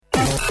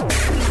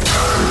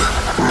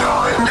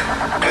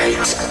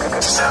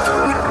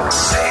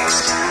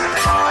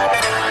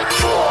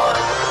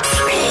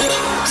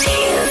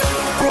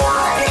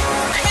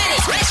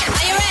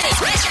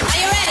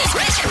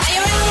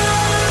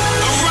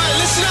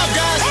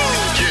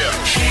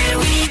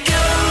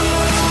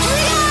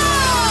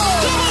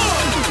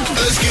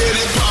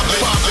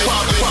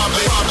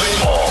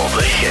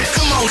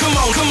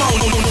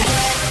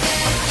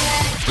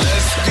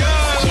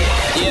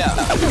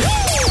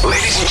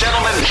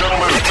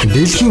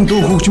Дэлхийн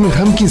дуу хөгжмийн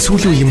хамгийн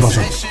сүүлийн юм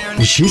болов.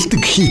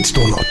 Шилдэг хит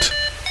дуунууд.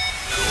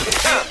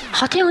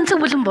 Хотын өнцөг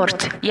бүлэн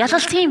борт.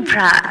 Yalaltiin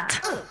Prad.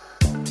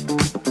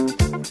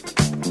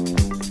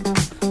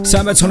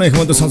 Самбай цонх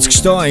монд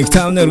сонсогчдоо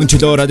Инктаун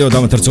өргөнчлөө радио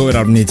дамтар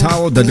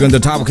 102.5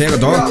 дэлгэнд тав хэрэг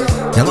доо.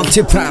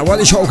 Yalaltiin Prad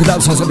вали шоу гэдэг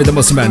сонсож бид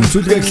болсон байна.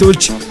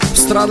 Зүлгэглүүлж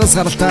Stradас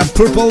гаралтай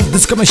Purple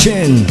Disco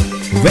Machine.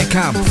 Wake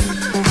up.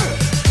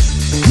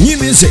 New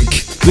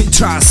music we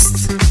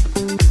trust.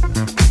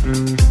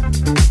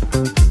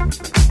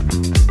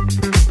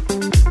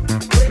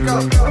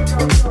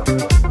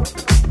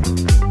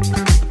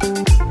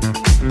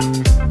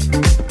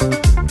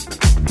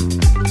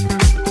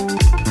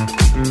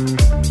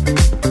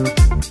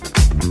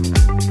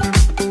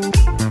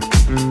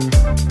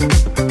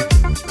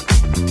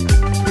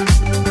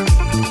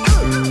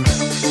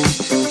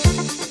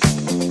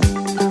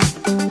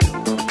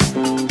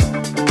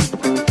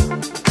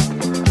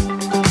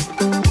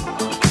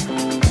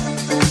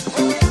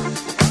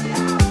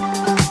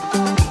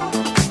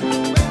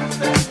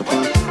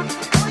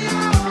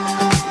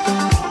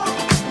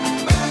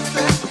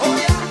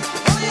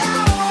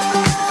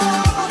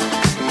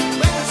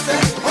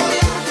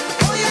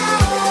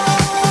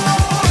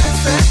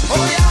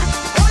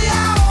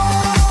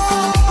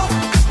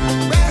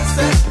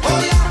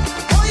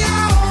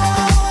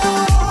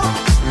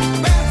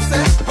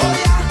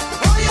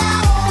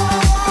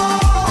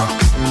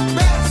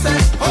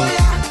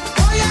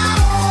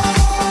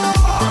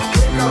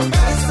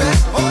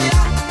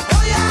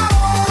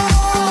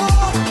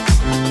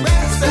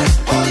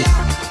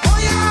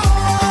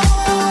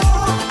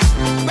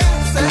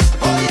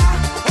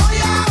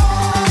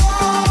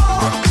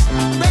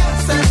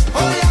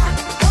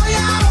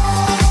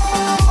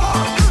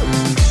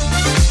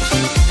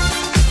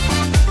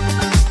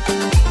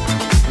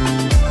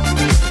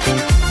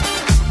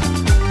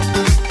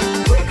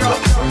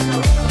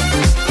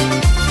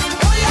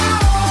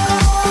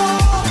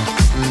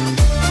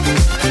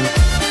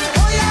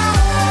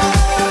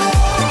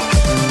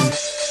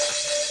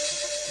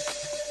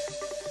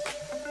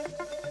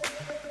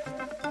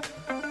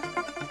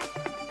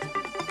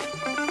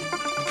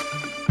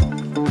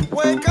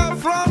 Wake up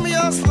from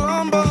your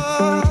slumber,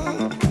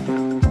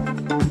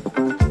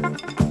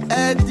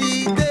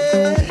 Eddie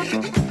Day.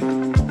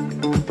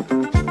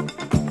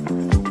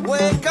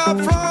 Wake up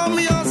from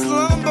your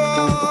slumber,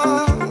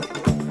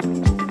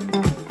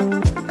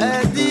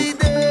 Eddie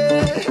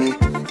Day.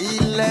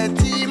 Il est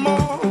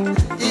timon,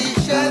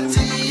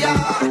 Ishetia.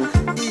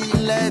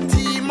 Il est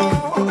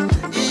timon,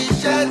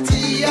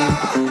 Ishetia.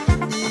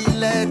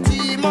 Il est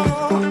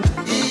timon,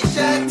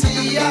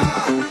 Ishetia.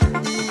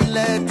 Il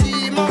est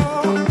timon.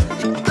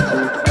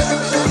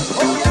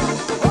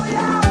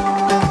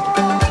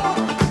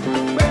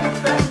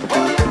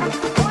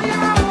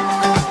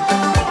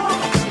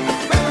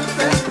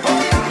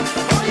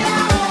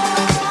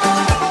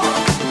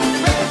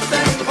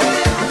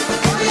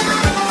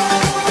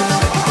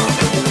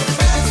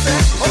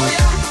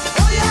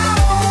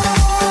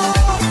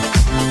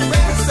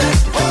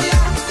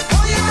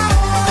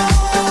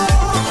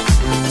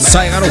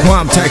 Сайгаар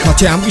ухаам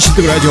тайхати хамгийн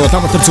шилдэг радио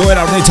Дамтар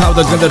 102.5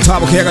 дэлгэнд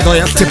тав хэрэг доо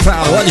Yalaltiin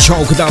Prad вали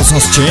шоу гэдэг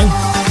сонсож байна.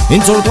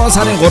 Энэ 6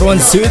 сарын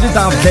 3-нд Sweden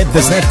Download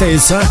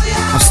Business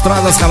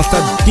Австралиас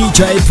гаралтай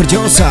DJ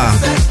producer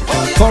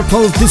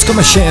Purple Disco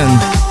Machine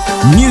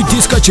New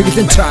Disco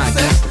чиглэлийн track.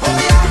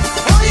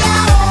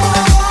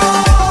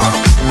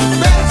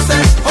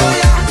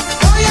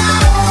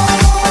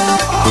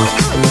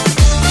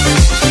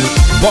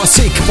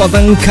 Bosq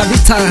болон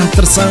Kaleta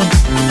хамтарсан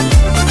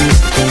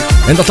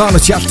энэ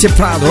талаанч Yalaltiin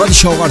Prad вали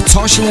шоугаар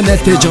цоошин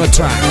нэлтэж байгаа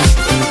track.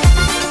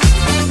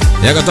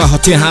 Яг одоо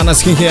хотын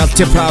хаанаас хин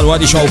Yalaltiin Prad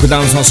вали шоу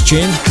гэдэг сонсож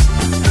байна.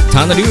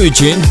 Та нар юу хийж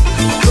байна?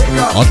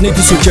 Одны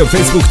төсөвч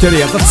Facebook дээр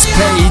Yalalт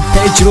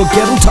page руу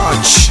get in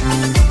touch.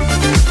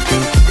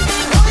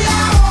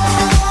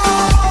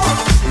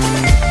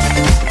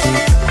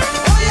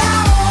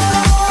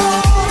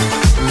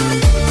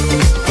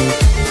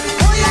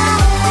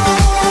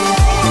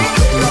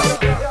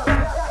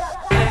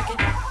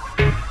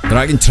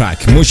 Dragon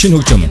track, мөшин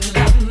хөгжим.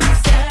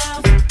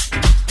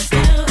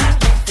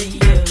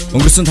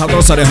 Өнгөрсөн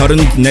 5 сарын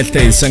 20-нд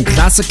нээлттэй хэлсэн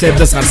classic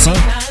level-ээс гарсан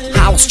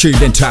house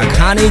чиглэлийн track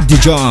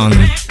Dijon.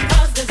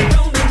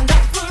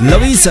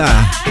 Louisa,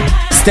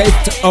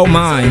 State of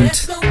Mind.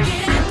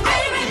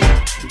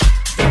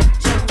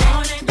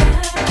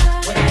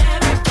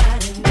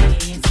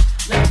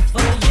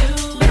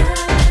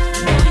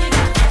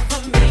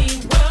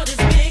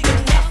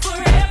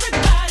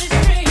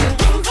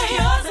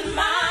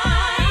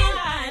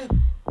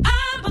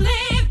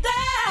 Believe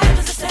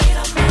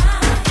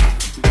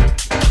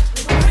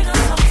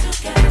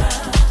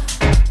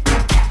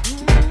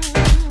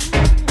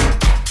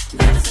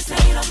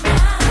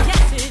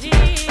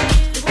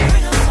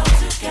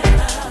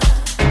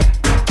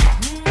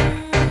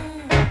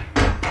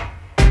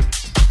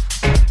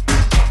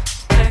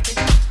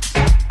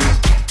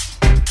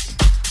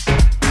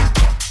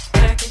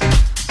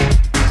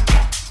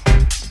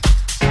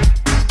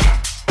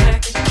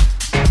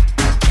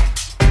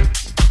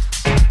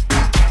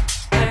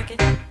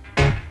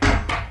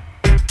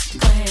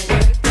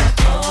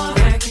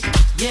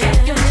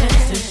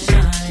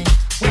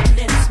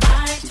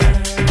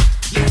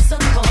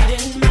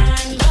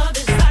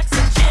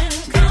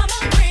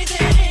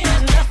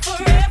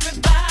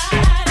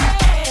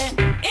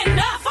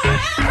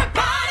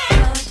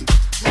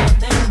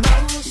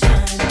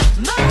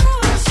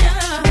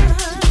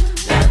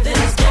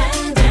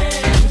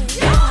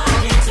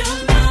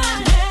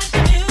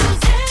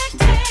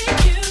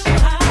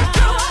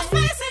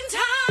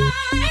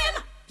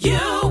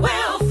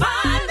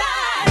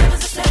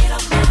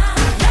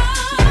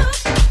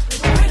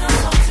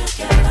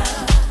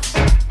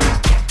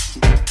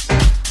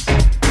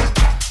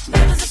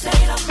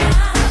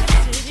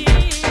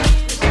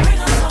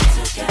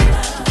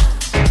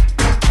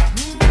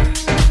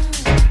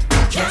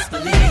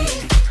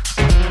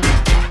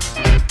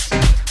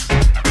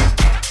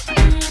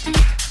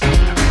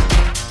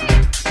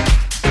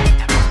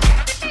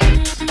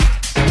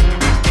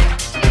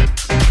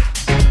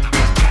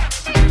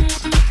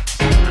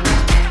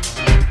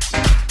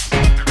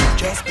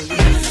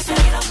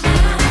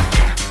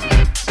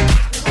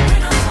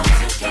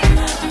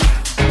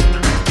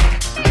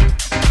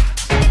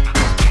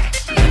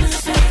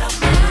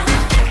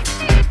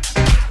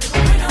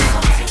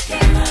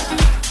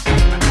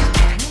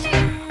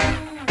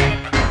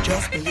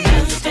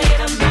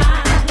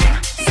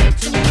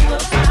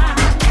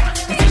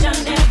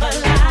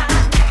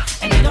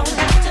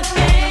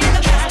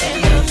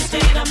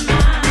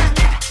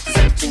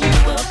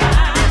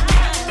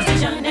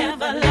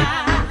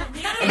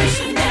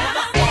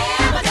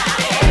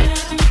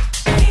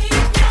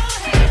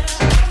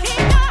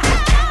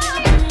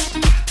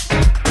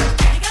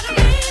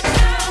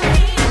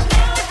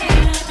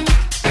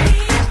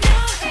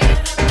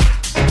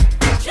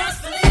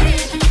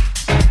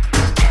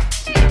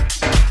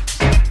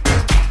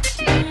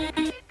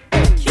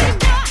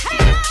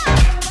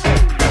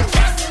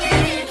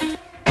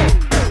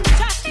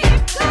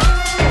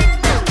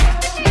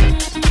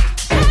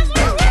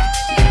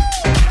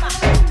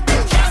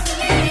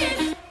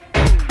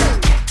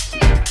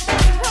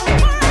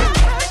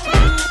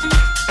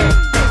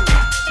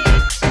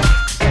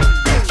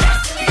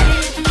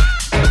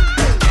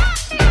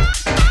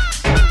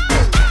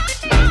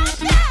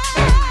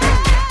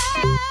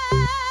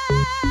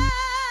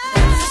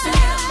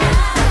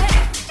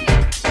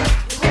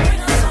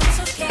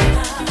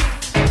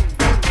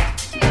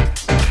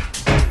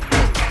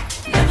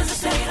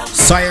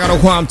Саягаар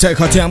ухаамтай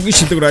хотын хамгийн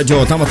шилдэг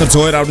радио Таматар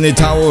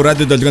 2.5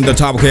 радио дэлгэнд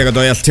та бүхэнд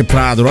Yalaltiin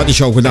радио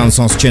шоу хүлээн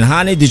сонсож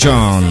байна.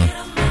 Dijon.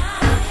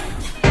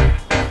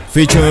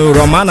 Feature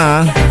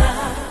Ramona.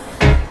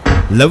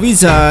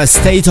 Louisa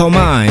State of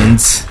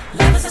Mind.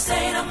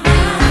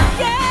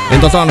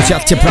 Энэ дотор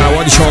Yalaltiin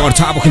радио шоугаар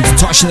та бүхэнд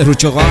цаашнаар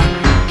хүрж байгаа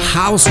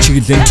house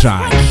чиглэлийн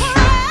track.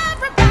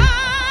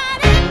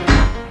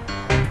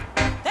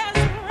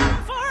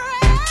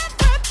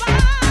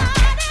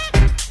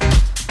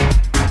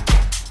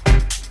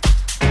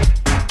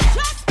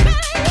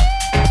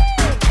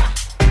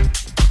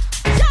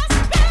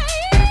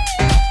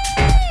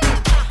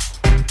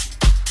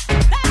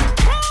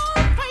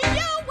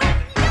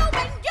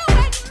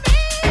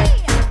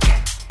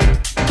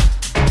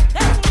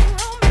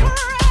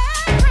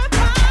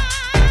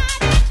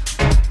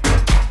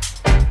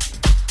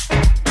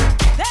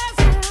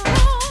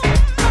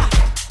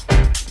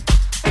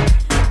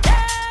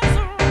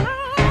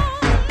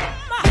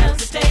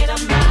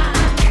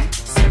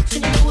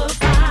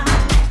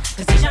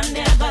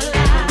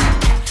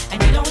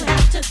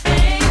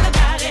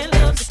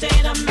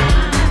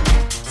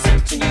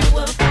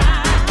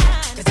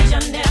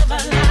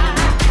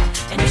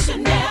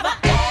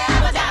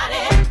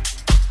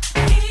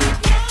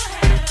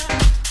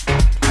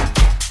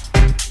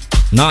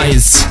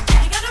 Nice.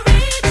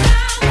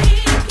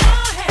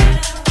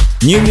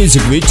 New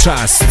music we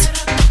trust.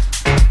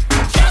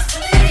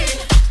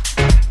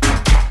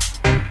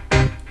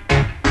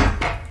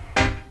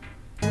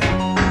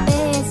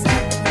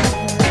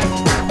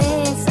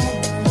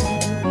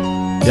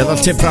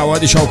 Yalaltiin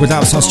радио шоу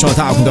хүлээн сонсч байгаа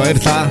та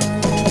баярлалаа.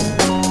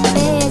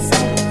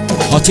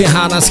 Хотын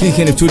хаанаас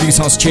хинхэн нэвтрүүлгийг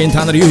сонсч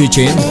та нар юу хийж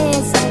байна?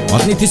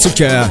 Одны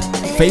тэсвч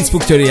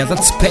Facebook дээр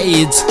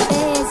Yalaltiin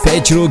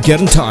page руу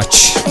get in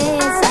touch.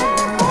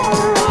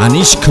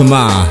 Anish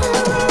Kumar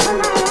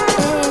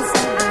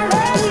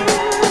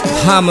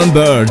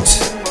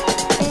Hummingbird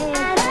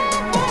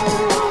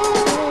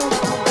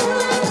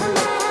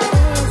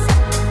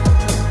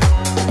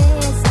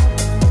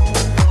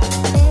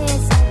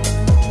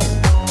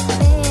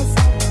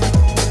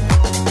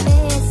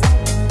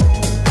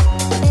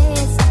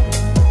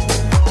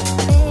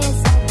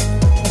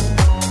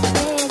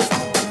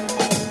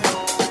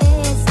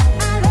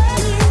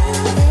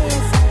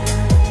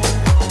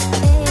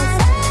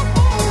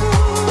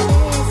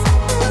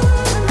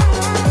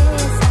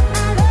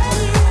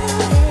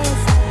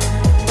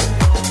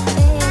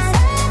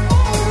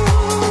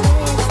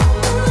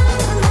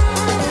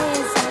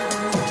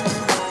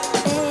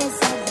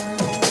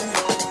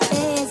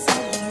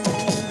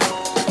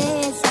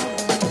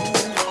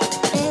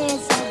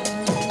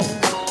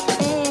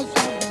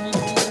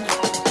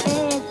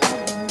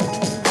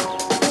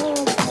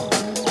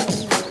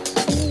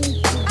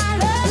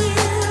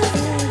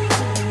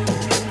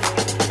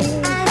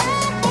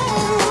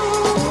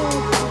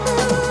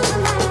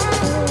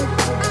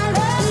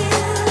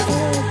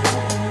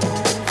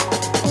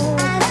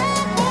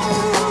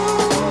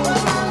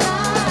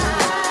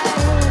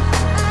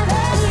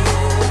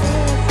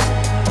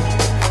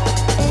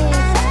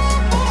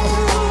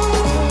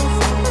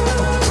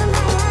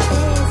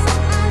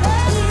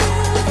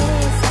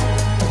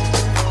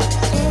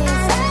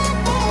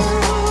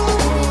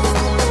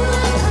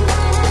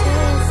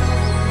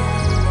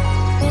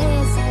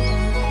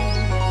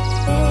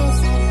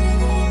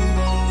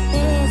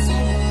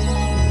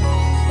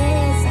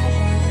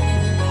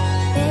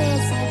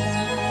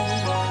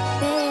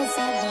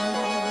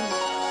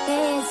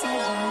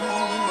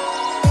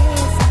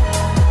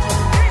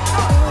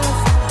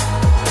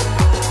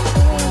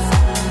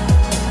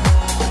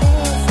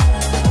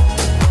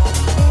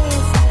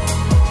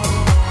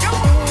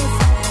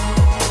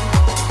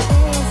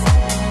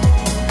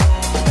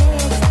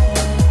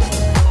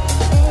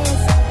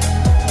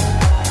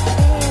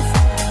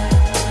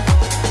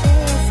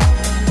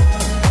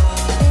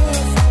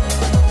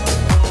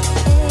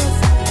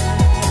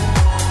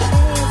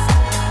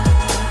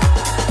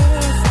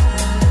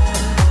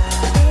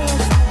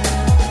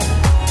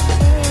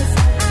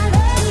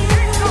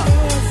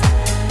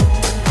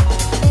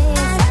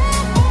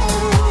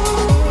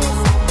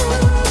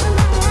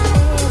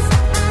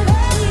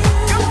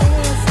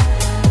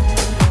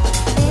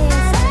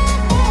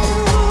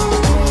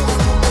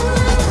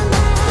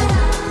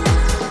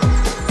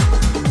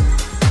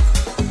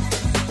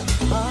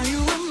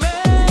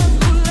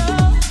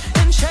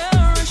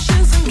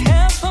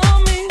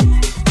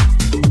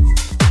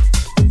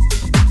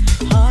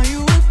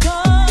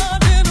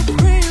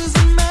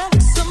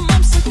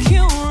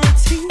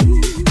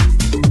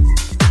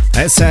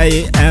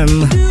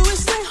S.A.M.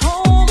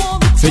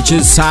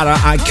 features Sarah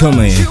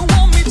Ikumu.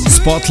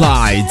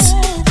 Spotlight.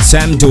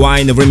 S.A.M.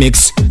 Divine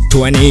Remix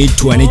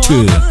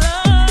 2022.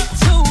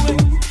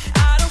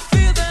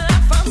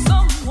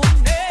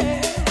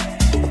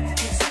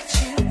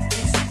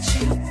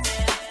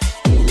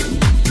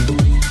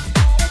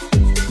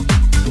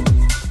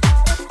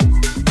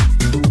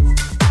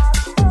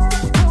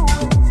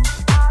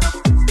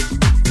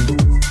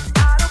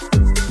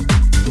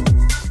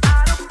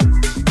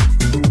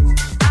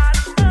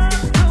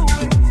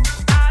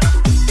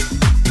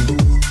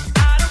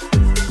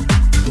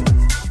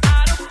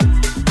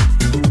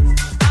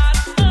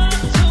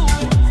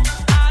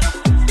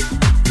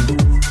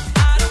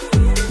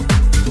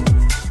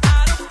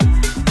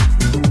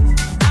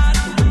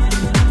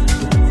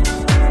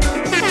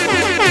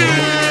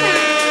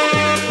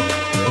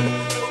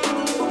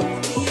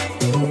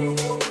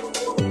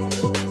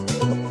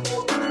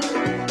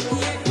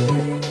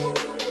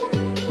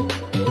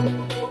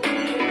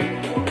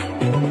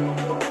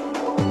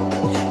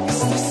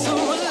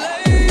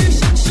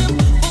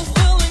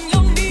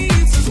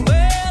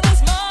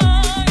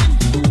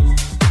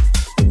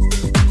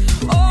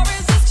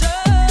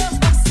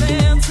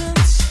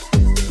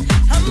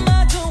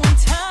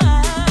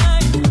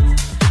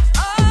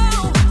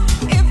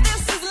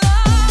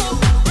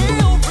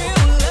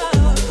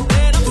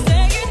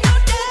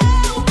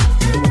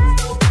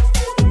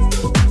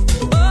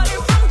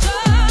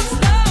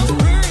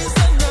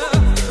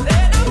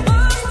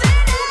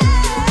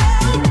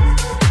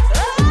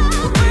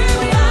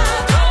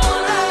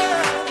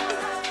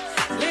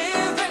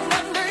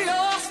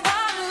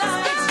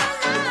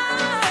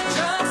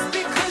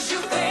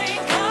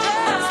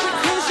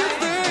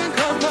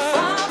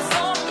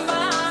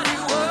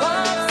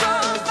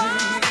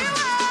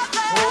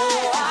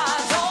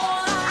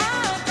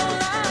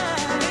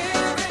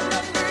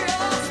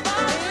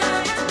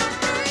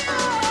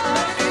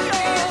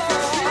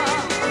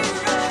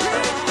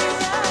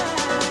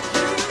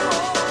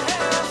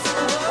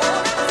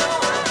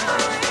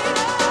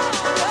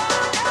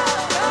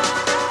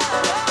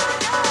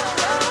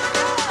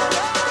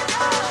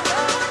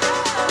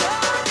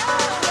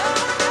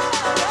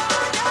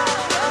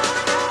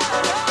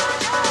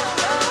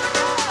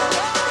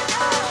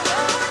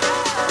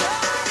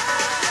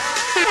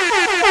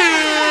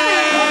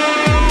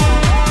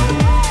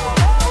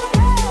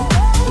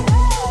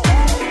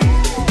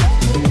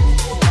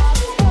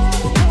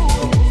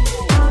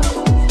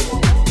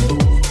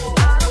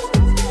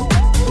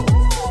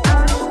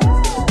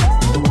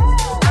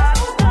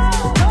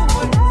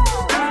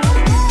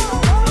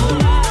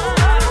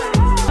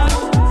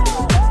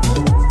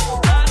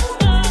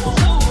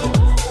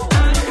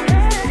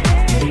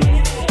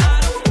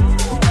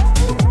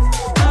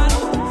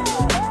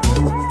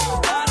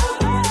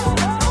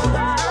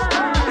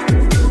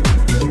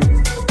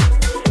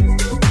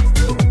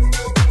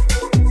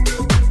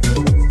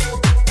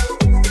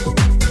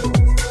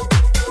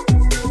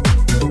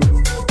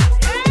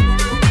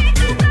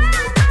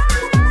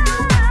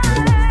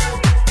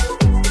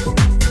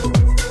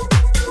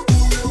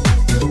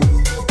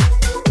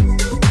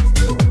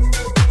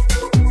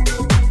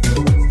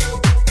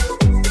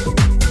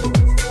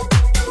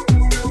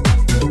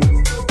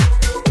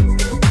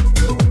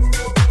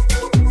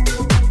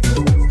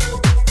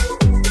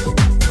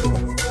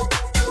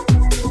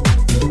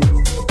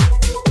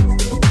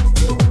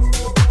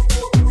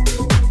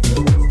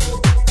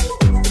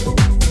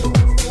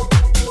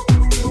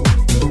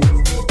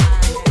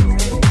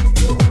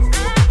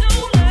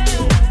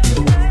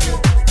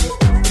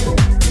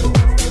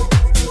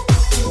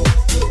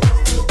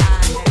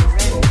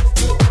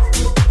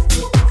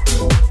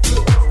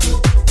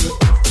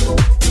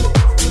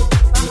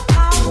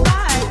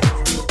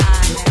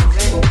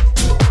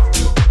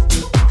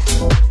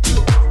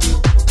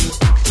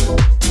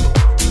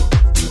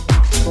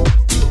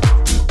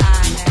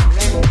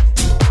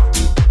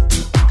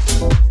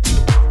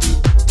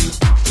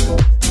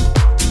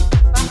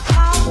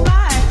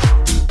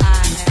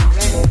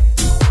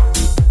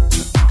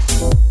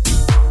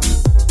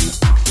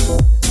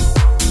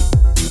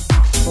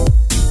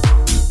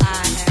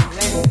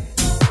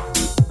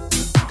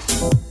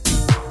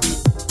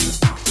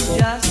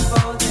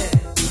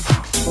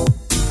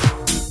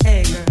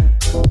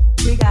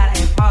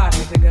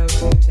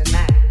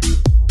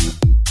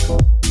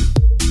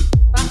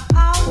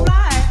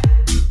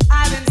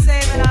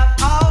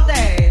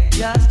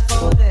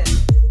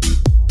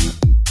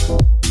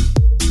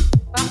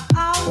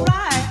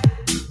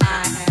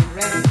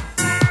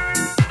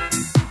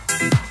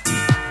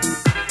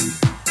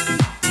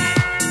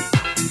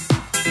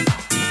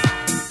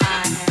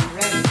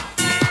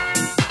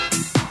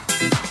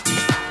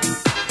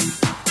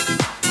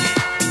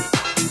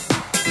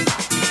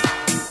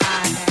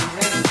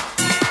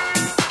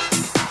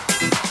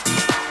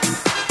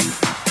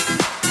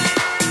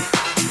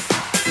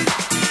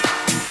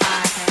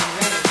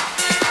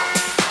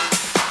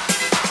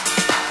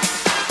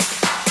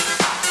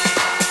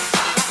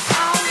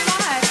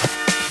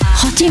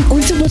 Yalaltiin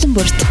үнцэг болон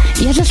бүрт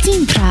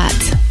Yalaltiin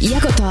Pride.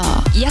 Ягото.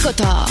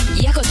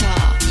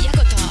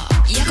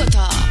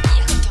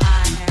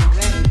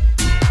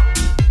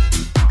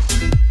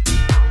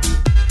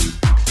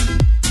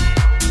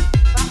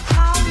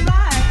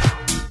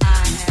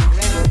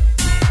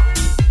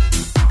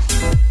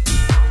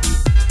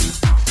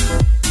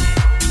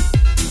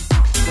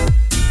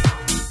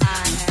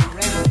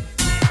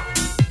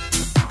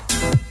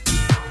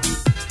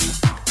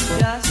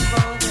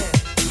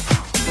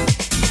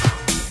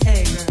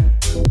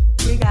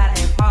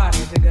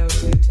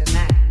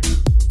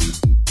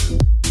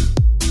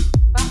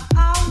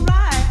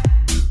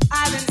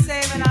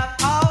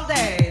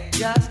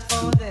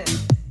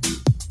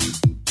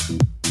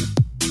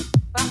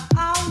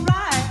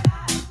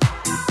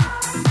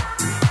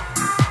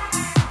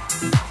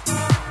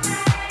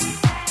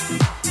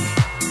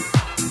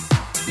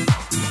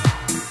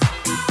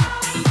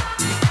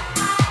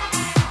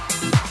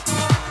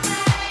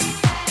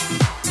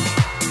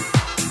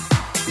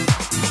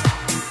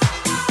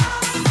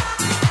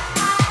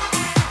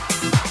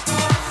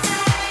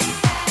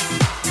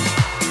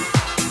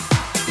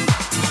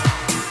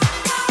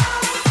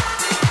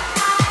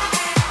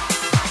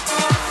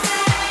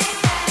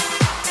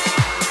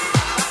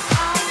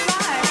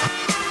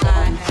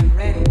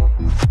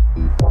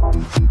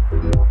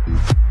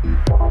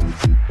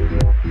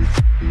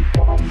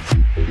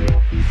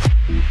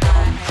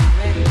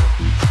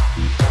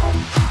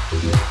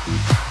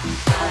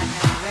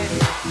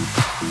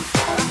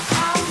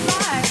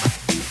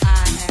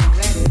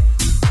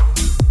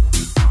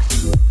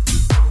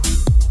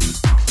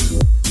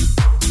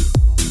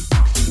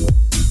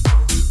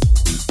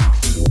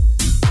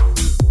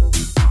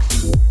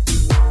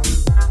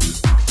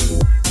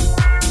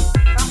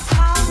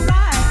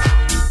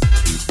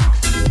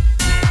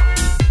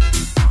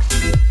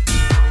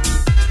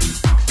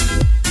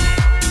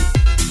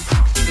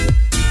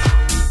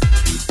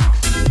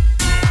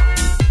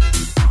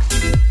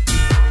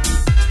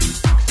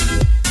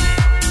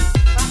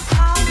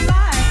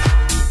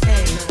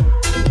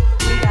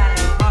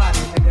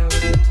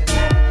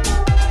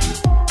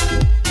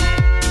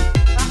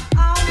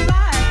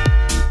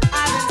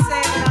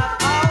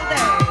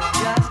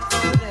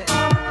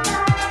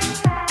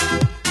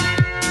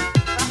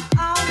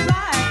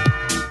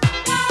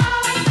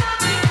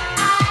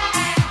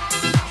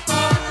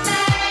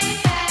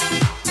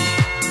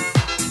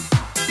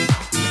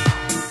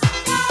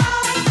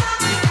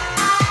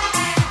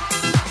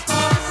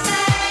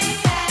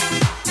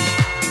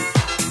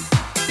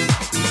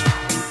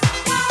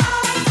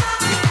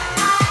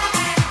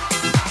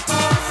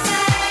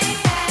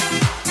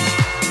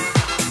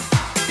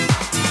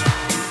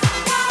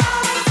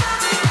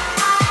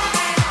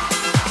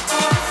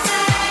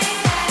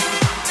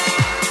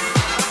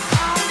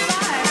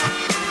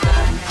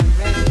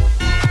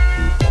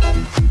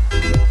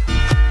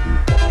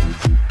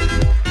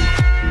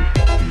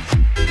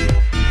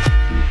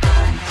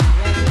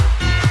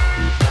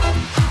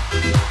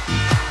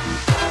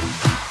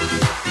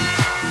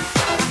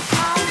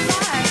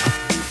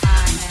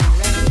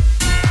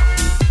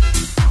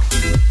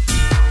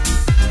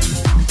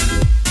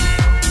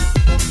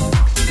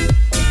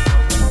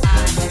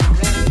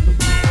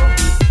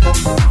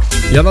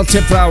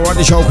 Yalaltiin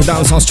Radio Show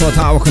down сонсч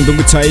байгаа хүн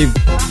дөнгөж сая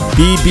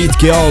Beat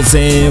Girls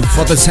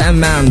for the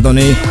S.A.M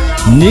доны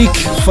Nick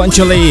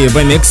Fanciulli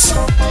remix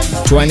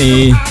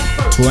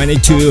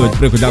 2022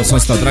 breakdown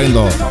сонсч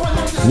байгаа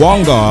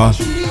Wongo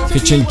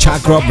featuring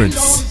Chuck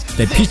Roberts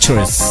the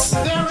Pictures.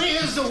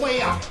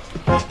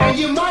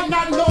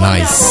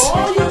 Nice.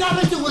 All you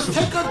gotta do is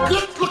take a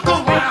good look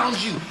around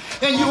you,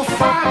 and you'll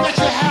find that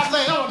you have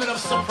the element of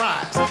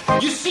surprise.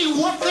 You see,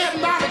 what they're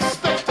not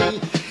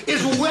expecting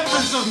is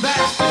weapons of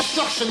mass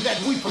destruction that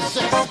we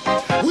possess.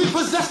 We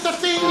possess the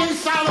thing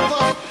inside of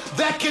us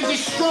that can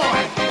destroy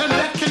and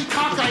that can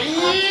conquer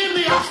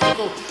any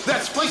obstacle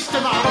that's placed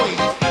in our way.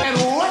 And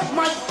what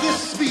might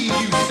this be,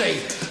 you say?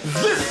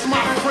 This,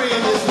 my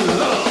friend, is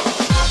love.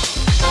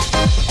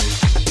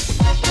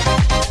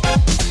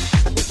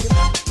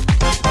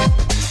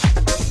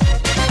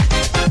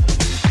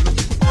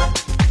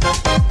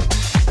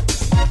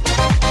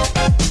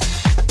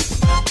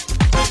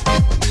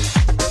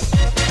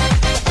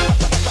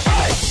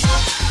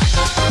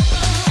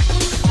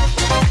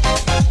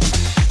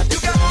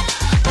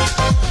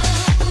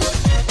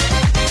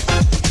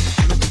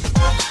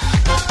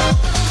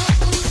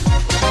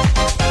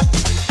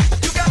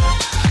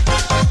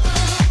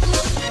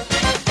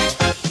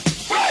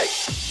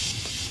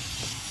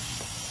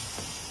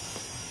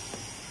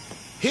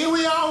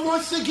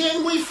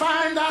 Again, we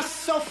find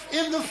ourselves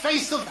in the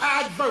face of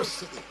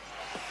adversity.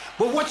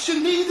 But what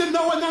you need to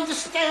know and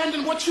understand,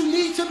 and what you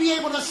need to be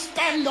able to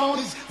stand on,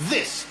 is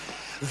this: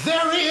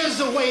 there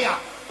is a way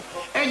out.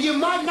 And you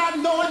might not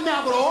know it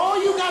now, but all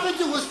you got to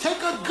do is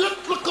take a good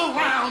look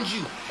around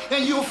you,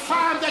 and you'll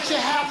find that you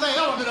have the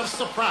element of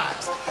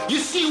surprise. You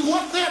see,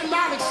 what they're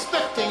not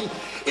expecting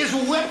is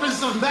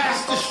weapons of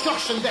mass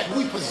destruction that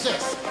we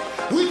possess.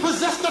 We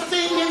possess the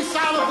thing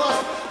inside of us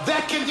that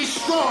that can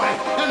destroy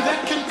and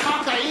that can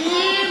conquer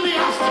any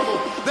obstacle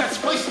that's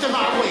placed in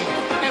our way.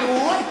 And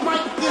what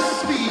might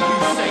this be, you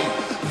say?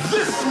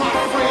 This, my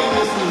friend,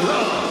 is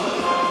love.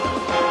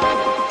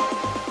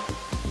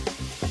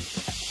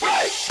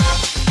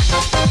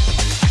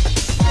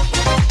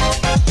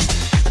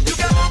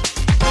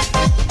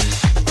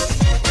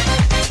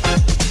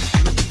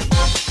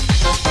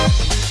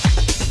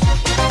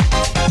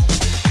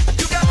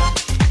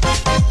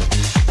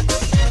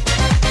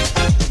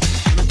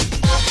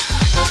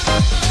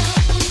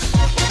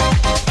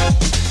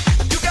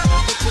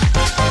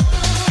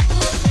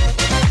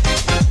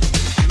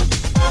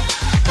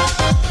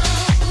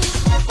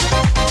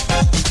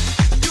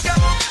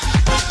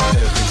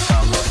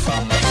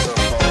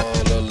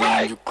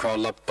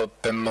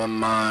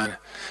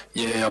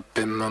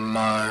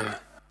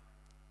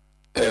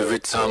 Every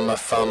time I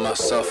find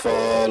myself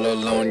all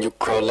alone, you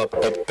crawl up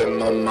in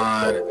my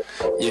mind.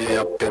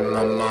 Yeah, up in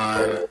my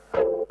mind.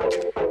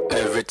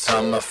 Every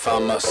time I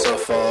find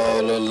myself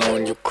all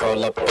alone, you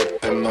crawl up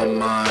in my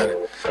mind.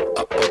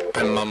 Up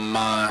in my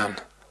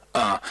mind.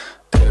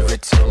 Every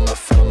time I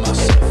find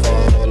myself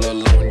all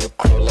alone, you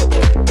crawl up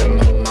in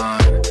my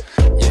mind.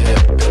 Yeah,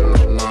 up in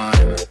my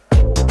mind.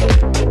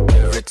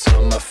 Every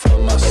time I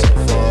find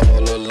myself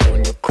all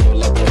alone, you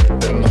crawl up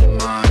in my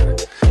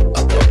mind.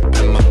 Up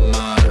in my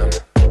mind.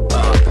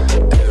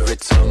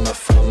 Every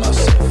time I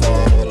find myself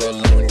all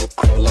alone, you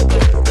crawl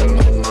up in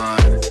my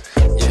mind.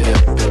 Yeah, up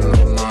in my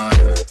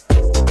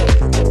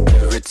mind.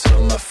 Every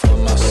time I find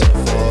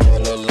myself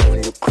all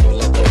alone, you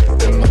crawl up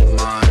in my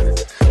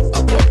mind.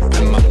 Up in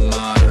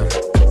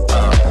my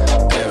mind.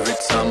 Every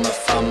time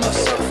I find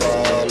myself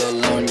all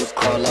alone, you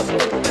crawl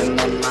up in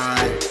my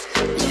mind.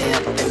 Yeah,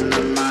 up in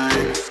my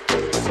mind.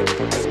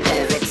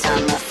 Every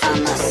time I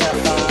find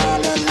myself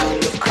all alone, you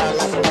crawl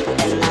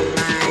up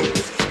in my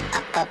mind.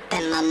 Up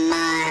in my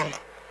mind.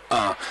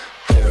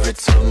 Every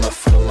time I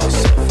find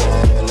myself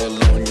all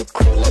alone, you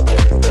crawl up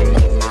in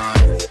my mind.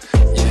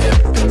 Yeah,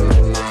 up in my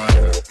mind.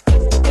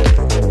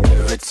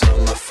 Every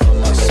time I find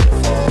myself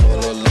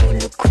all alone,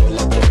 you crawl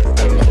up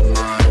in my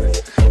mind.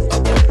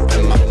 Up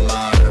in my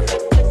mind.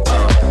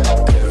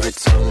 Every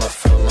time I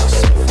find myself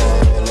all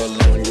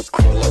alone, you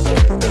crawl up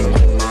in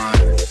my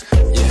mind.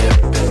 Yeah,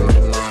 up in my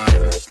mind.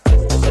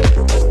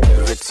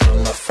 Every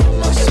time I find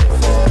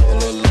myself all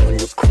alone,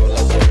 you crawl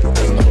up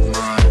in my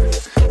mind.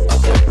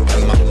 Up in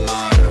my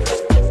mind.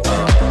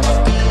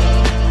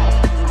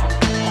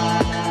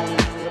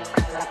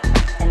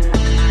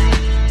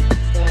 Every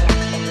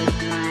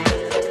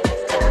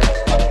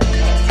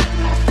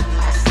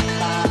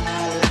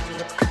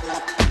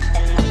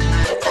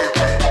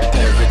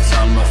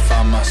time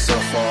I find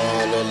myself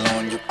all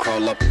alone, you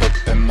crawl up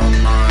in my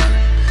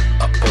mind.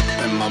 Up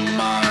in my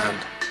mind.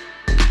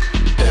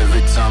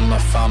 Every time I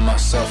find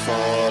myself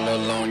all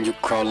alone, you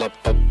crawl up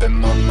in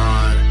my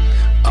mind.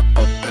 Up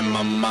in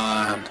my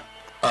mind.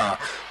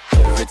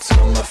 Every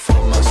time I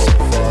find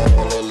myself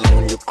all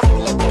alone, you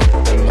crawl up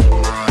in my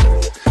mind.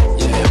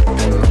 Yeah, up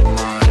in my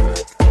mind.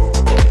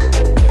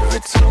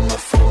 Every time I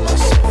find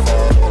myself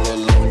all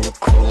alone, you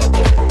crawl up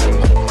in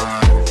my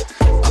mind.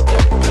 Up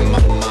in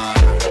my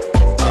mind.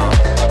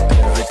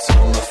 Every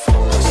time I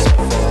find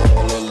myself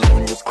all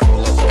alone, you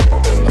crawl up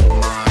in my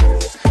mind.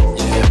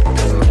 Yeah, up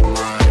in my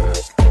mind.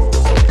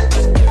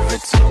 Every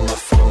time I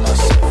find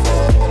myself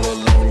all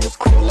alone, you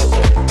crawl up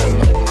in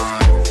my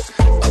mind.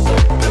 Up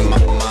in my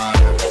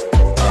mind.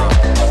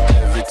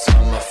 Every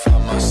time I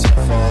find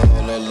myself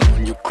all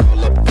alone, you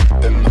crawl up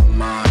in my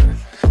mind.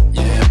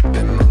 Yeah, up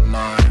in my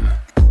mind.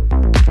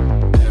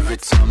 Every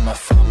time I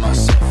find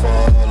myself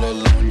all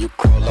alone, you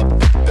crawl up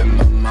in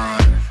my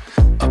mind.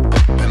 Up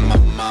in my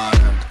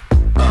mind.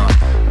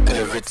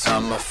 Every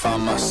time I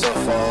find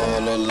myself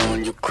all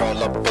alone, you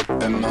crawl up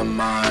in my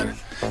mind.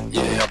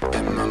 Yeah, up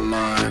in my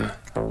mind.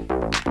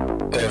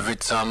 Every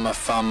time I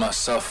find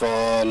myself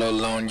all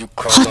alone, you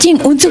crawl up Хотын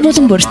өнцөг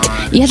болон бүрт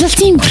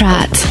Yalaltiin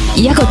Prad.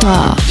 Яг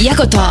одоо.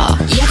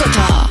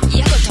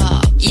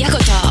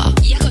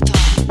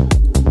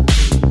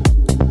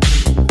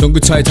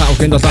 Дөнгөж цай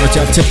таахын долоорч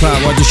Yalaltiin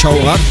Prad wedi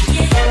шоугаар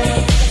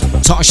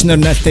цаашнэр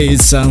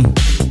нэлтэйсэн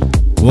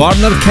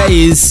Warner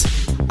Case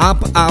Up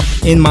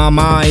in my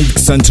mind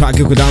гэсэн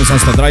track-ийг удаан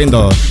сонслоо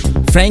драйндо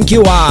Franky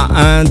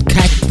and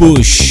Cat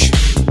Bush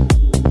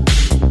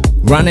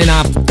Running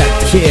Up That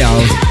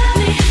Hill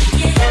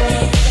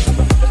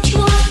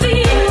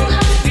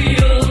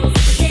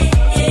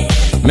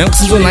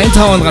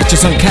 1995 онд гарч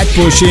ирсэн Cat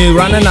Bush-ийн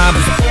Running Up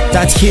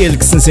That Hill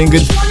гэсэн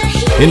single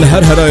энэ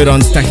 2022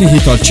 онд дахин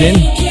хит болж байна.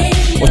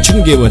 Учир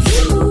нь гэвэл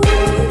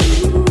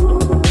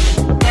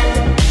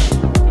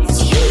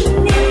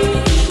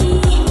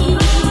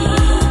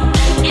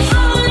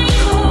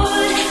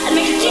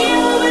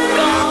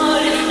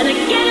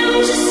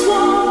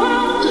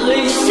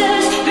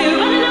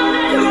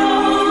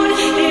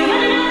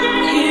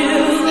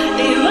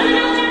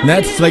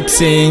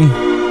Netflix-ийн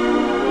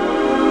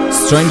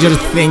Stranger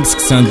Things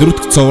гэсэн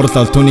дөрөвдүгээр цуврал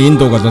бол түүний энэ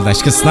дууг бол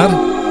ашигласнаар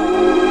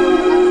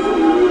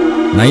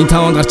 85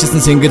 онд гарч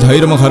ирсэн single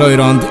 2022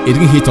 онд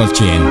эргэн хит болж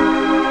байна.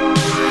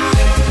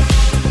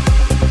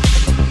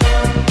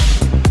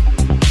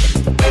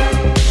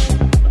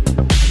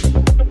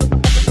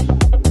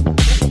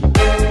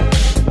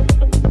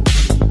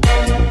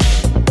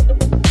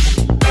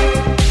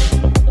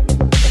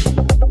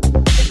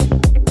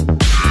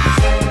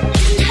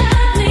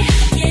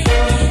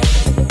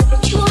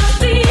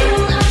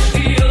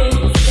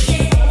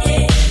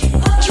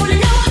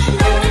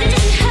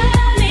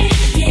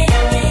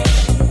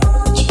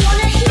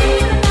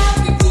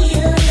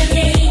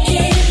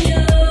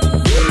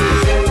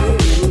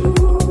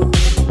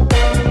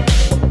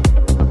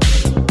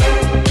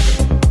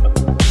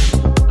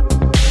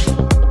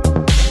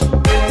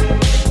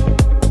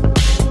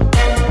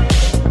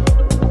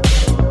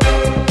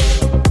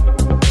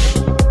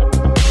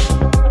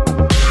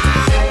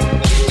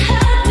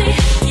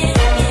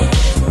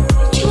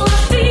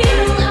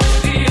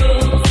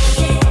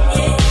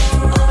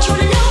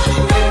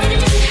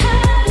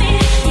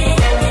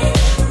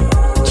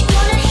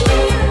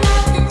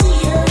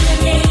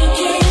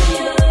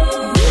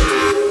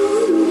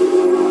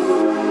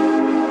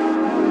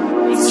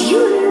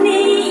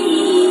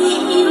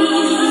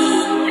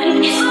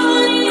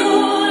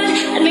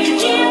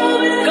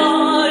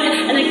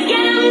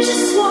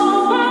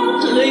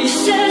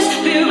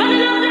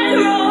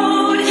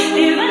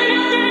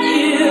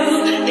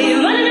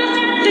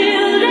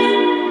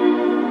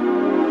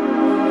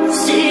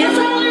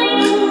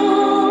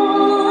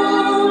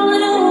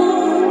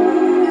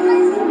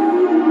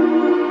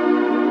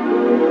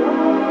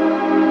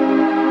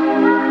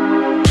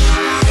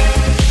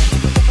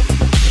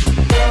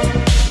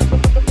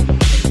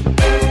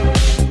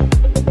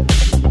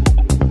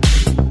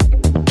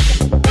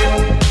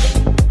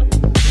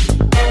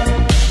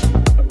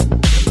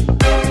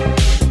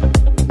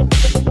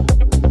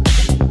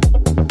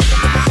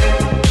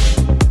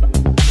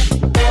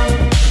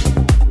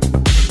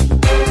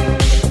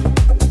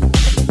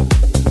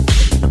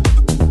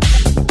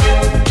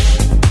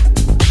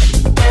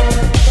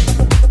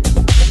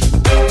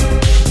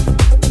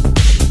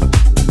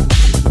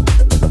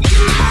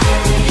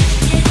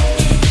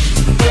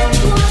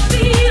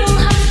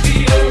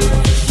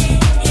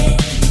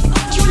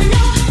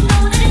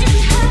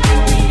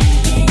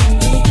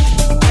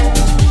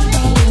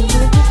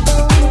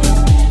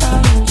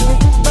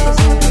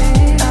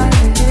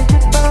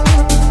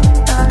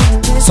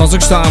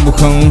 Сонсогч та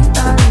бүхэн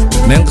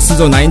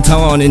 1985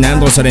 оны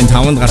 8 дугаар сарын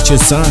 5-нд гарч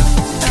ирсэн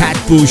Cat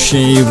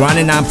Bush-ийн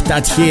Running Up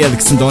That Hill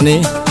гэсэн дууны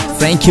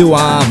Franky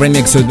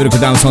remix үлбэрийг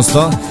удаан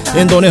сонслоо.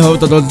 Энэ дууны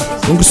хувьд бол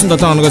өнгөрсөн 7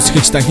 хоногоос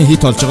эхэлж дахин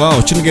хит болж байгаа.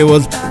 Учир нь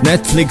гэвэл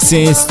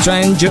Netflix-ийн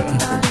Stranger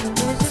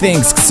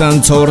Things гэсэн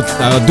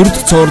дөрөвд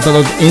цуврал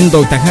бол энэ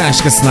дуу дахин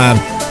ашигласнаар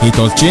хит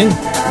болж байна.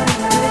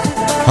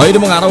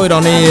 2012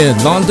 оны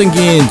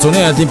Лондонгийн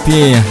зуны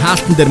олимпийн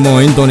хаалтан дээр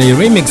мөн энэ дууны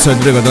remix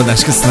үлбэрийг бол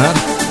ашигласнаар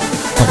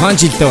тухайн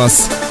жилдээ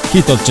бас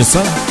хит болж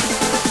байсан.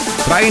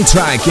 Dragon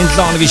Track энэ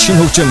лоогийн шинэ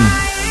хөгжим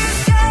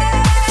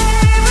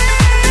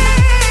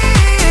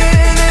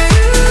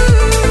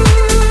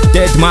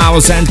Dead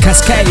Mouse and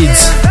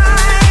Cascades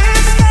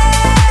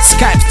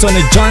Skype on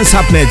the John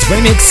Subnet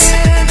Remix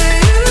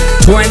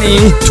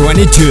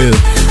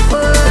 2022.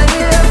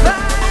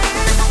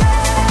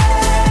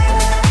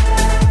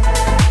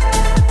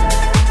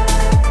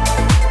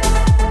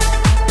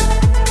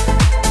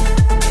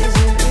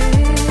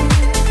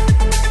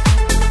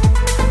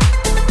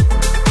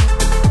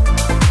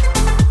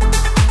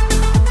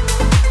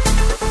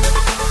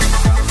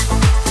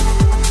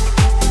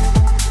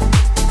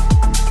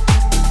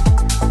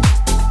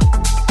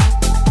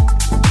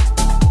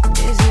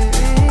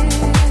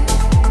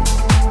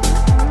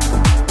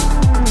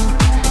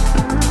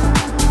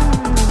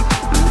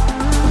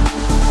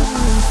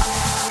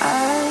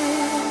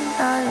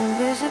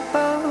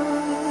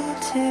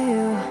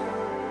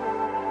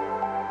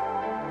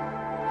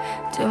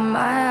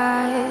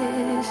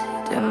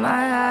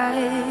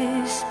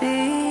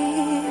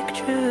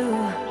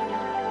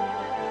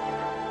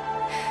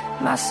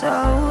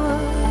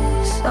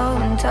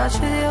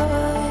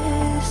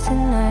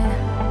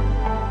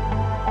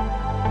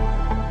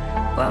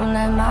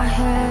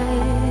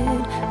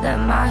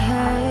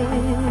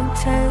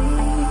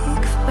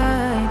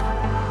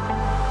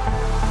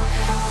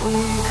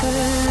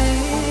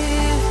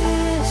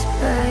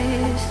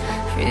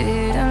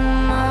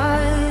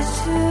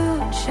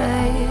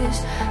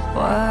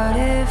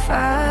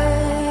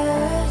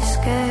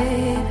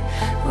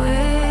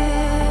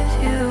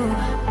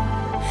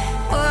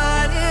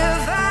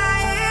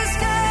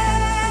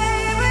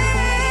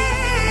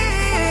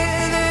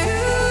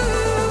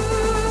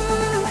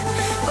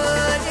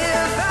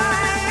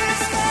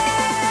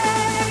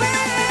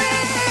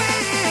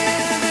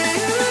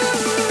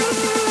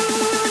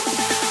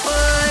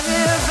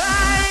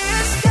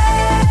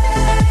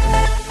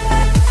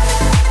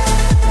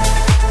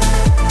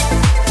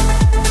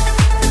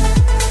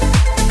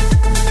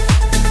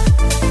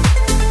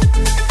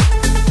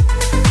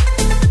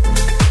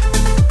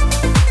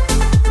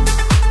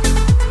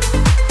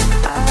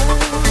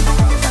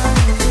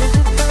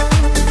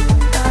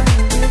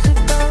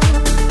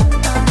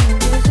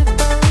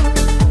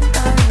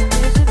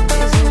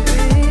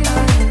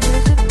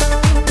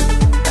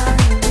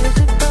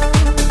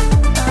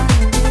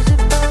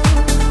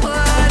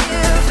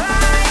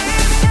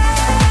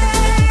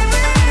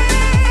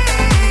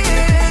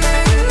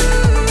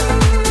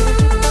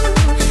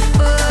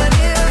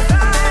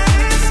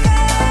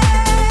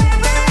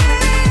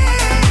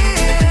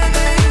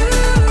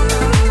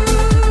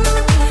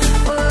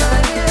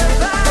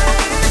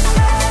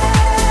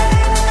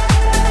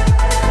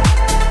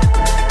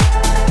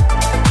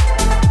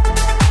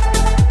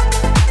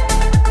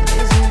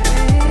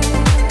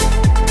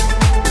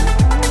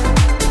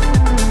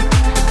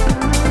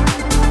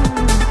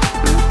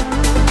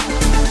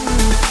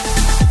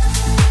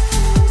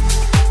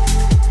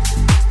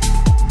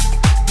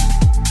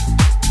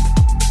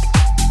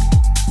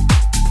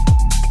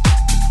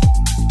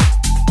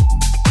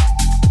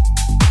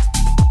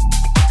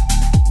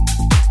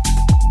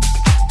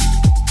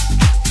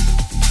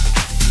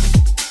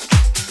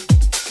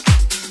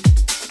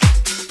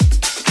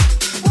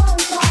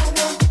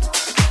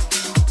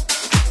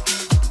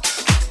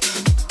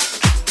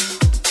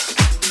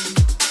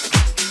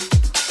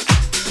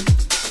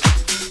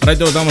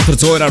 Radio Damatер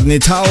Zoirabны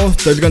тав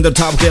дэлгэндэр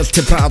тав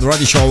гэлтэй прад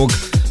радио шоуг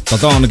 7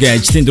 хоногийн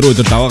ажлын 4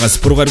 өдөр даваагаас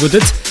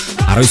бүргааргуудад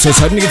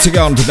 19-21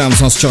 цагийн хооронд удаан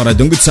сонсож байгаа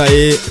дөнгөж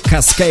сая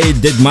Cascade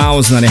Dead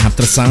Mouse нарын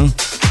хамтарсан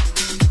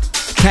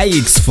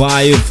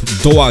KX5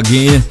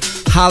 Doagin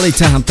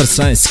Hayla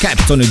хамтарсан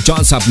Skype on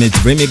John Subnet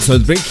Remix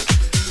Outbreak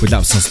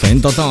хүлээв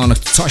сонссон 7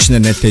 хоногт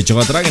цаашнаар нэлтэж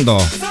байгаа дараагийн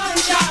доо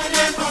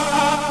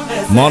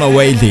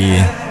Monoway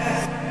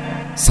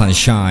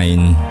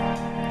Sunshine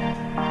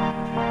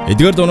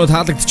эдгээр дуунууд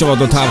таалагдж байгаа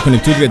бол та бүхэн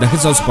нэвтрүүлгээ дахин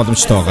сонсох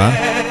боломжтой байгаа.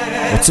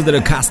 Утас дээр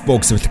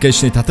Castbox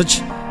аппликейшнийг татаж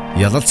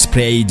Yalalt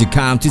Spray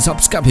County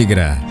Subscribe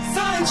хийгээрэй.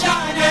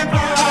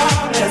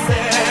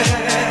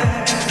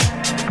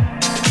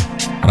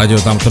 Radio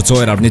Damatер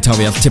Zoirabны тав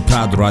Yalalt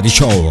Prad Radio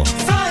Show.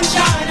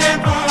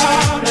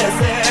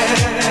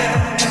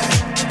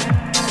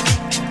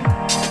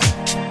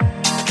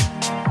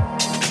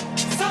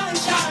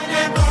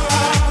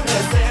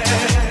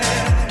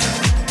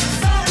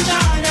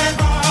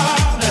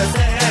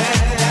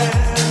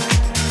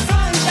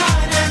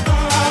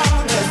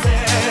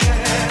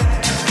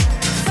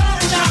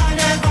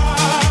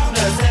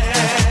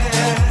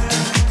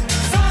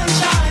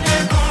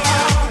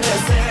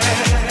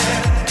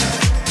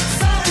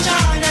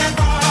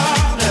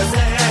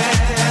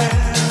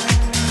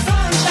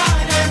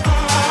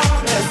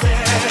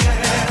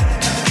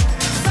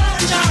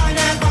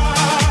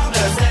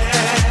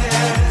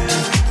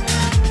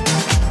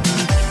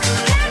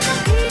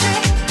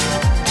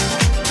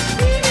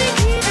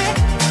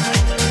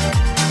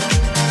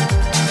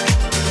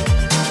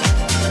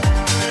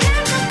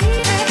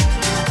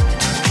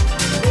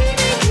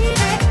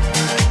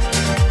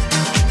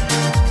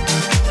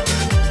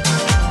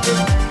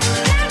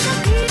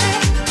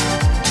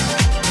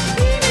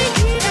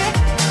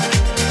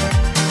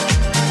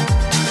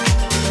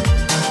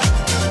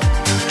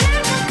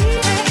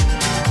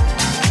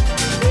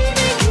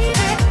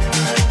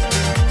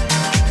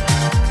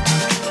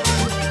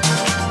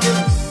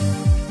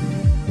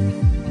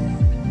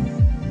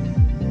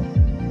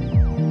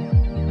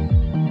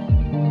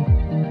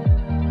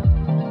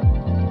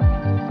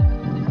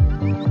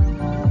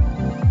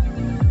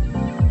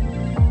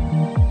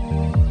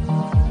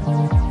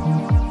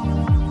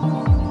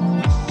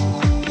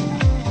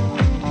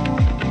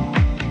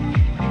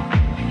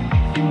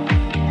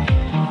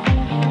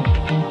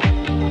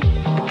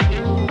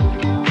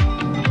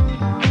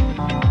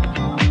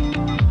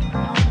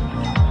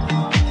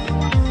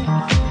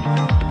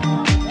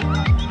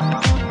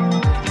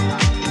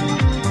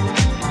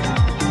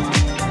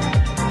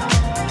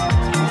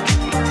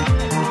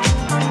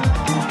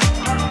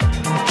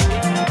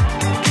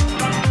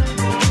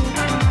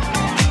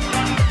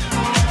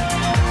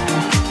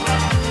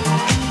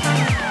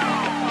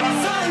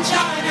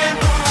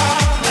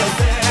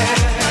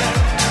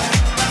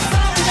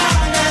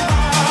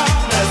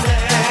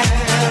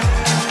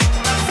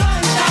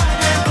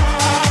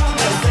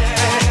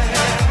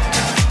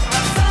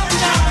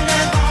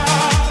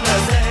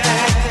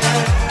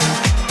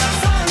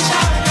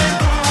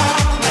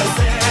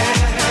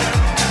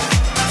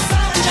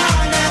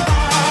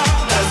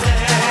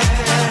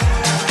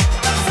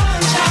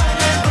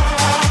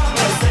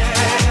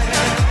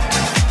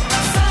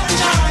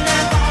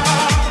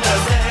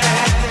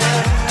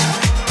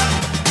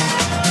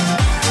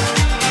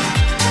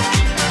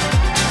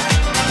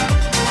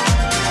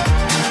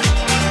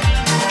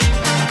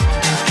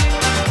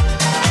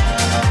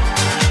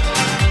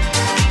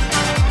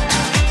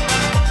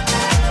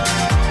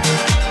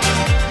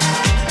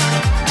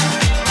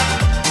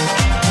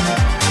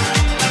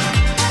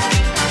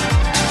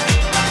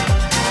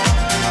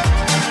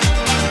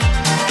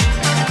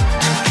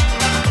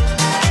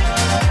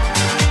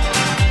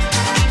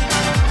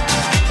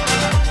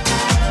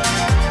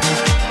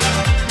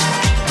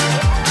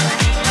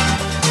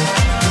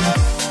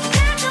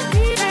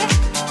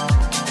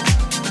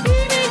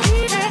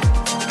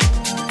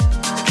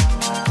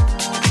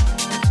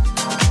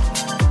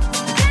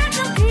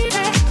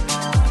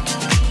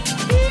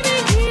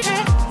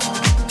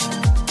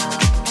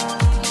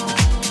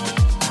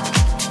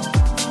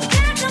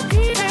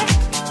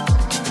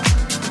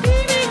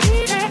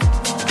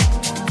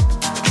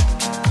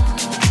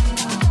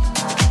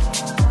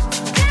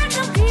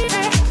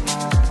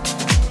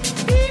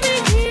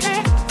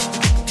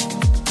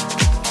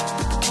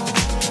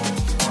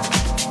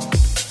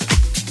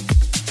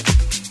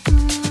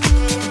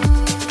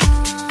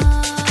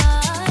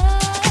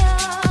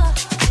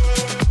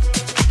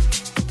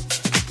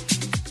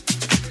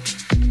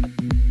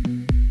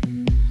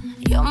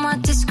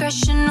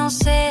 transgression, no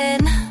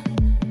sin.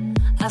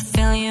 I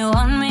feel you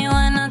on me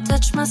when I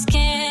touch my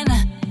skin.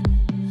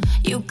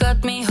 You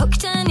got me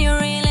hooked and you're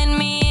reeling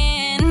me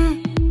in.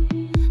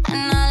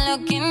 And I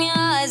look in your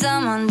eyes,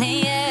 I'm on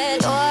the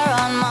edge. You're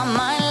on my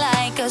mind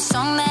like a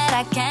song that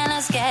I can't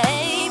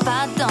escape.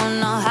 I don't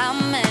know how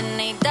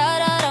many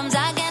da-da-dums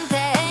I can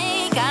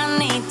take. I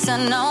need to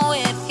know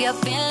if you're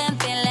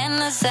feeling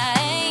the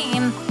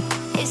same.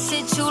 Is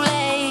it too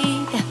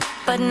late?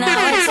 But now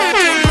it's hard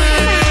to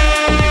breathe.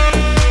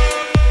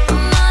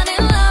 I'm not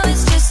in love,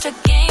 it's just a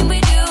game we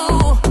do.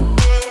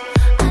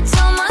 I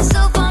tell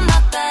myself I'm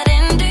not that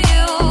into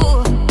you,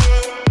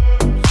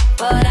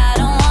 but I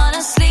don't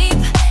wanna sleep.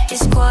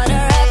 It's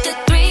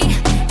 3:15.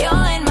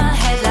 You're in my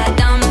head like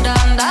dum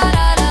dum da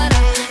da da da,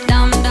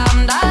 dum dum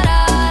da da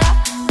da,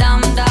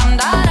 dum dum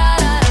da da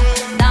da,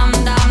 dum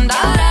dum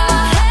da da,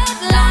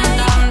 dum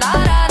dum da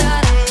da da,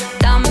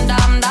 dum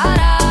dum da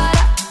da,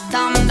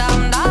 dum dum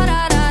da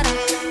da da,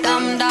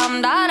 dum dum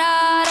da da.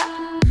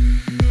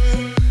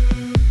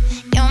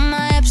 You're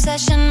my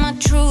obsession, my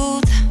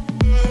truth.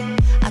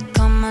 I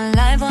come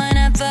alive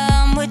whenever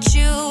I'm with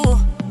you.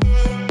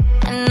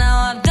 And now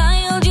I've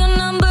dialed your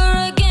number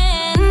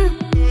again,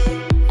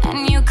 and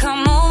you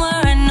come over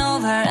and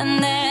over, and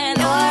then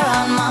you're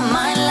on my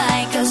mind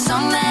like a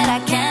song that I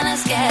can't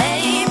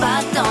escape. I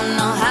don't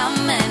know how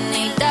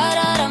many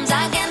da-da-dums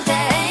I can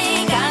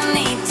take. I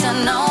need to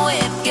know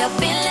if you're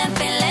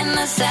feeling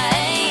the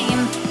same.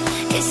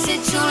 Is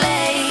it too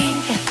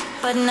late?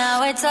 But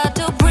now it's hard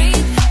to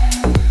breathe.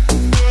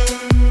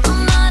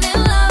 I'm not in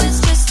love, it's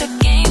just a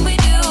game we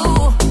do.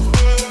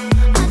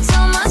 I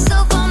tell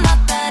myself I'm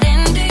not that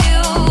into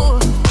you,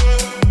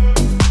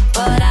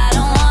 but I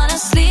don't wanna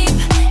sleep.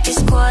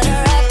 It's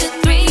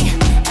 3:15,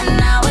 and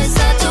now it's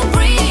hard to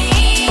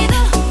breathe.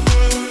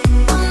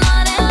 I'm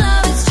not in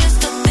love, it's just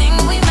a thing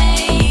we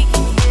make.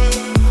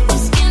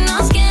 We're skin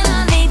on skin, I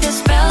need the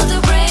spell to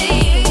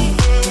break,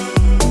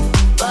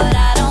 but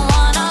I don't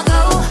wanna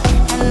go.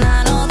 And I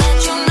know that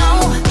you know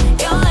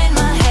you're in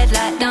my head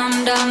like dum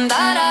dum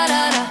da da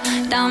da da,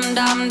 dum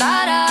dum da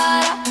da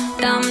da,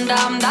 dum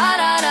dum da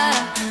da da,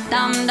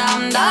 dum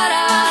dum da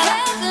da da,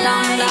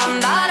 dum dum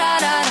da da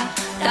da,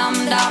 dum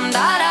dum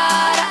da da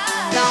da,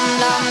 dum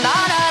dum da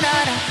da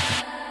da.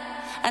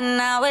 And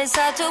now it's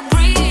hard to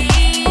breathe.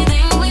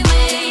 We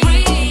make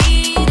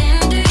breathe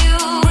into you.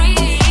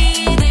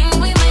 Breathing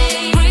we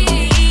make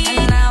breathe.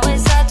 And now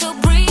it's hard to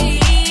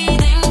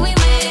breathe. We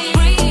make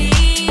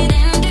breathe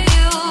into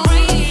you.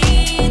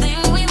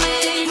 Breathing we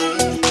make.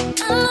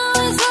 And now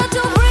it's hard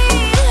to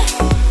breathe.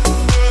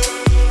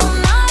 I'm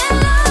not in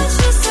love, it's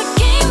just a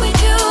game we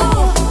do.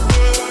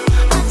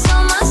 I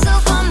tell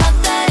myself I'm not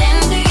that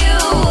into you,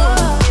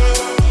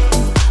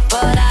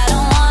 but I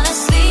don't wanna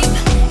sleep.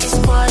 It's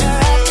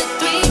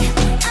 3:15,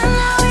 and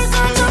now it's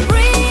hard to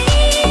breathe.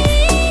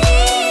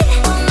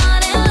 I'm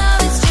not in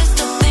love, it's just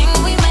a thing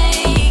we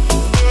make.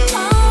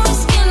 Oh,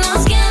 skin on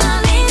skin, I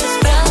need the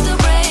spell to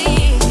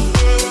break,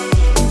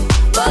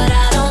 but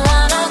I don't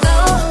wanna go.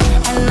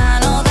 And I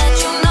know that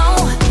you know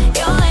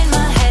you're in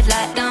my head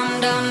like dum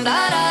dum da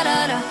da da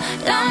da,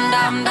 dum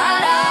dum da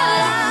da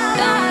da,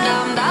 dum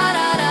dum da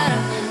da da da,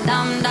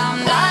 dum dum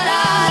da da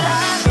da,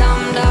 dum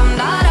dum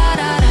da da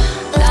da,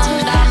 dum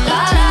dum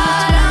da da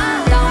da,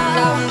 dum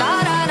dum da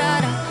da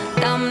da,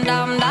 dum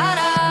dum da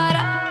da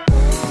da.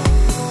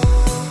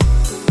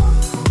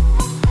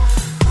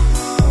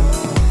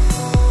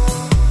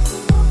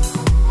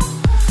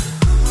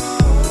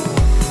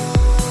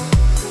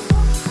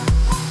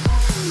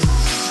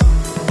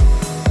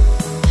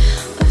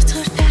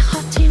 Өвтгөр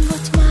тахад юм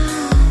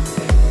утмаа.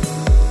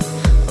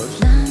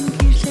 Улаан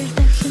гэрлэр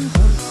дахин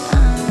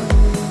хулаан.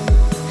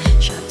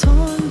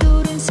 Шатун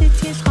дүрэн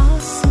сэтгэл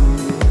хоосон.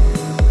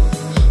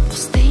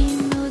 Бусдын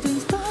нүдэн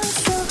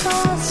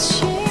тосгоос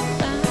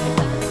шиваа.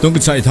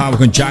 Дөнгөж сая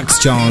тавхан Jax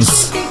Jones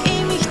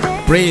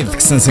Breathe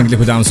гэсэн single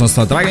хүлээм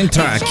сонслоо Dragon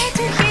Track.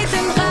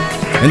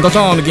 Энэ 7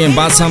 хоногийн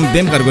баасан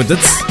бэм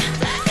гаргуудад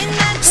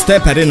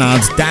Step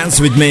Arena'd Dance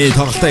With Me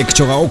тоглолтыг гэж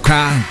байгаа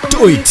Oka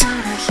Do It.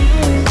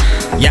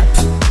 Yep.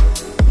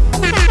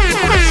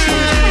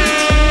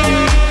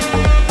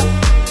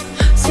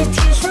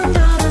 Сэтгэлэн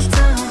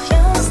даралцах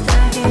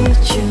ёстой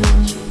гэж юу?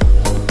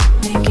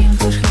 Нэг юм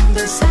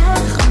төрхөндөө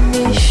сайхан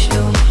биш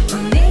үү?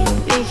 Үнийг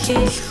би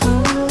хэлэх үү?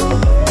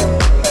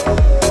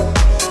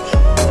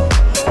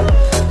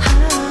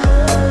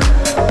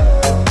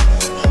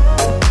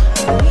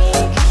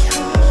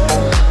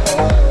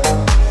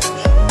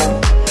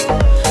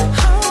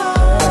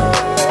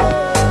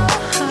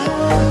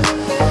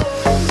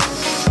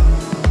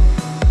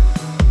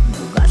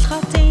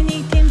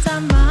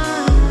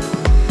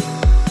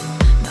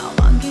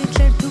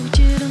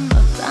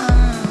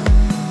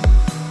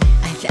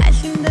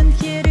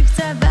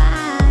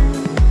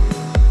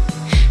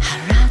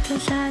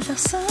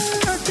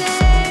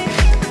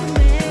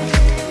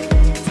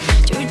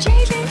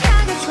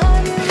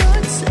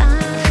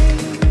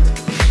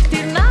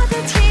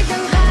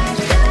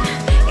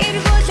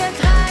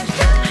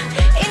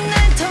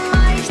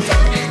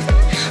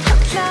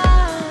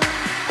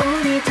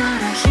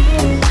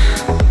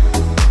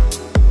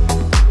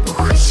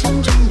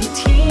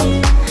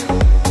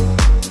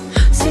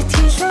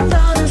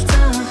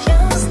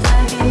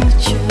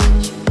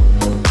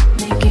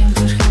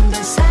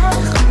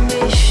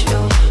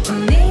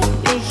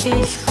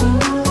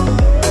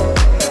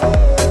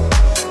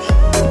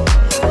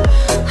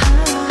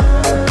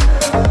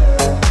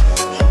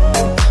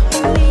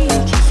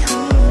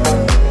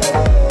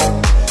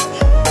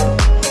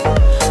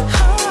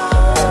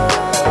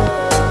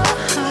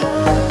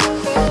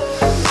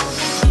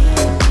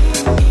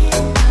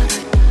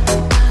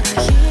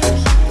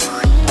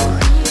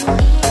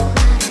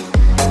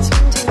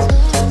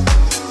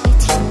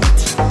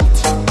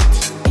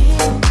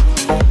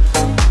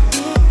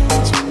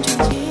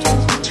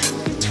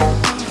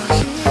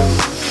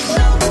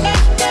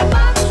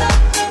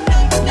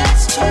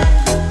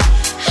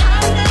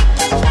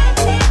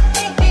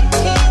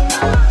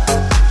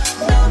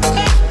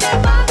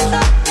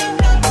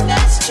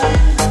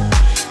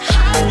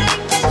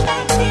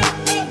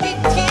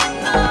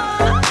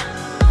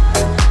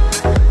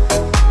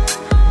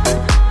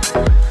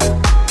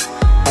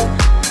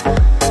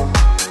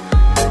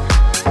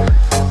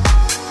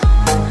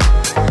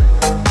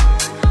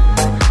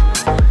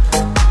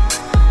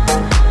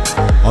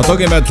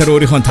 одоогийн байдлаар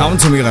өөрийнхөө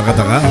 5 цомыг гаргаад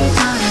байгаа.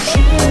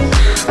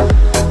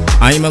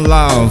 I'm in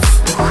love.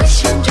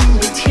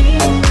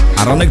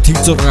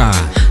 11-6.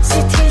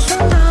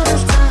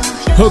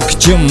 Hook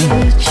Jim.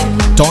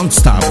 Don't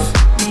stop.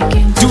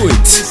 Do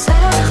it.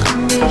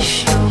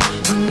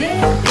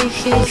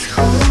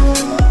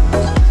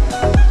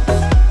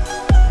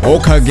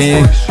 Okay,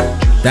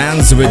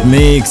 dance with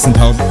me гэсэн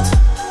тоглолт.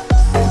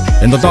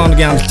 Энэ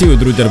дооногийн амралтын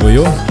өдрүүдээр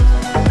буюу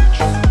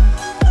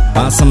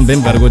баасан бэм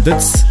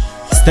гаргуудад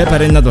степ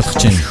аренад болох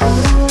чинь.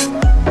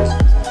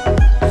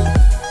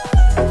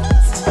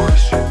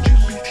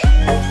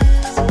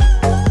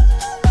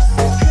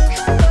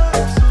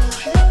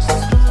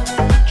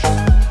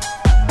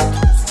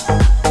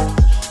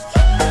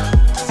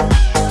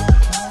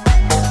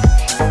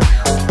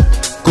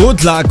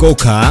 Good luck,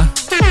 Oka.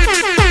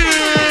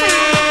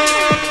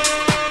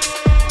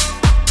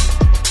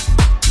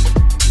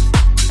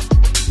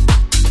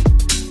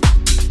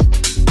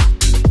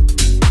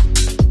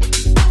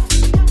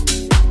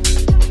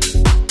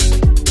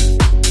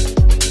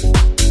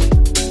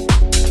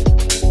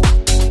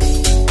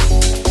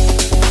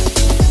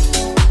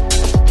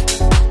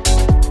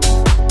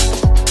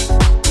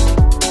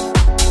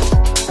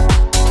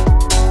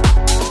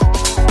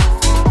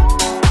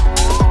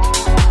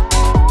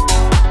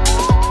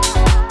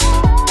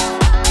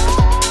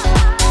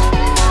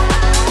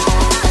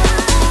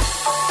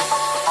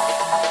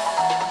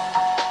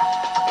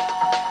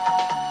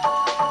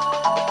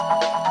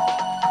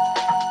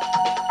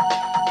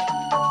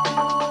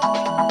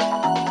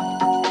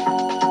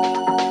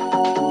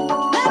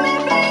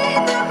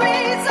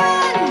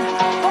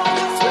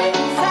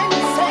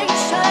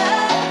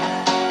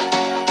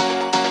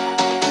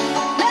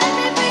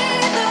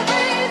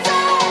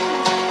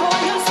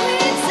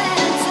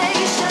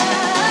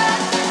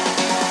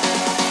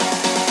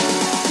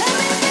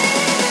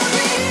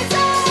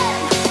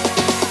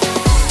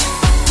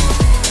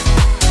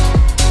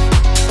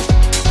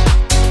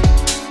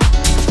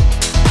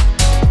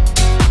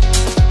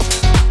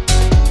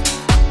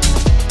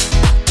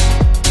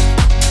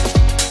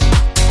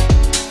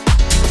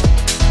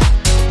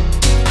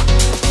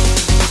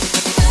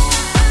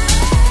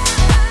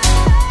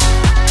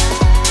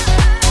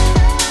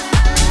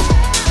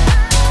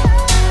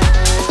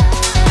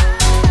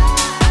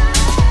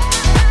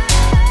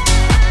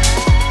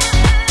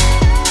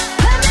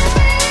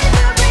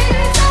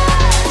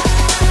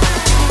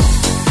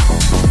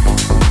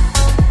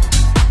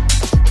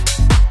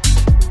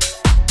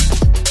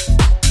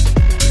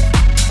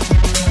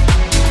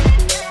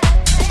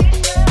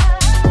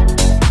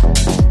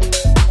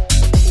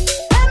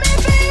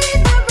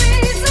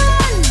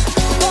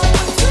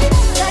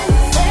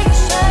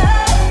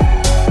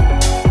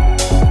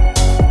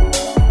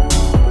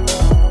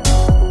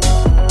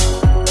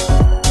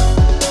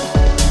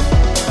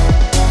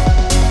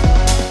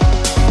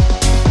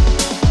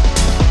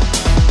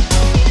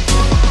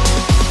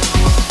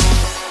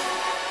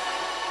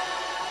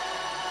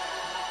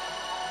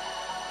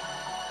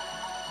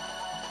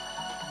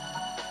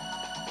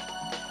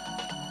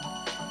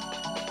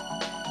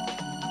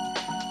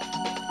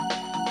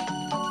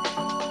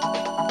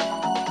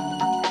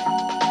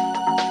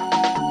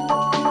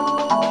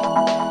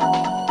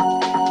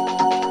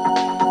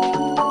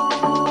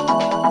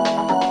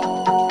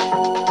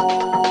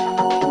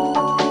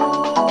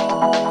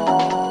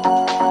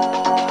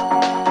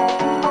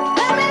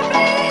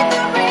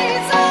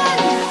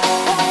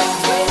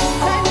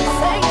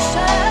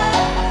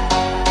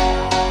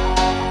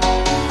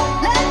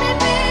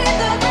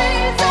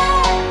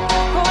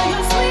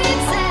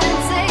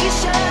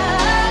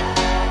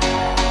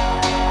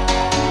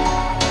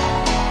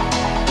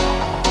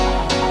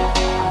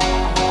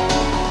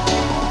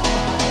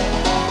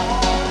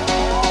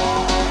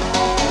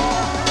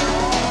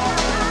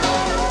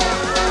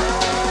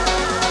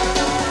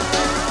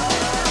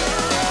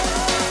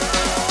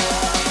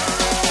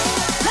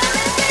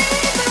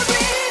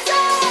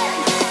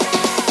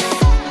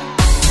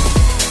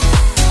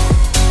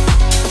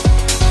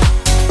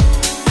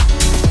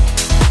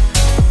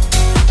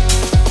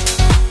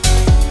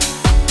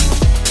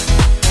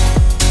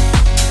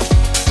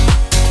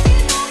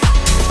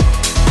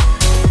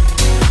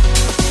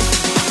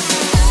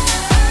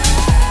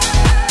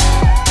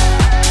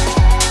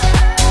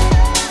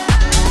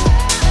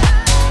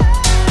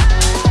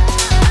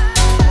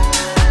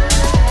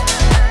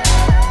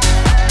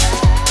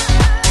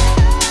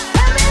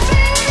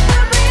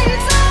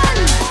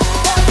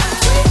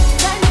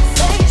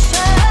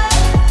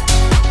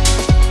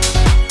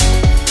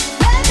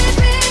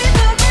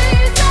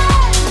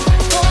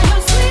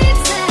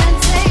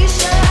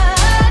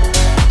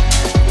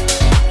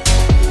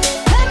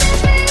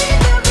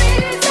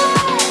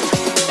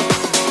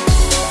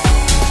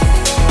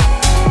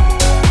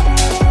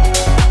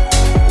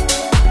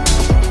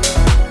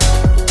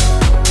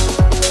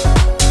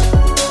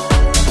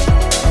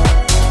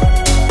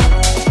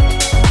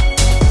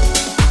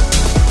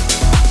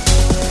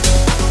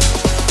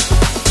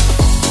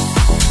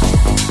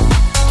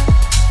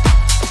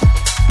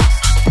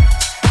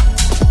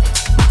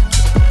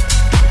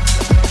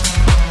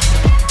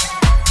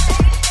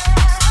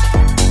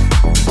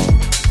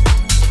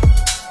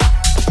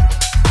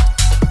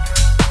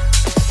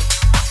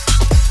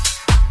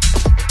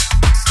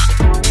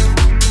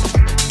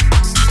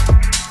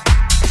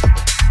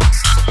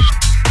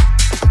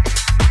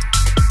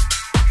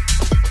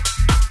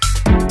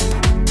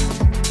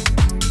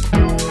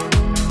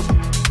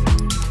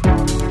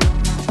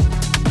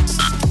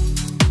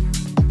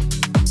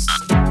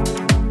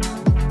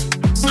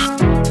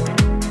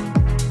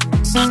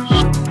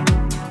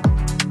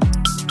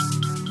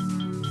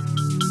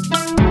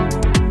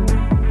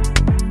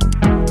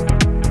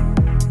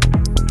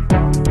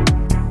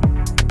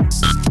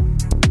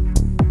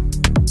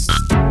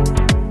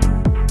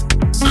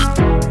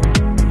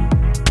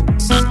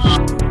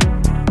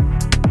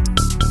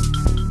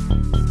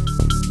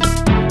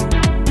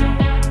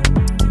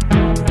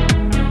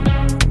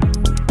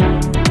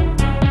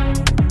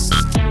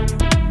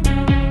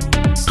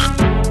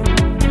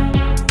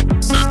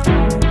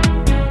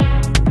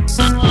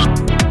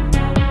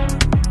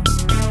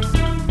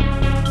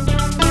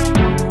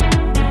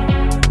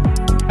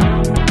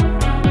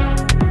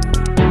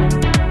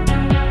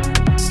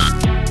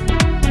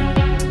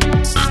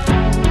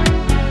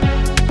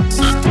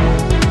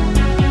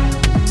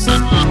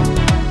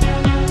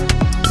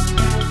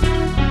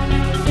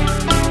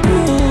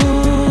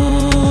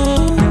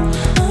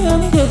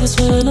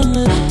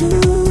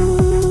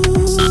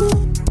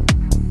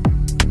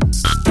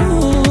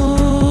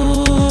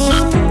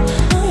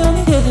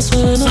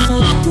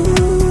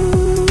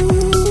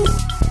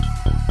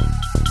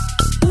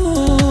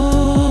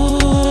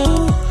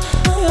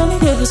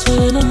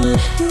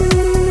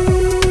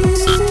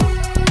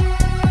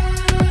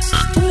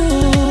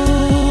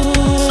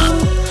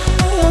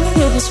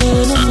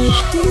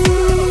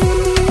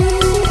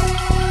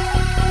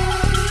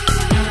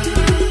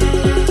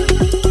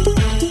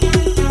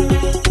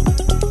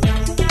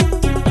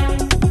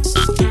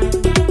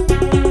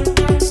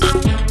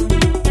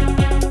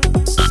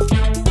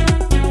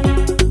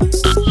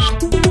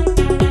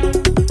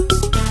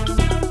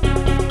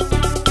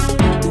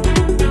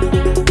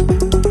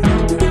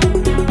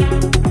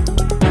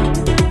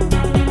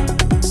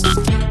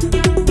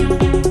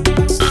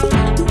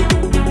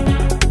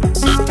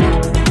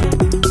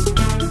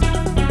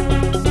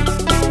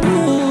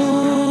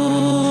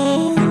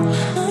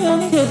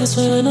 this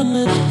when I'm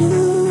with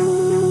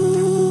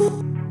you.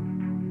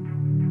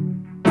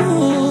 I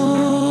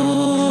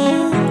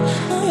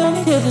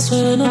only get this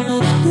when I'm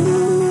with you.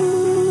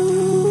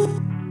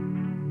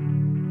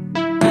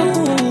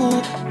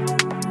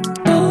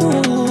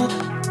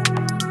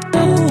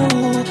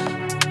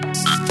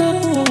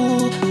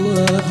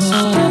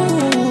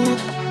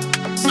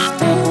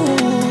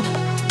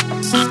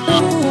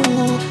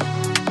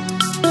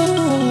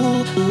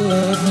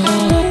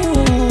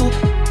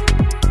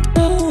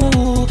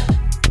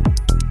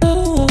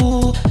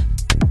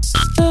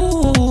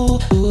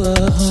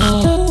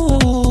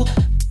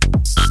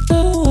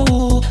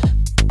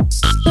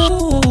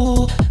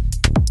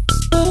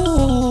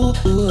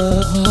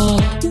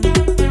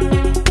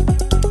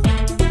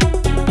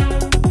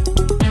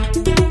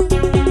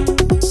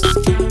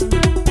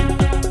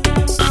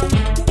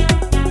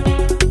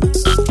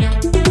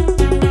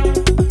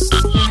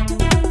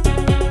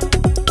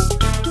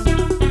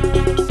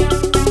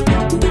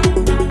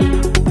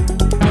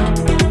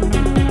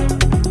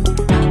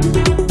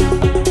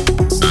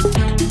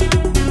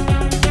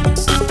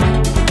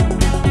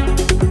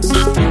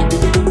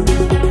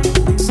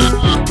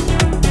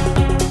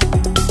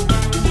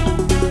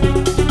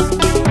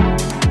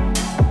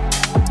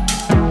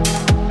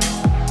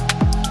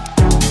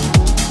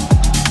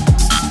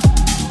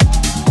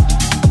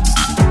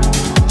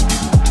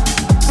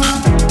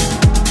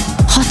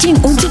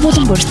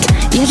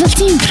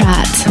 Yalaltiin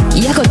Praat.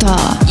 Yagota.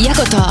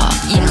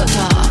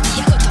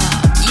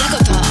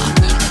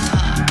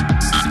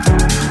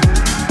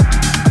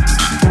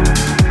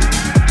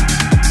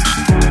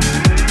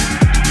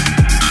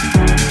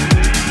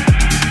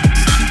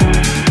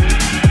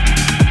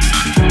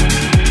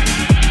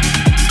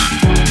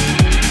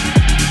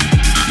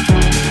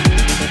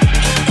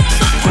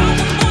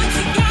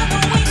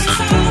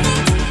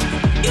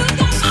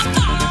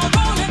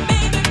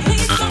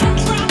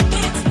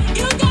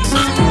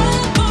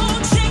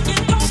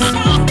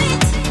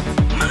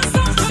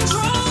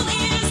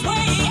 Controlling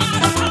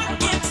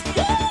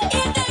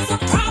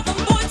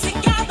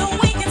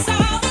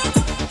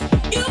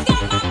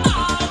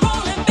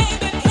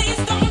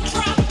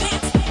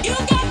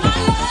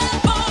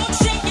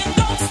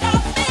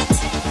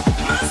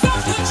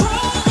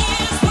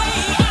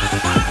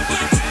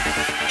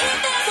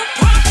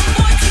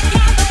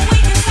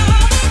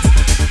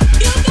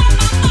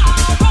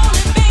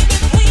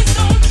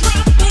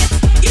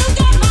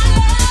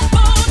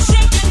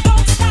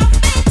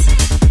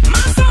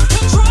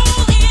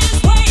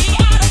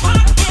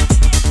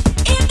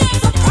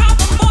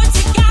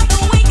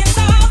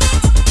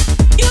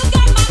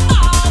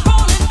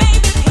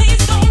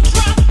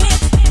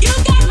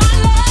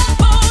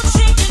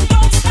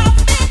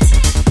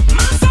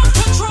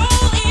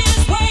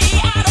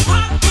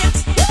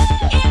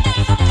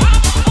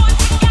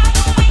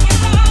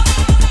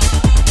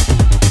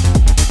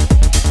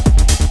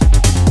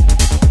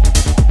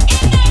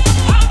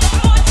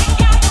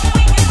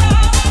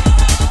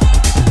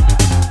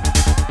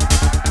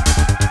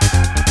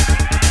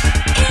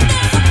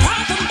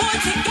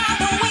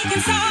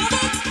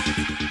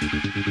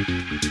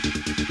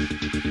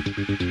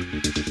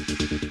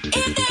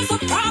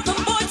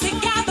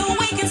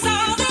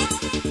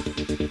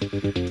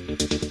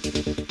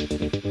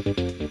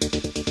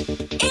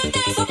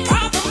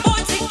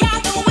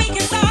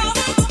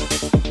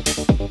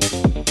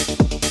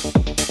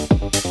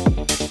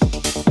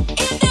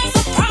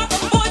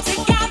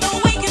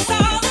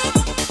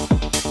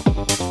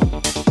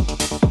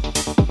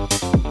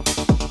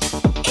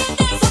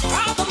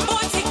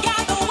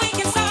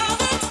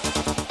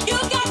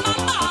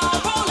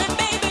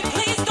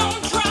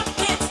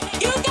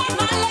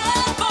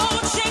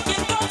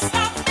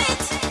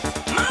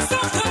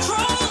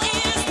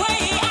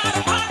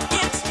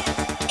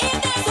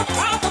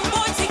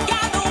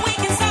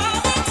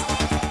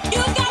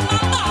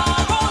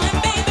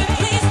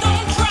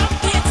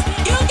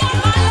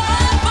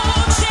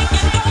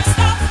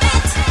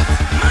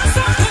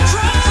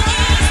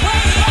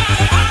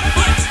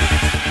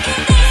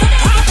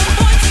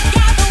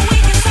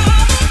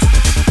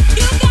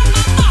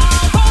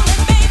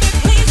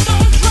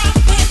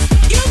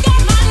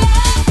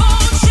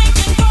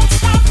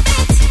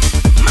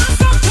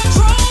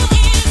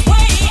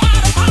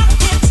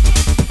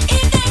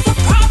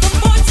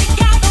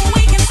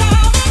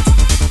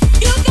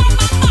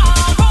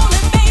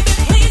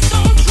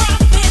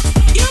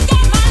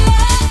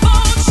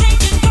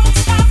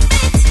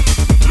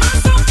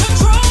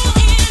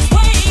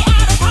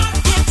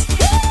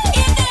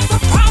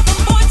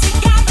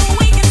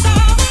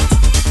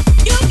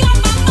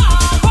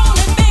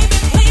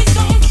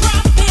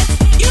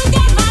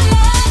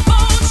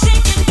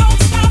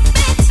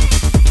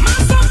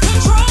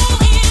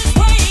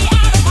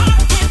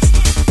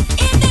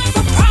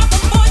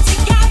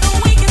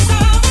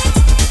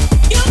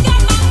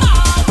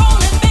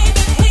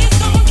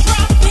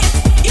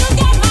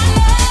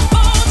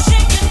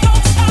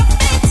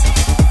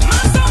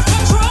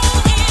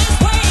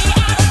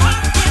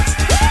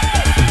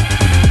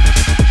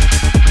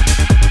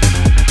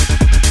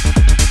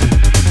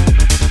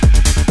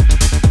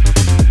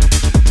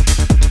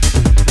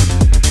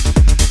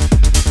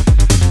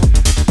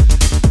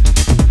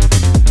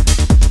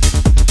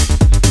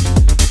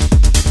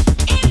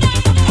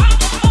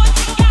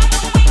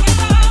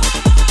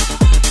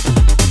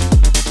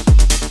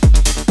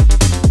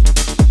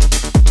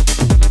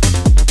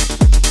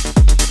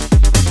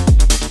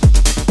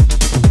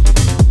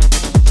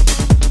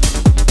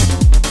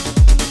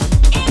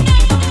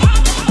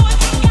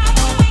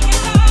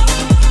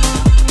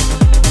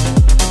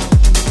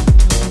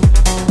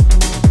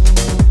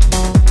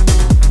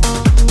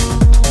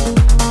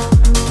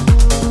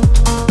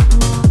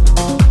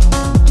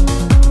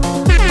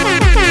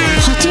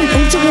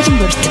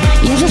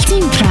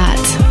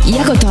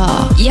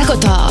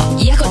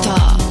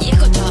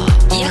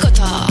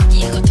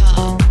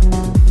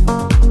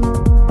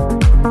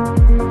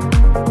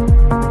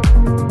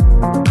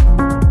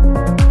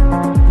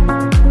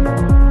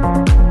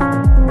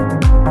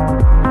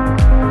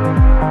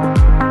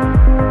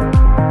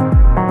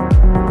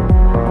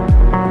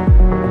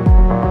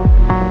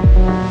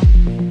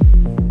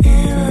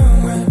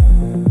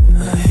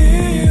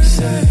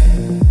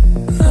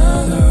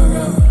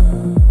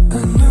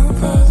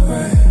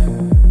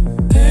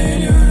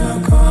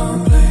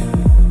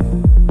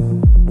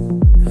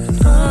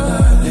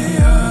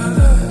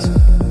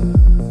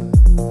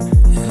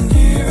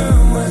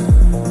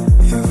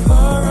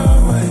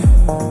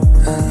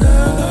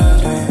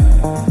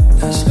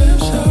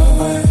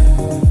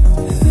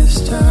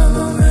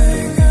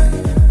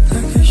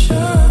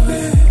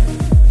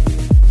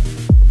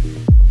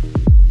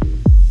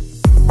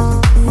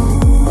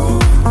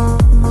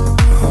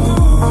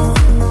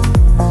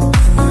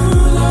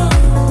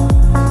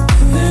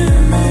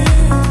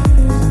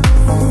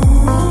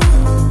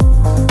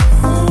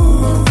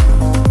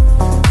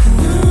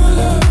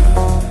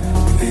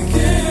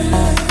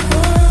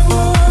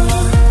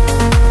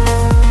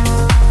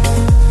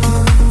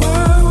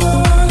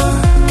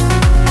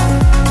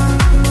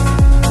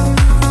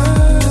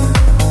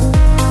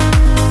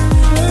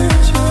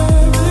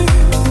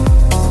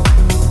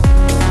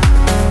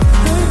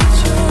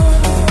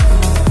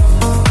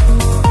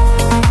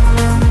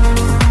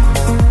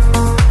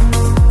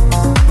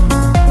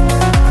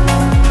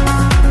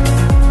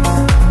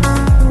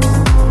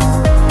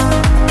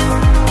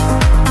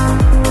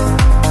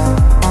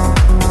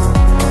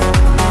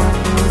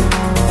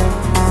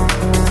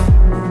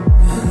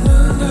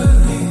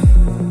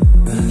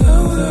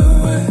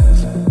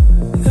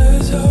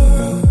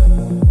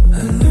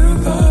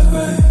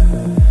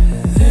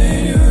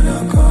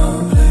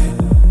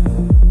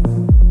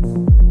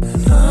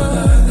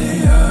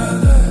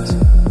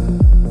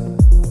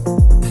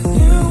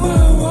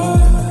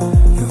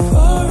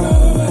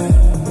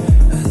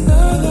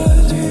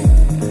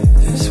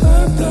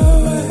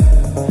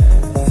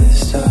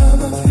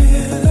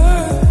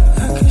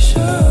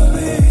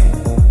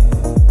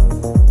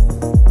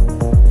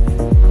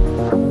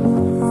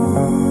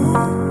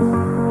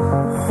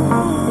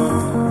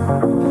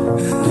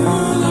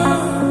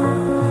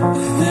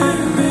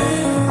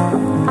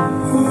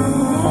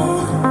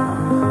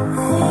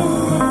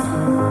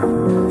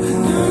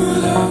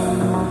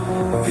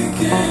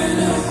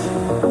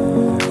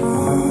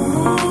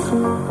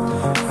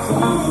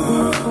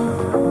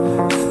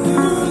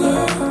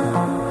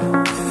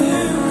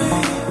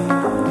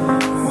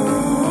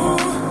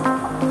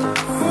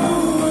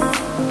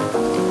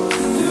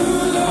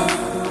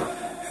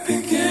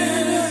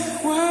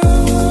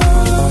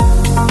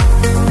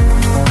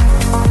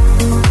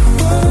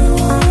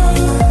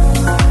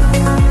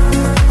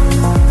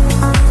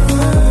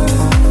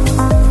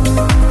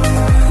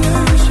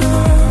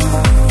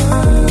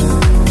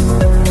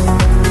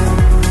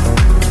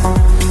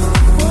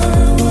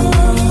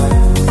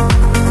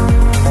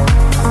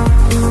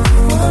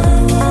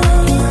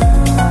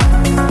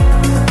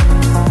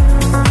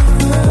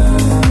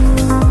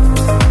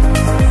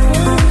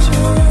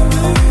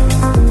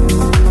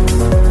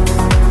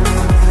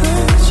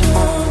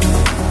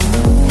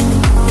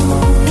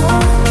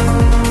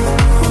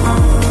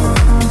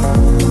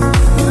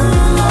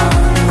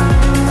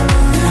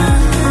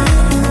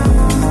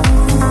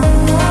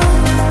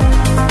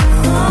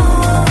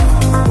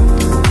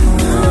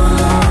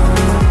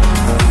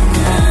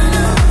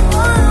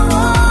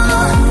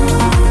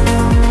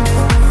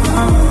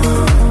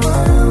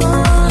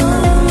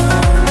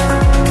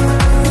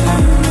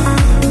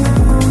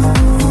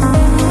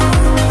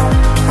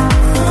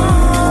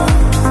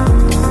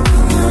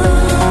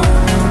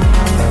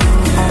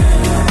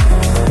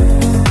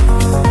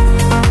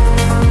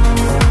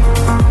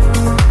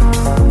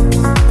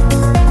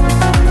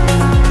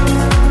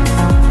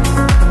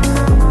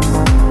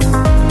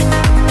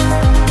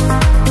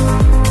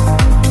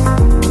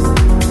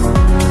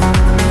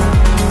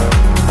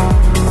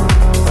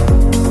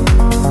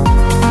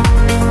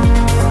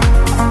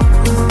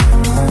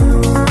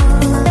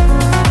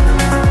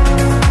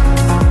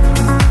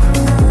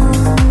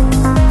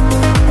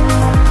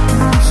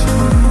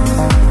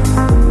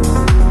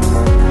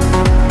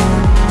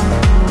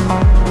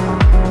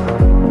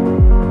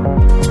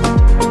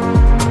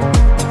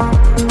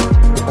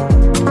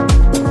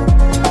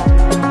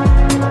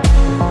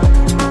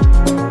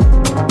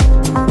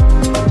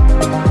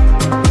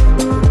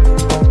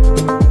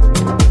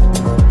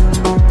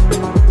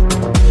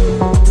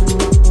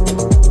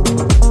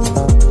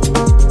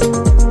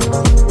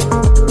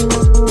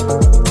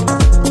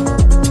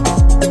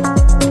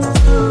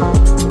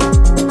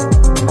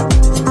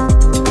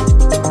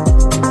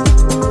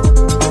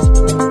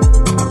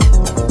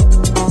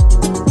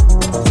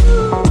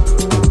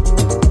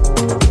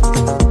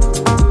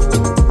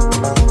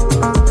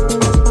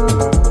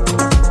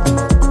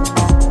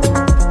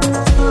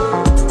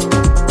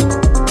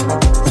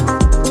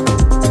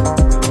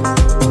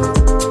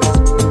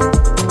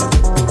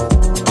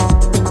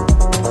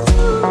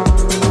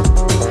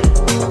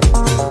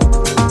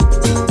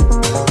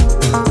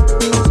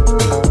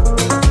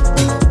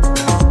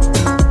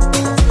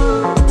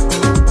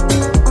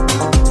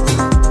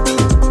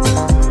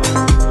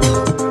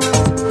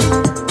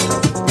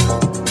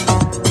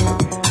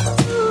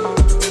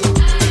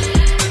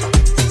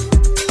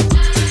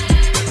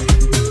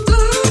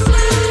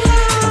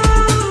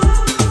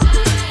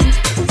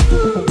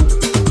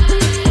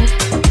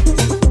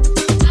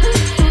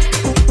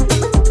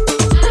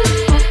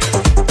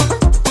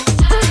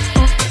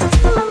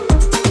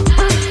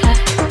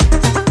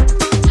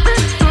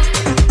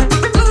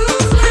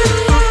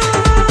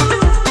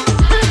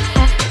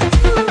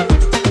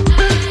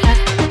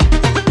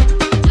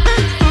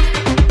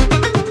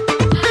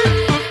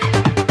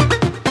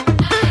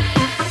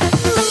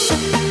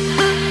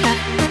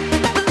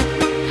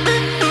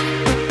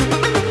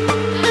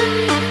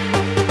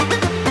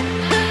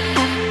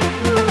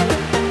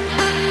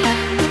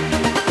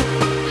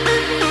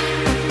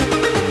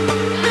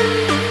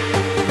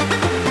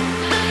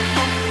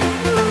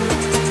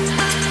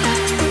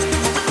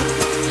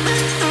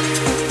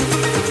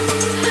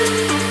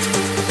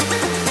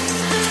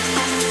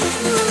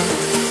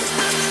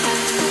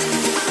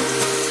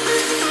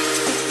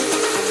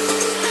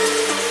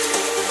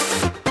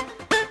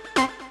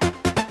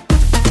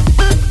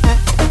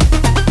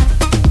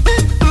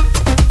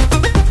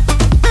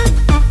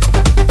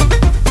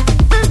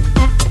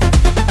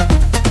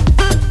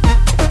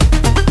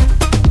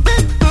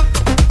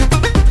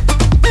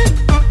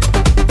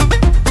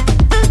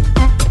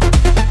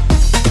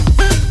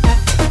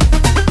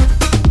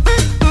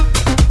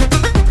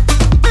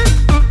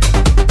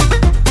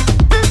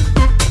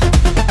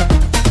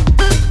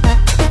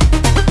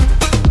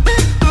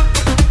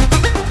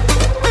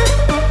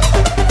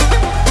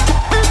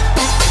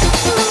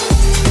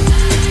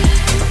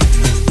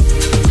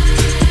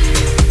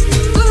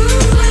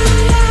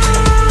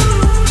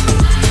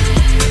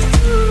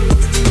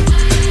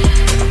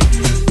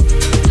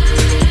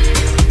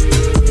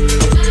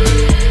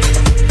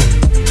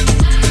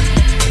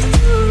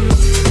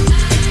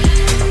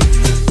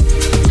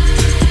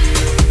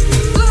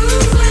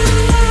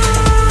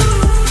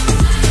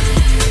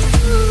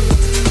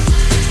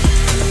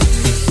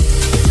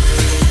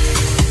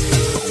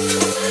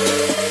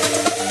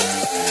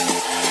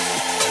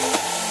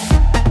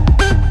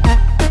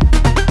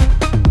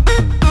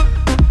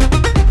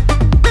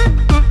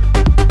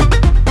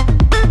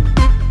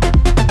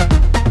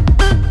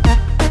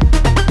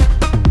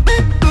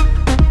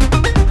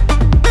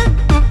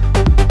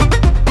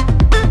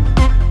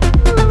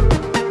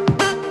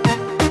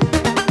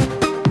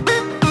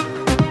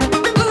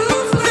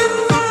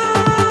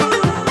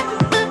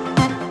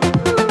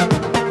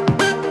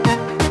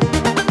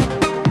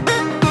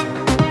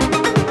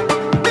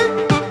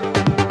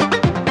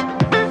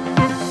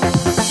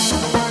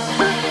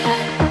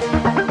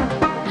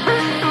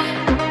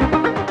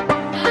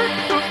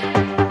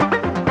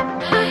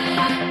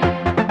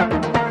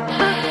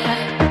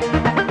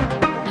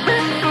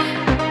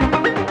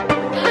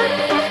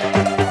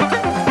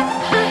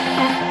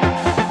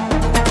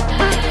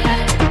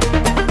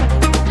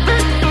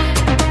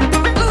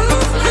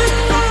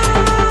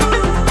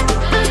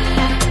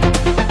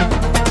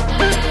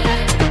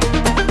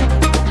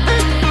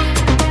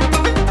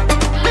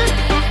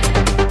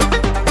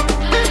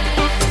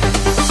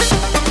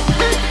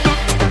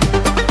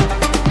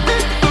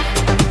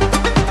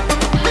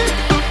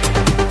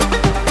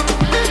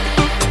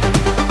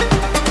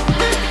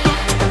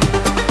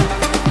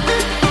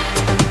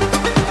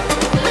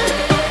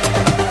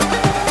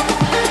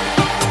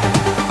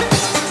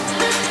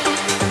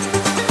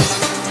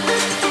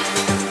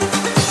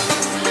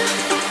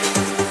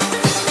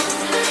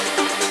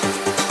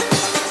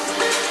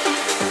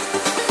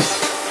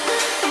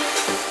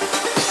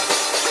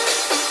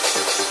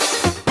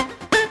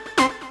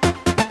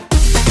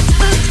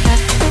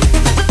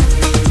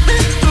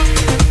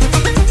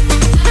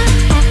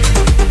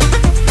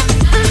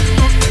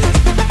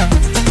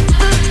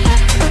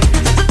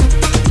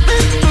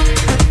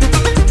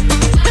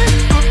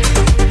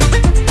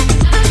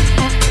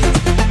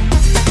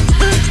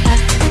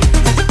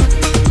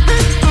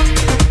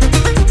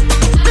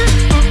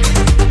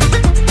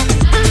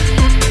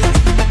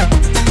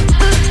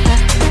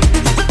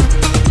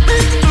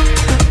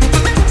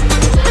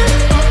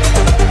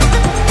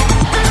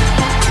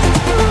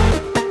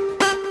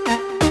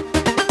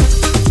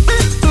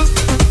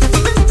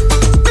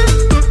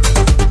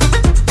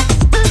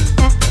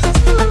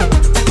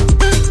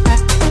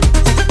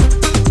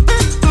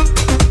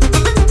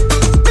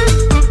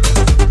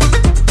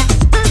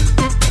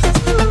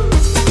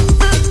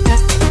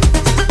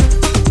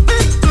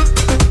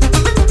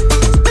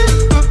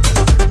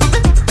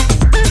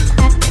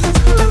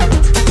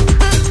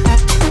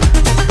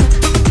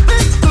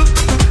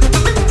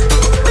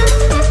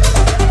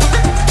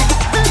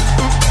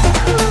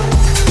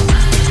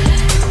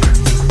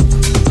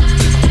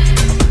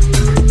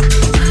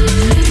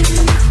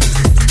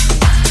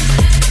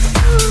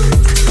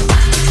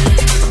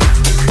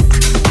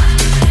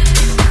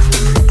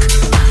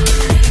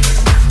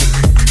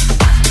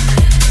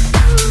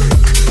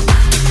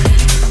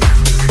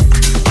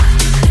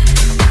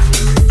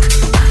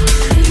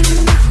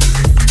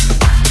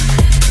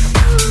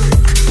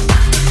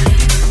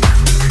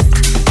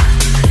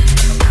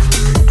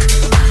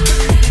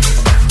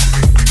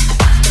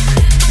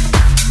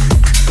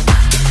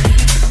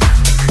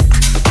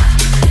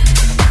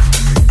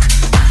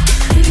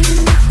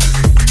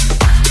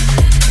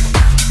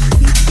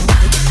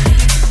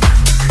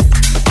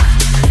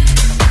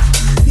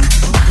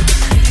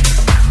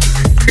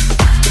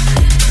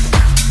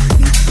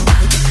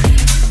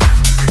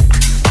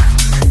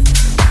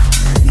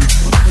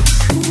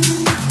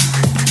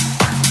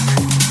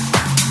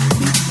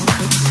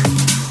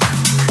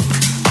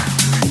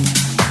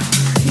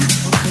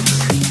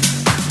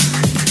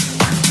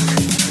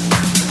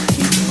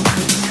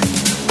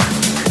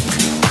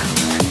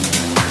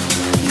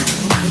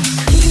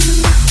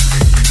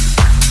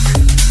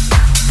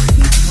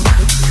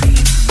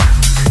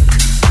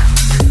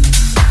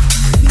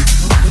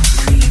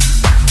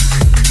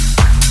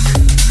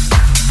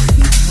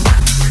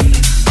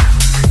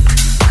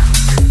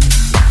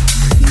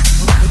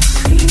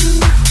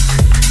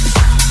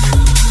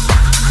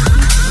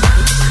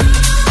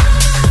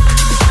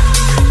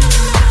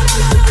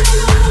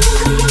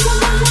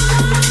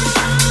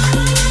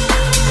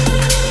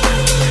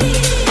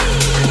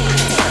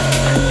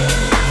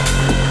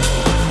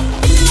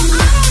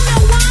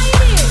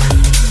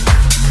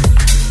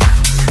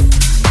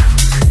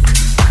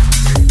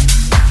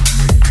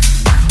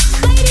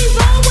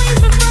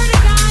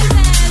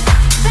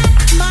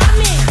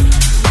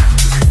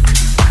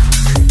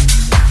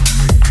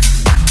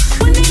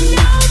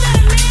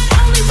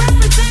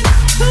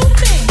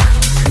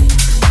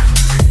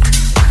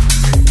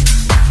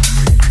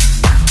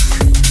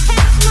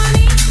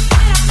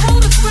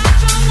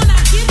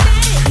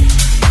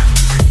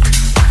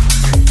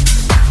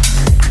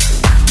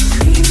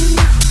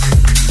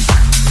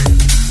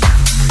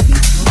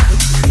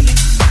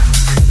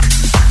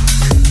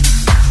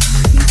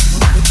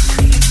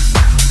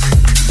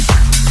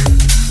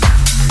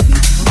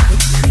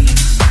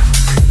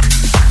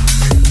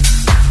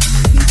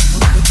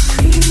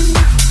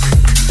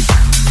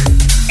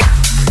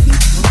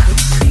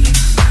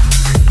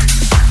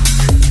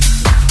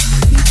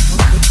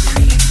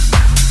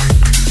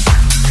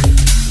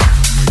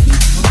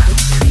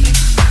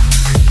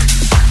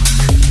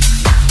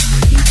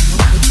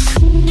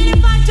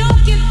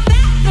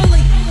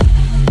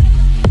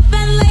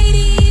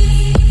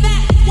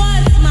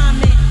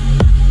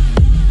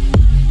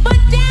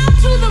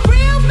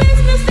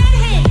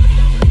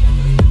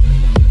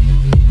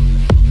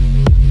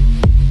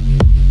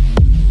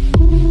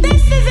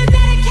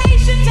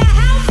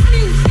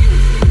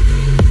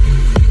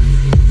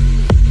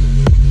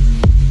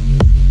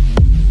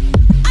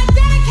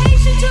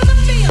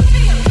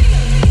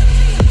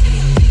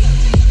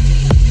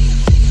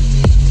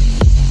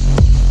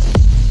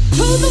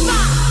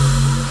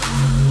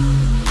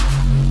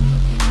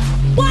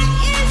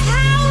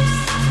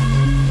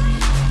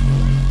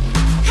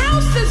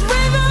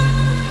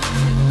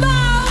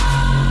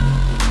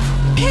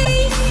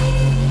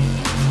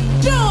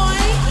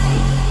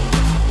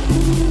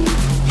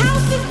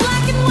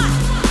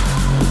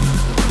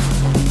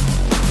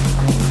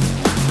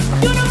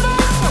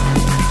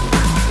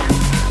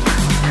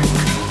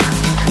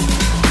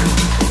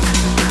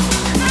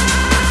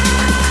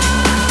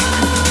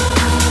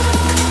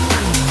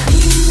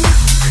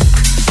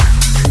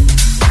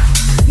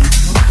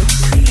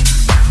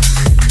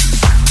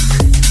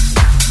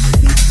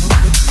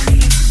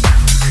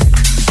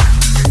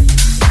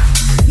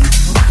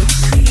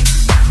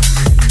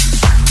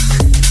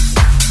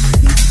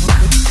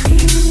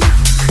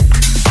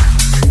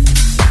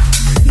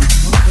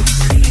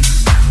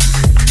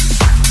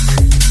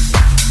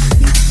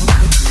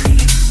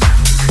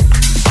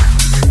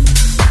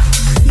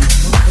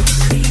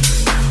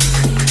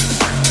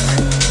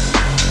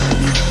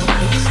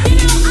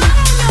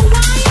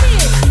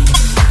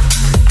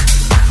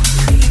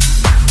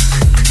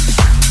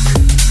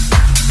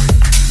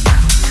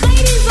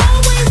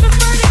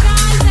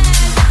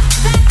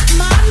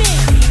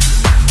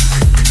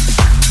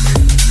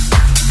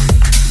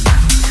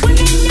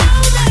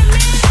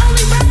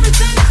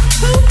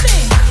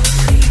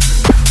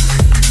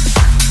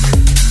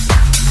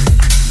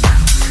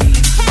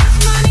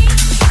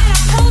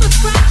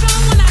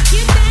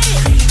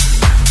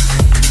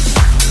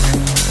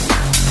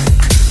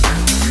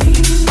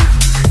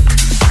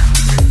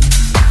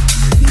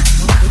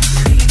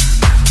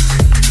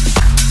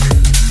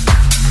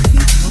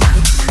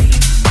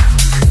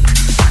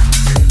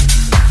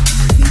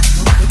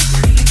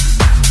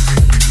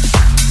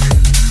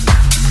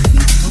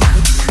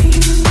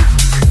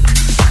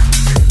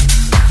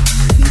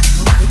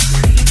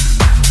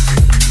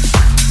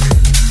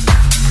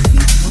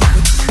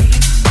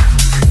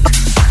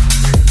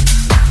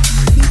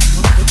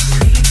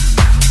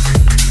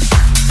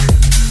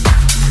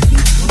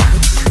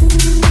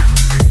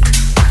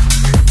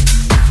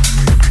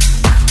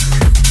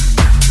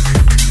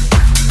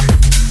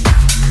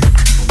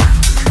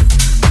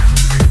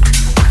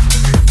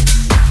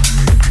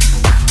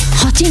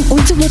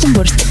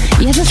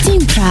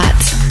Yalaltiin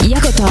praat.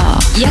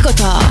 Jakota.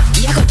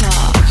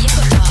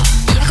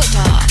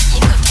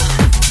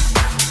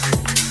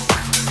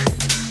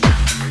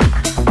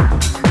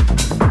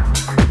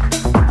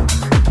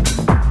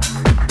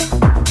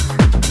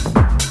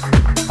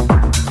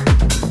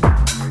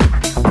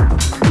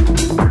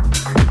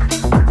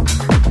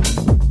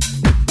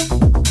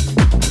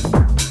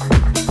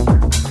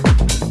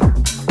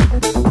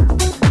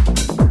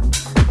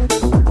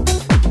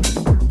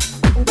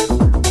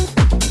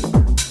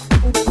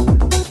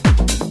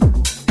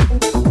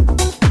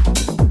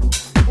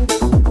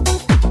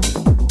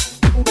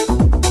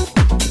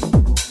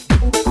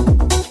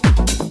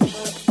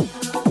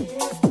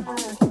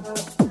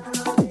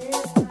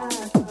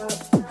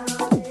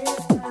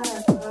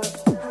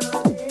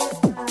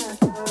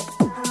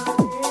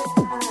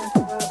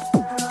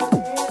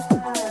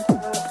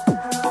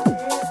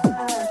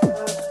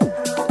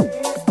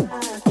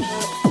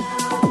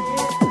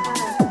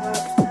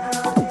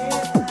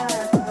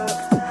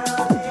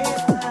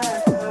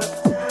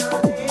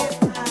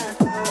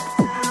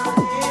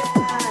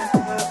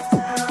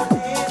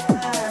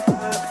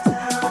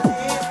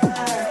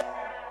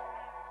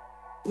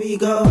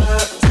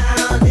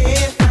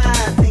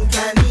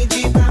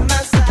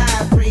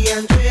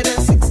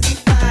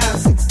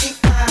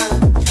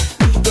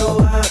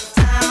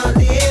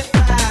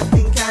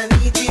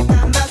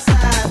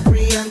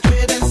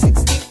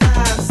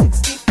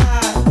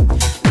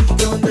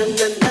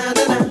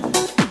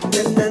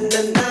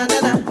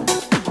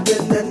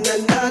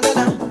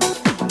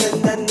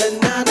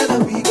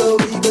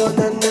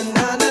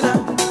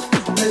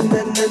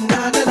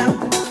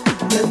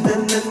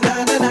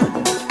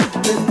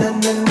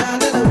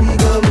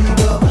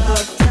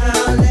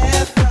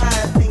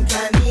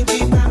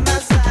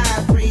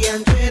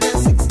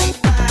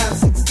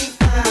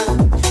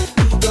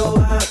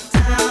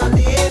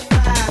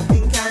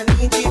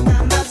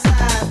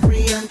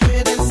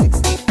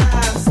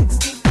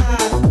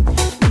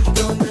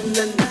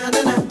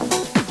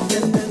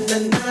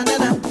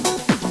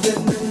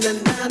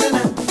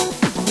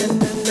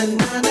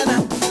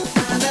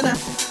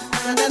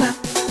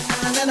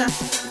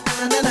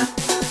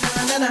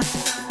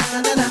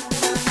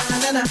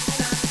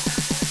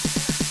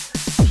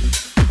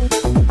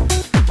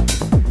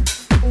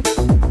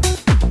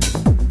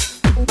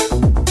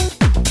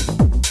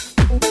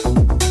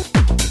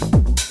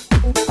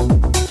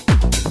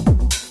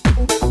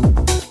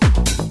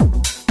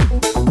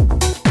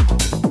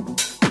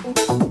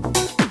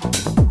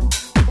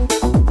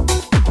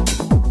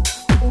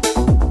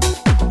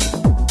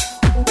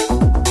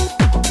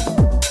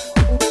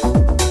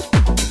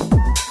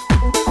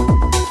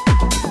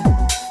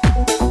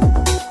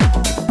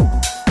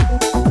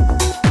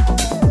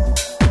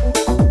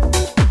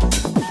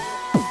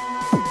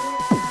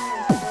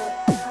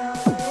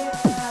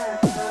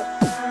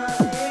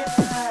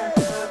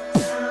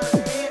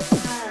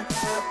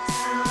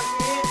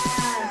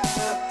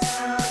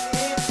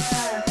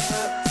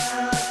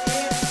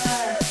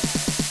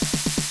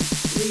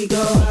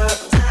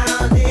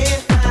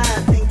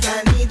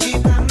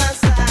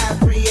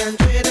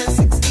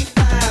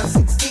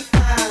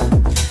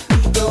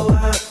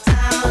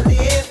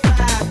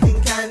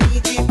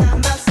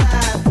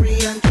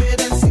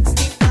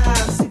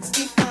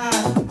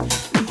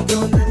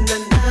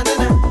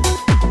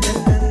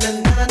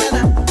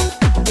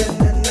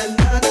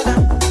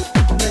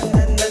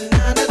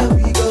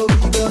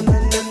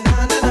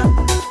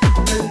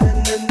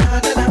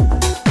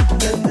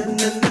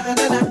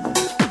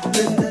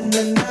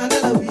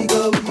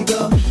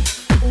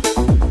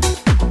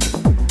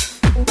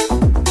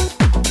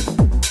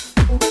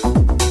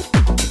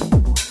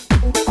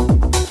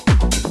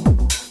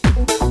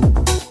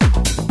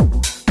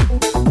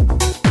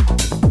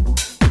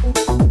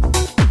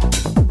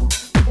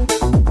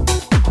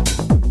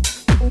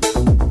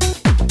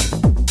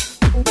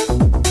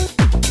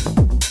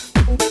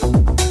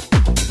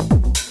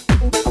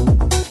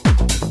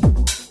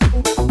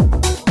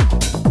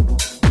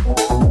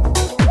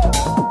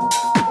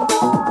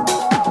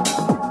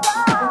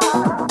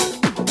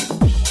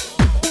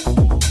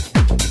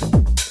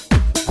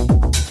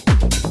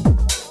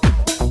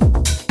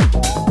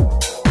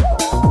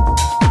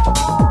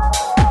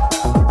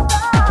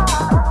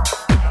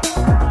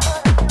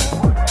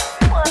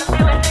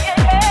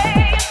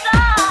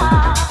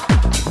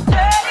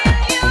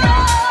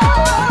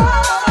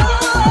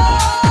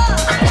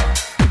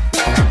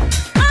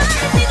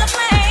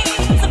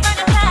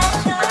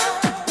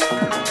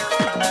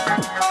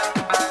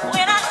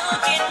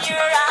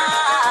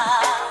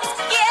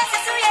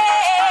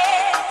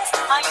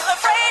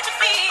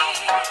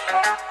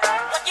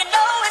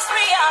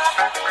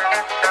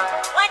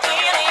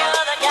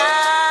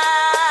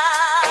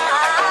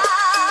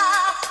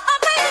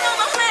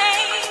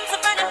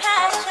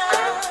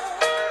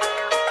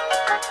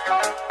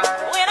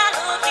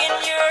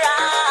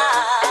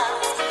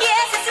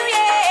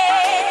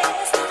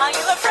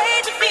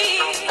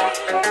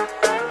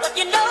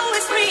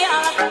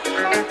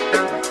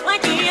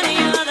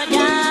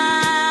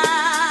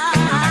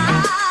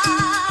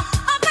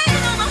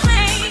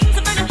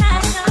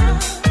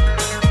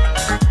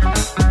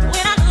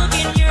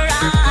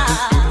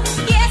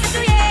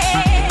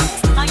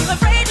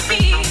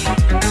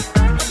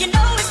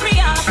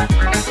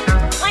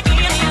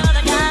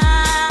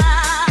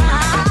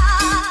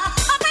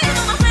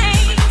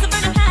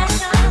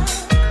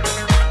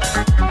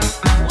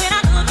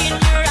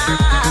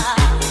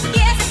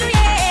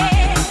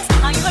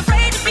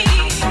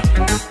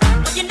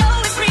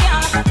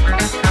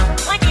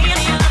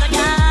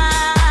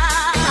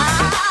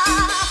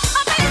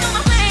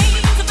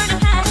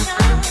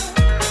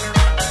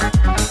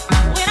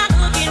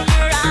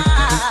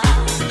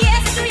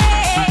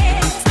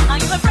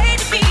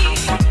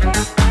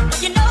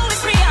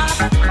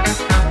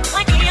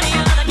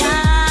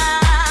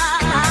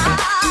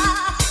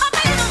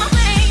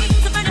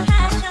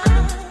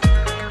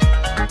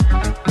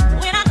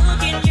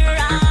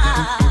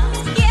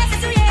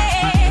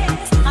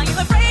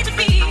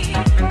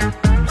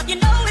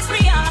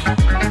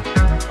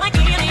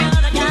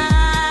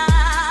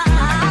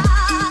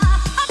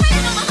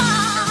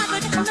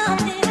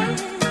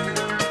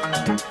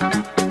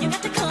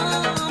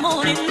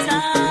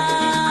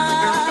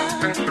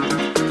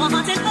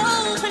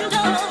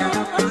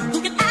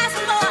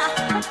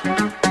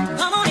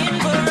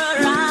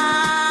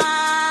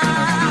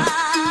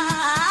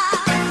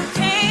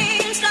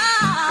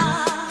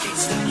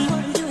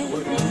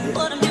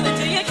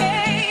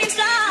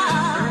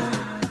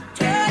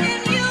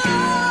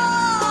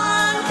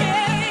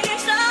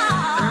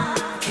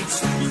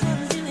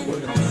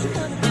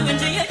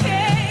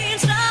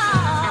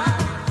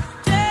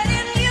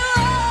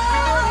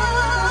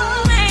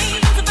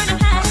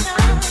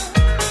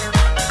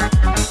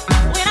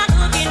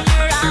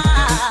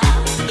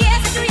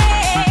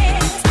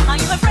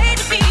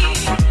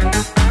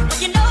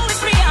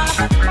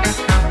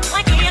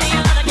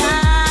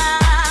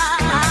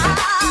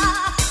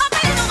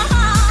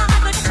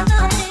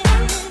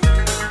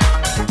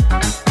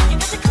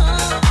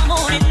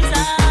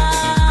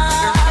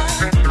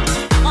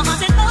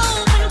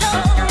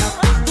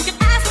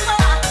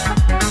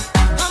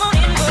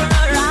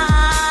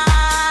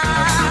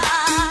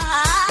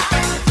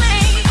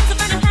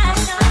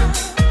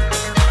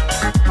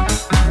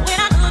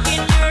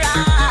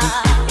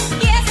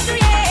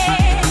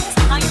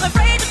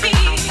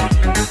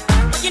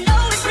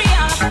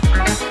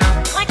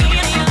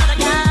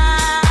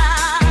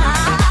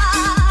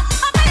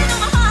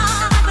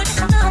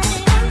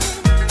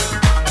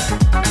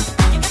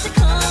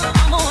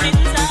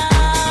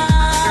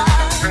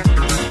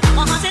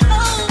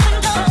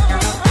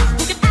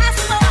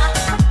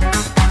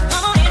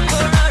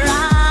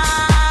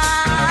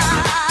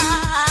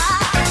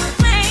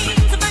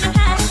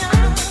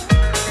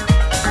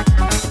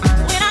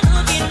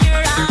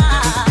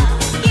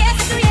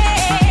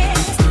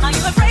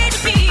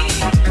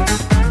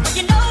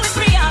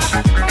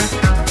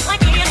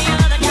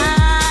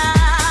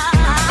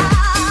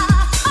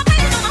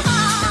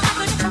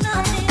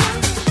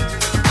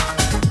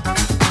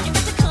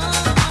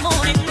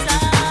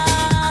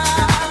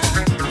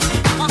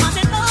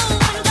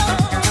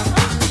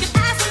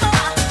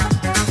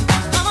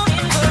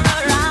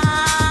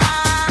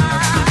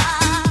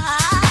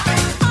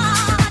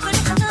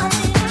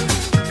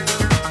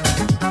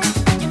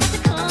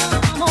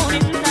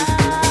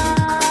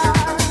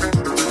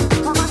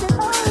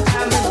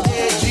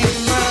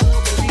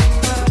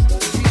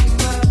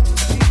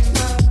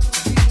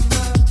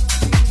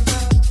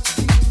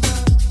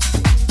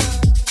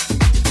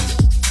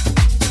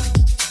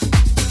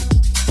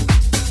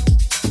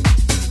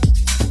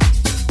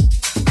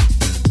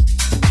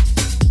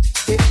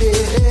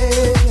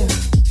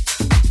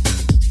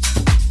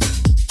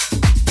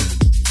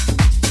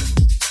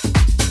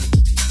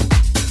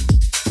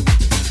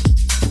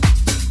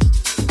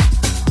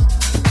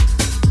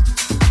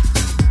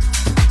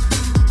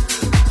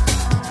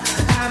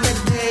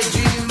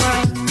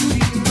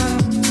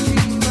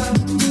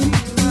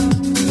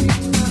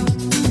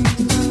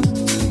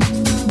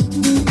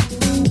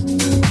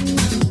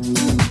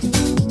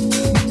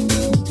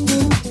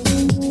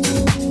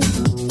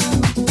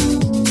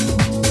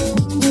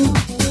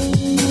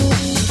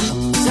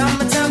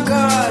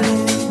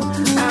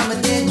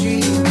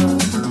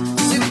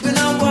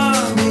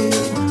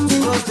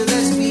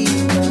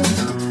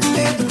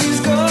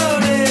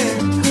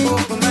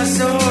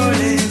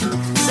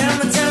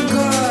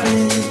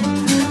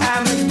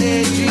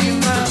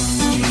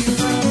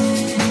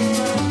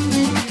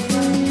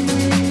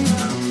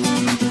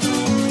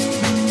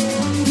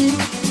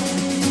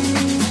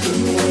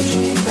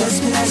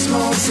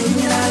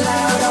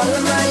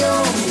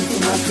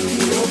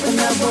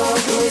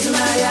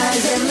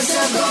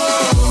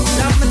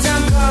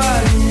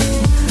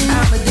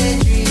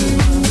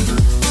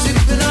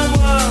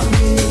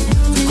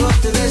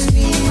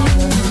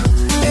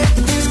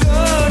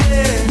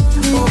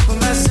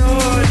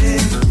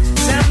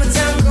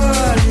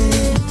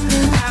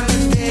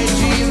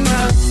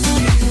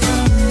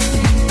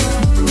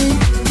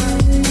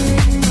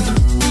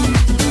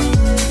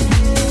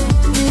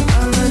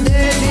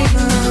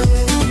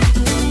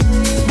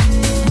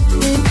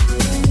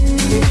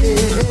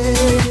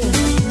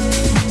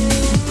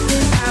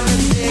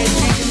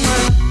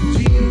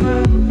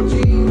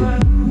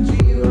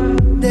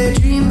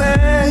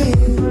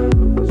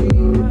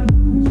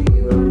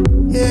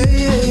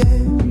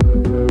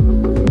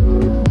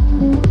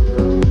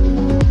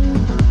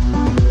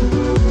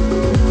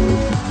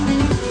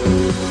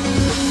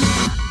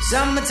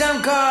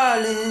 Summertime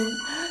calling,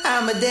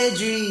 I'm a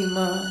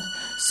daydreamer.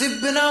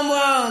 Sipping on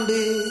one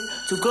beer,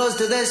 too close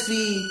to the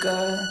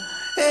speaker.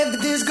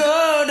 Everything's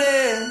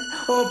golden,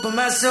 open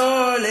my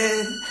soul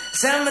in.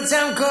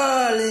 Summertime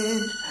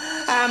calling,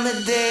 I'm a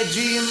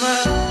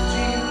daydreamer.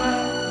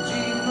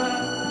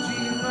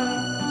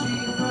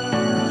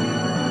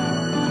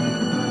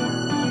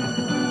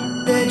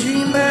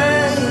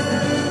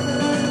 Daydreamer.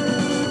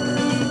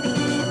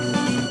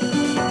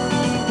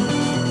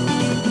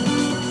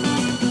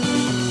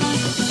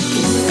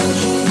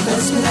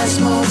 Pass me that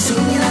smoke,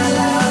 singing out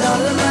loud,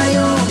 all on my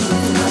own.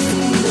 Open my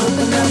feet,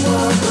 open up,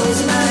 walk,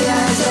 close my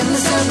eyes, let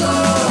myself go.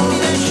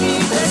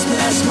 Pass me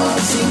that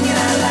smoke, singing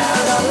out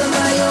loud, all on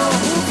my own.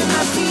 Open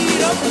my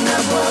feet, open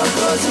up, walk,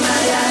 close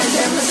my eyes,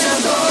 let myself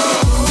go.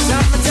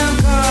 Summertime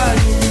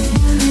calling,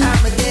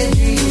 I'm a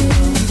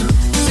daydreamer.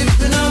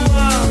 Sipping on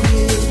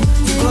water,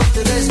 too close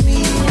to the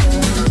speaker.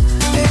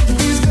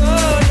 Everything's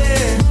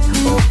golden,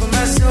 open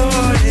my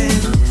soul in.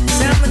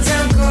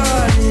 Summertime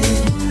calling,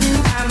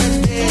 I'm a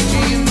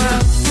daydreamer.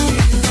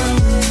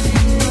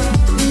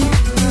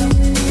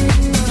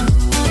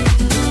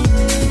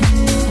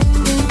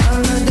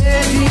 I'm a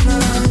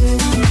daydreamer.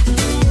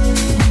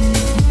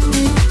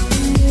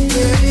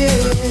 Yeah, yeah.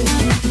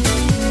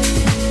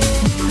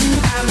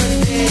 I'm a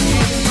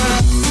daydreamer.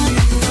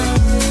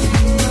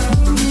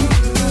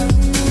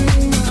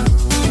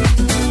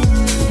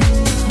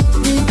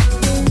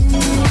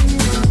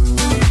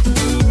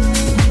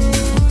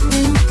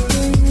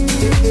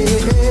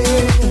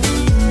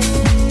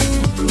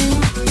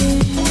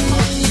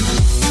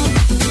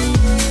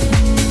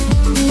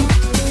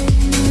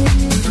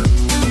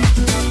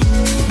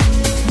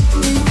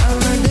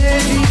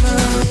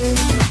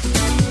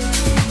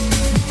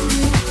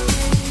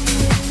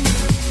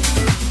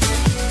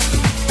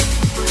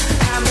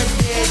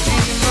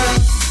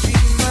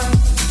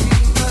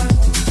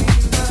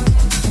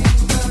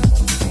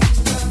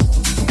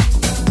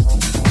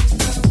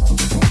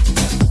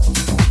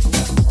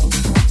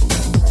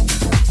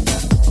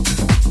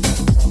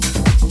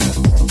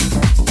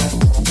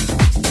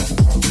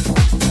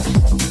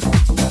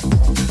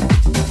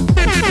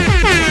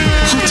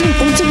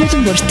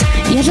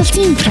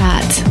 Yalaltiin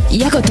Prad.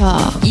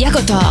 Yagoda.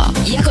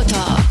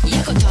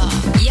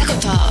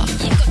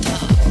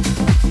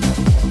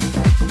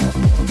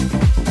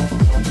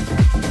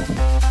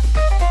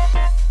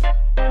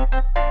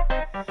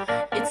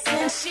 It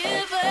sent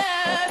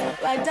shivers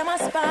right down my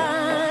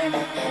spine.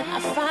 I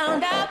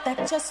found out that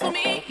just for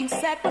me you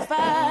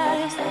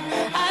sacrificed.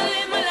 I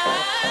live my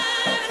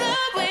life the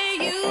way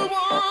you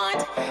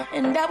want,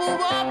 and I will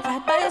walk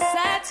right by your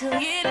side till the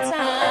end of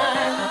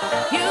time.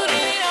 You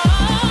did it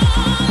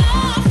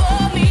all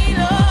for me,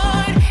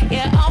 Lord.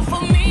 Yeah, all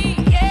for me.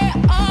 Yeah,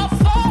 all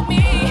for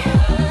me.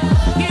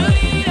 You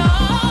did it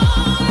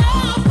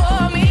all for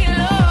me,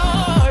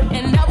 Lord,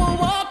 and I will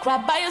walk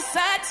right by your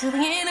side till the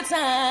end of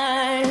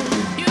time.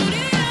 You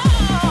did it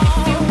all.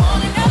 If you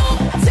wanna know,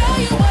 I'll tell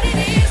you what it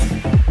is.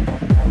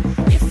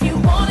 If you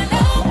wanna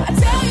know, I'll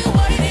tell you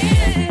what it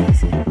is.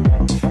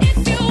 If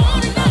you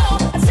wanna know,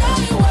 I'll tell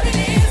you what it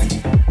is.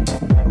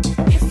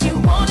 If you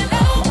wanna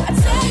know, I'll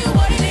tell you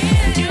what it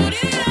is. You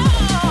did it all.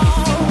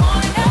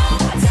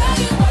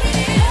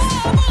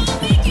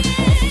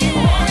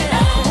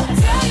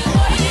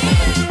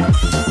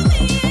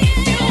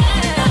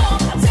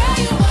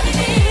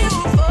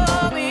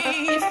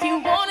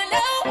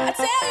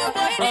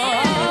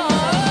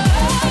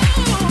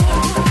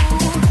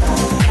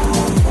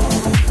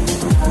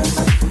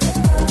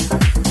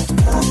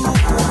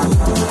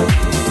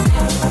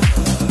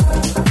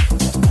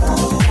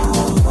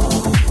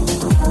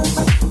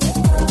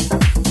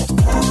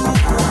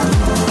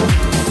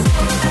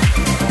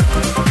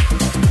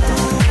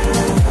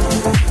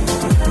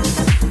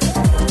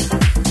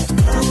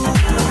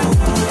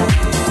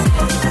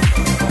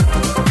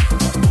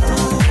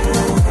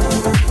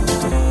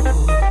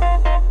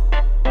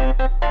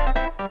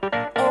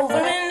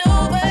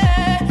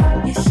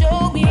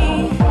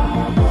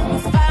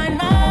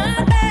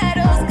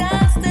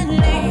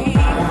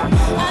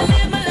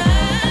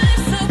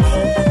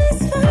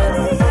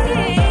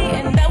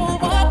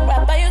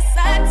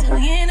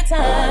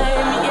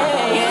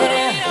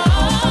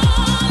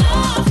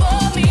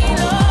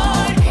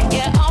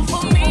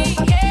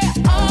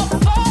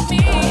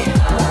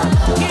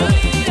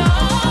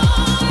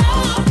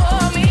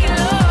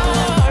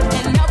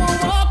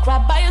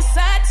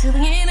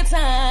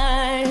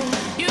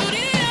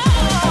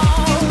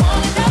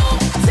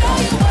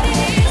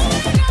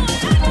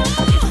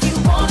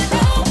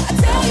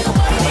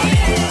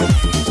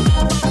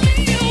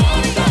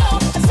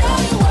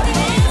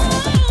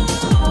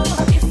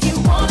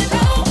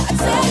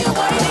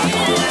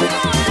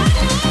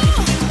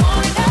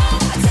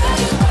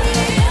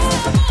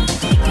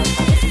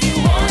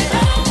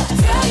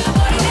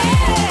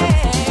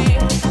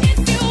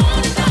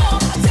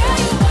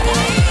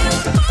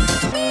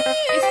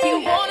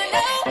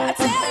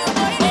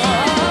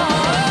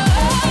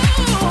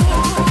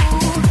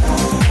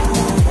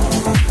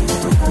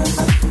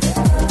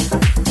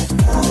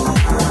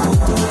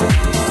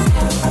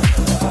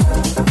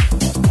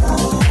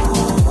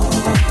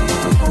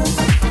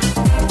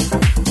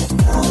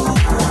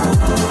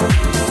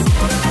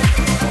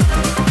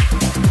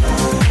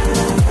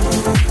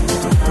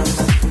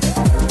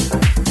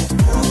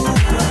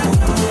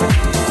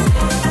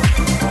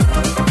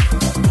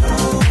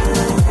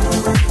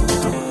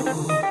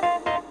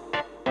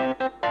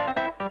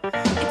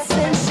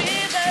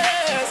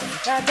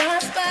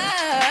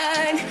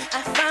 mine.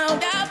 I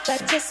found out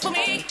that just for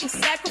me you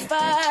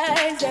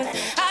sacrificed, and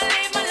I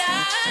live my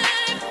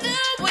life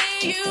the way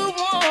you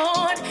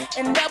want,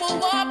 and I will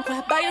walk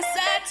right by your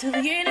side till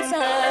the end of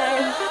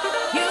time.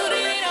 You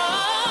did it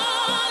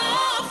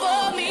all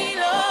for me,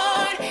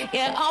 Lord.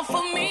 Yeah, all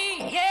for me.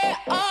 Yeah,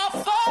 all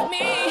for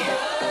me.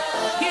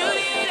 You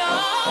did it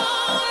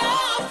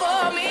all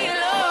for me,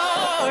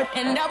 Lord,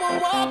 and I will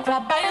walk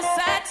right by your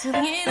side till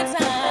the end of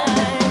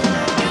time.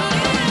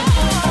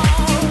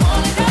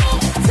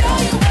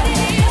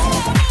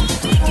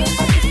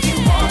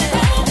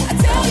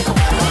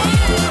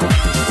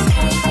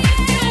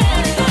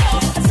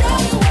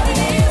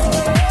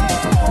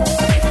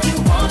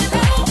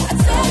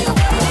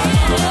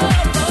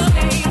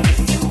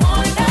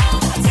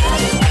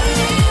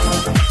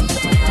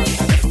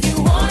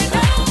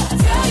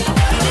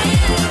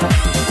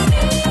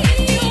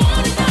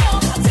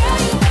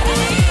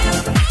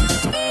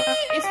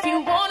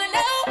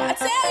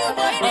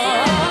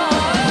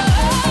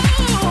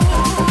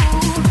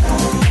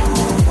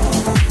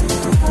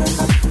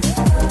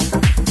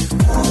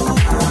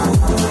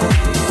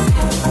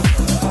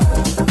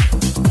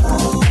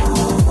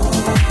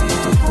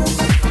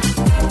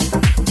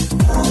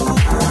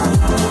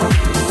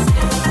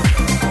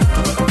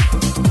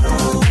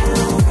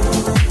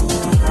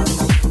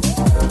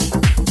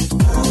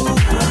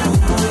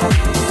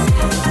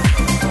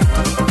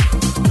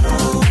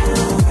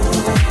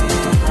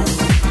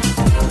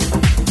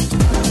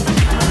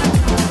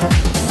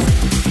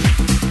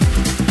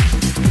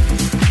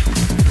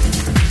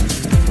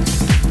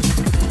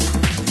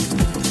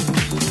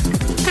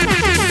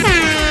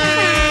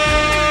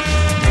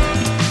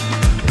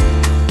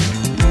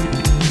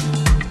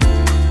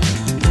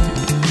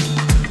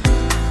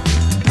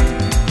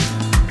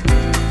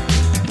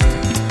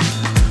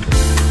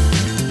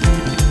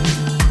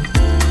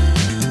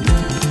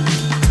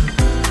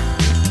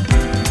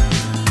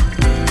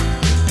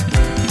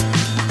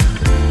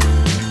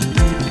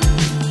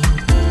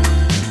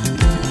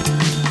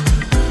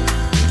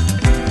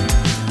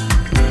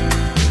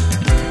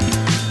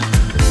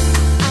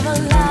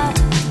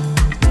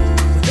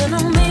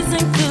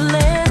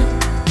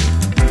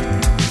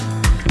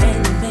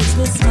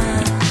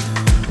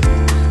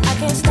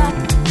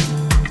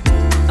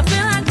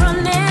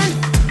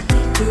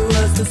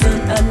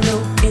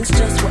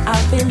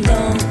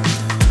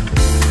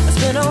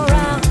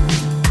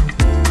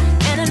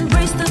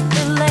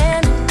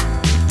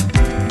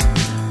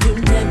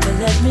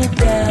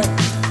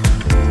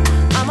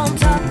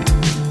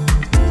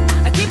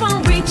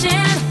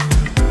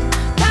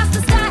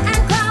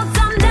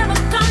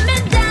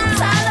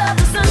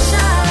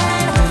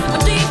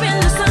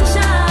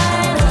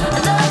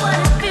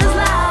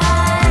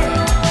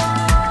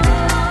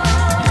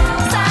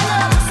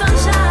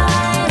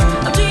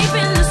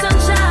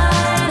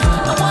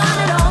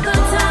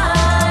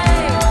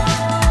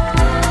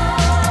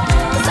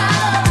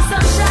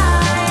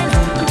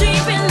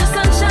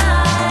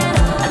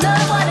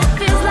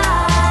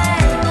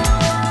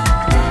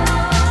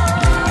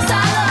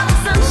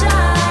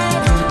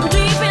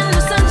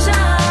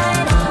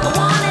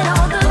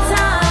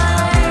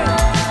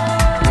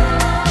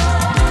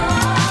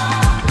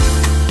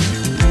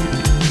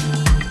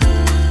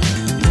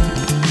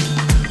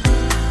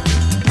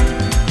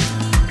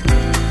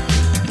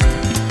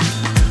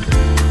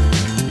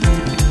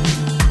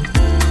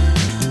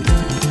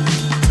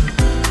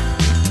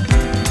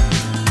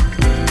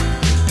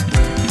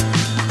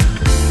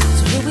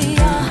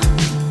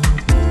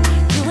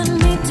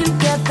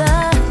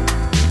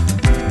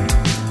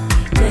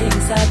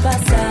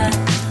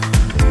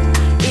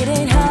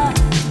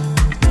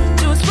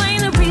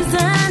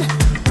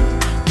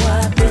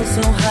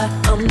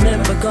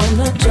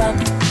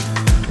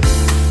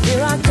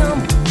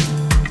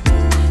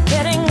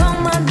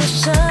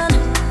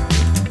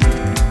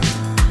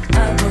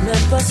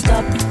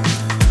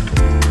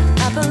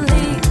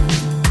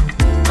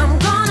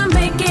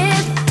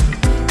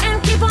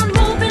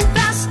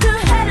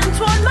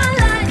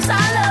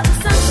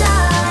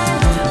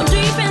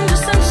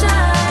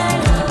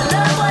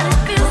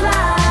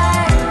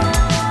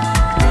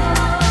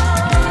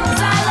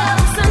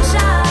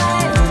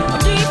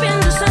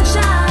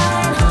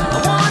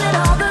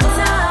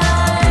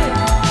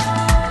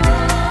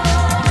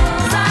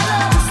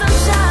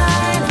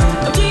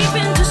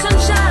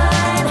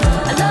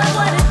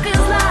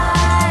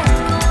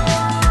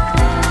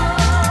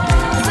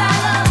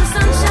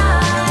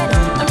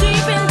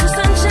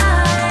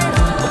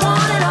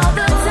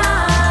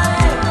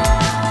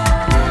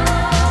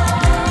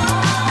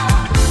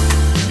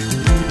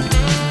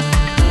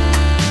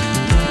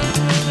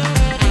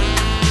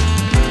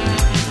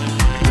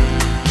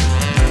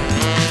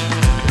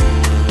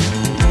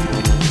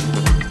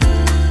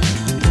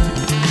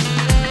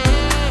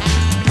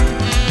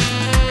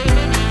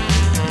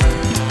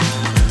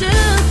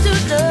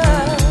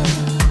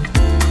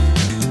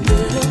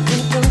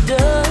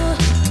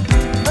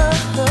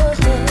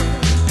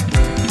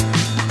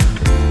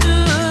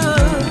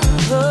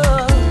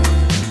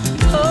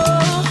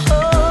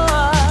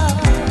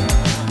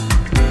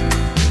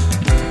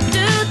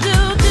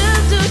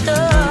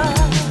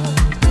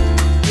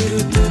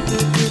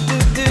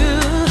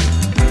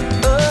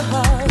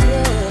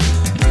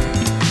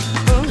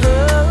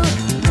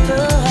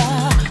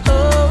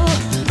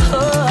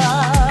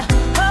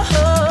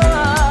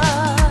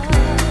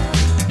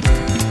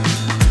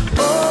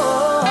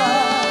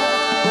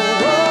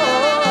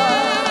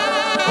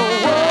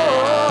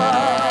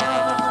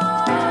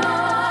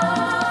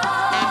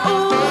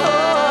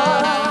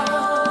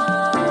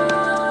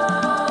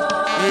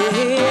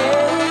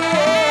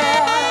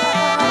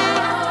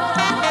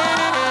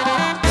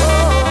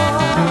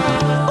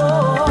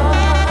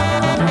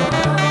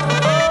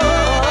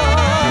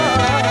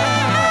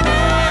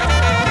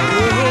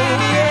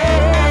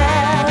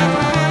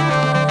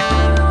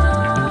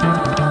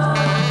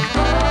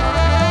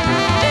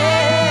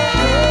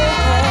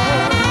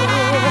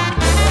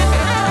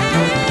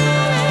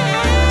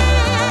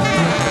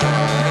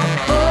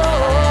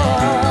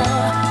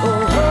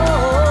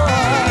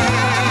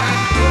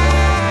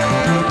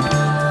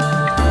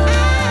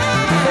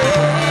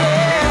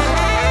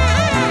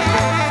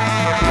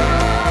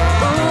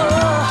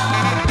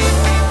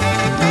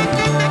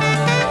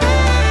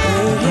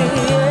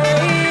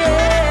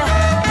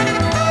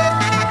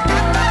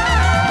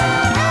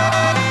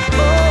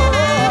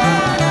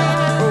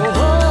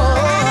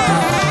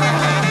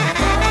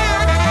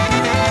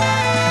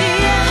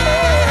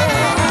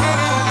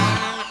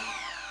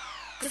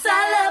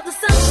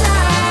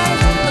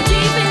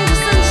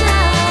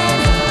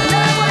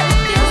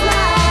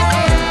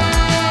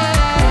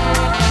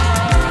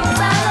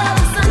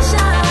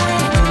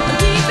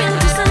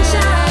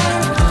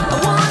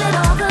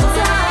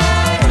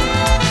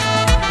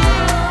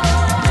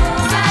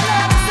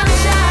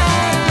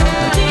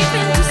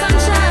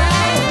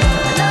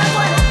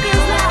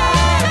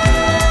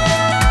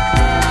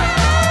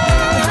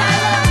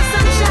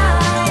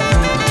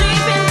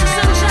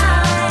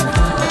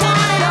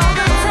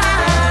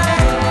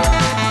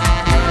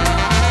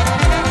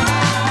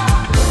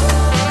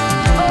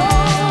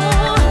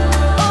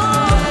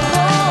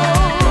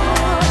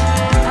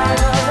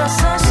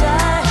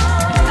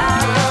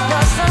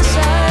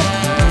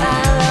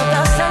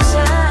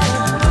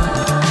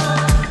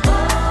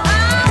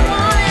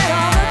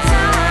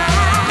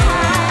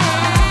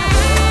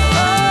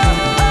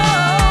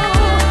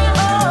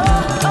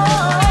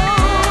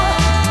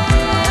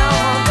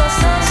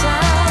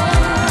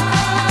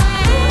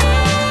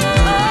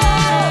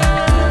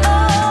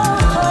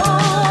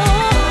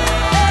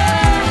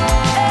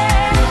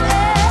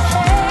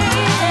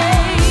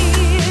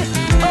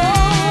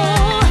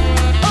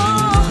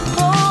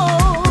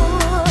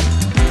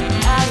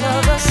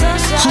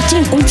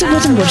 Үнцэг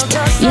болон бүрт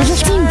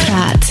Yalaltiin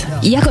Prad.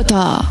 Яг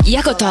одоо.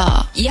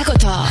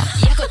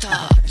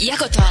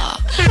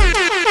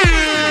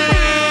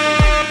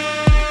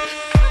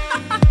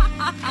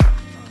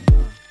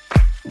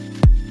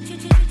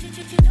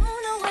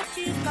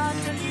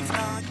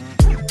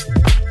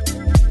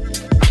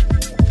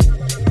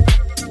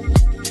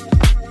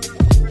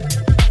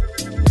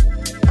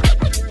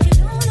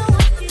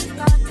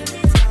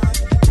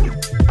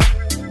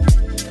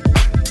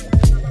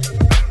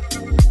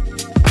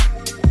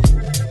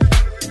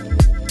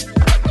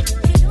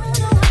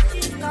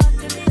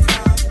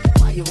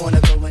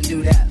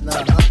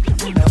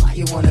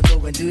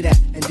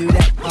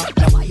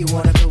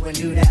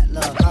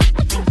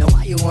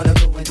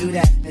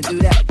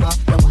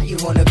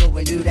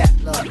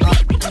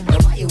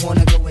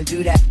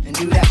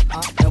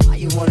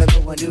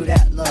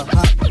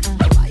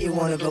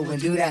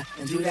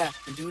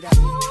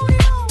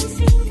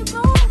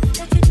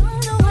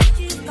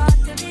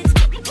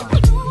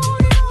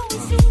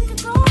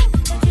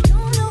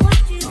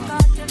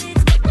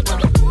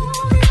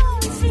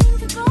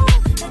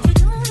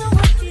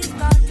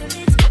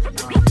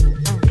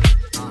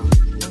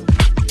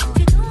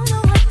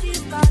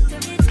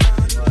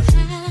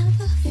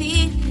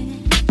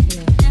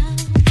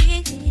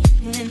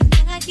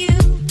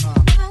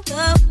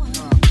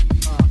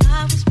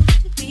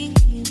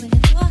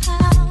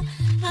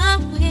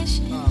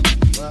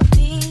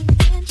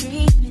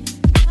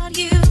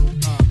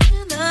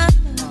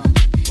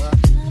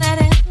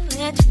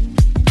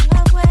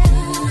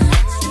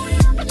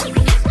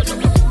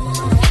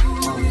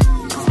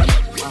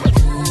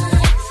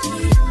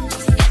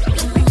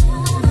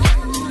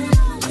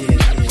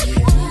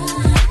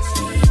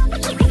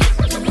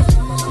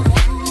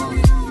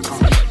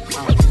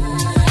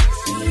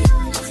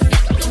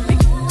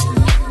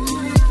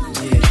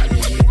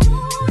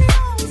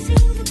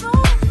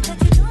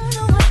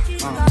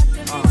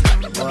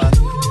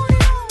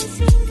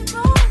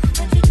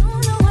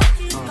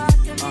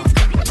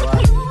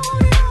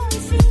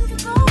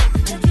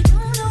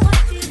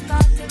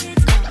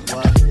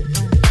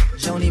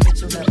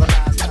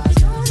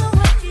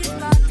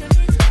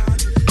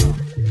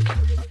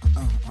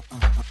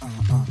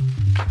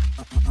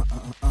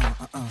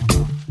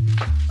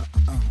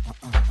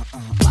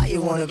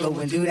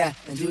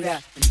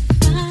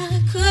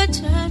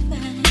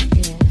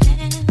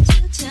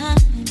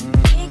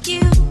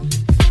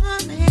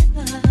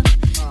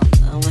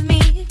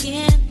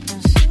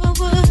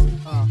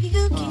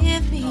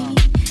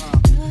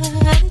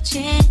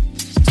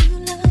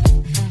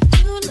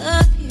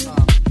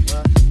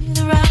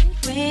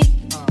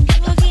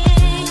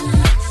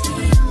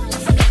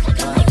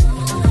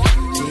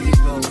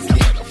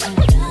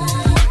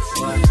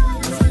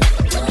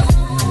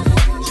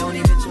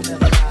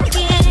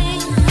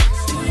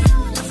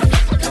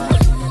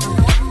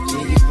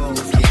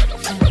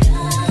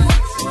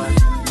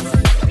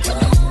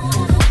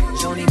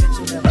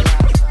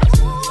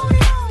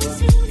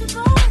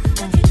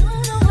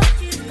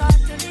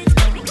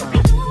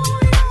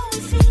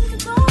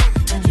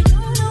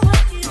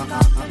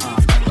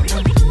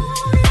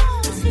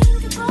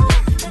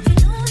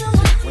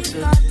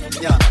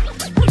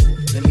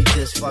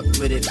 fucked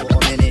with it for a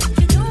minute.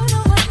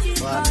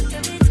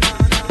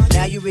 But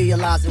now you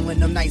realizing when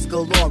them nights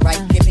go long, right?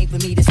 It ain't for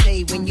me to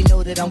stay when you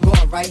know that I'm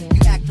gone, right?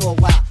 You act all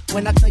wild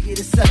when I tell you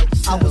to settle.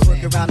 I was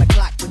working around the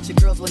clock with your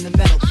girls on the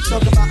metal.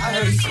 Talk about I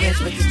heard he spins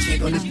with this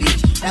chick on the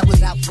beach. That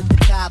was out with the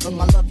tie, but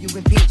my love you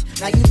impeach.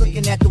 Now you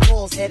looking at the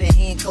walls, head and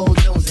hand, cold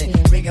nosing.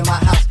 Rigging my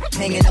house,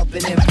 hanging up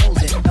and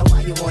imposing. Now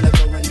why you wanna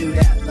go and do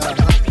that, love?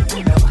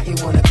 Huh? Now why you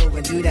wanna go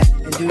and do that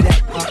and do that?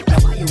 Huh? Now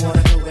why you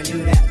wanna go and do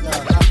that,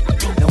 love? Huh?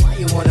 Now why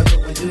you wanna go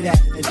and do that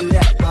and do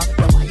that? Huh?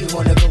 Now why you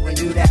wanna go and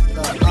do that,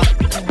 love? Huh?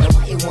 Now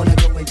why you wanna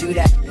go and do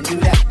that and do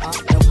that? Huh?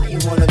 Now why you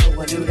wanna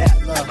go and do that,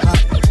 love? Huh?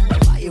 Now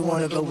why you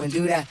wanna go and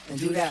do that and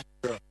do that?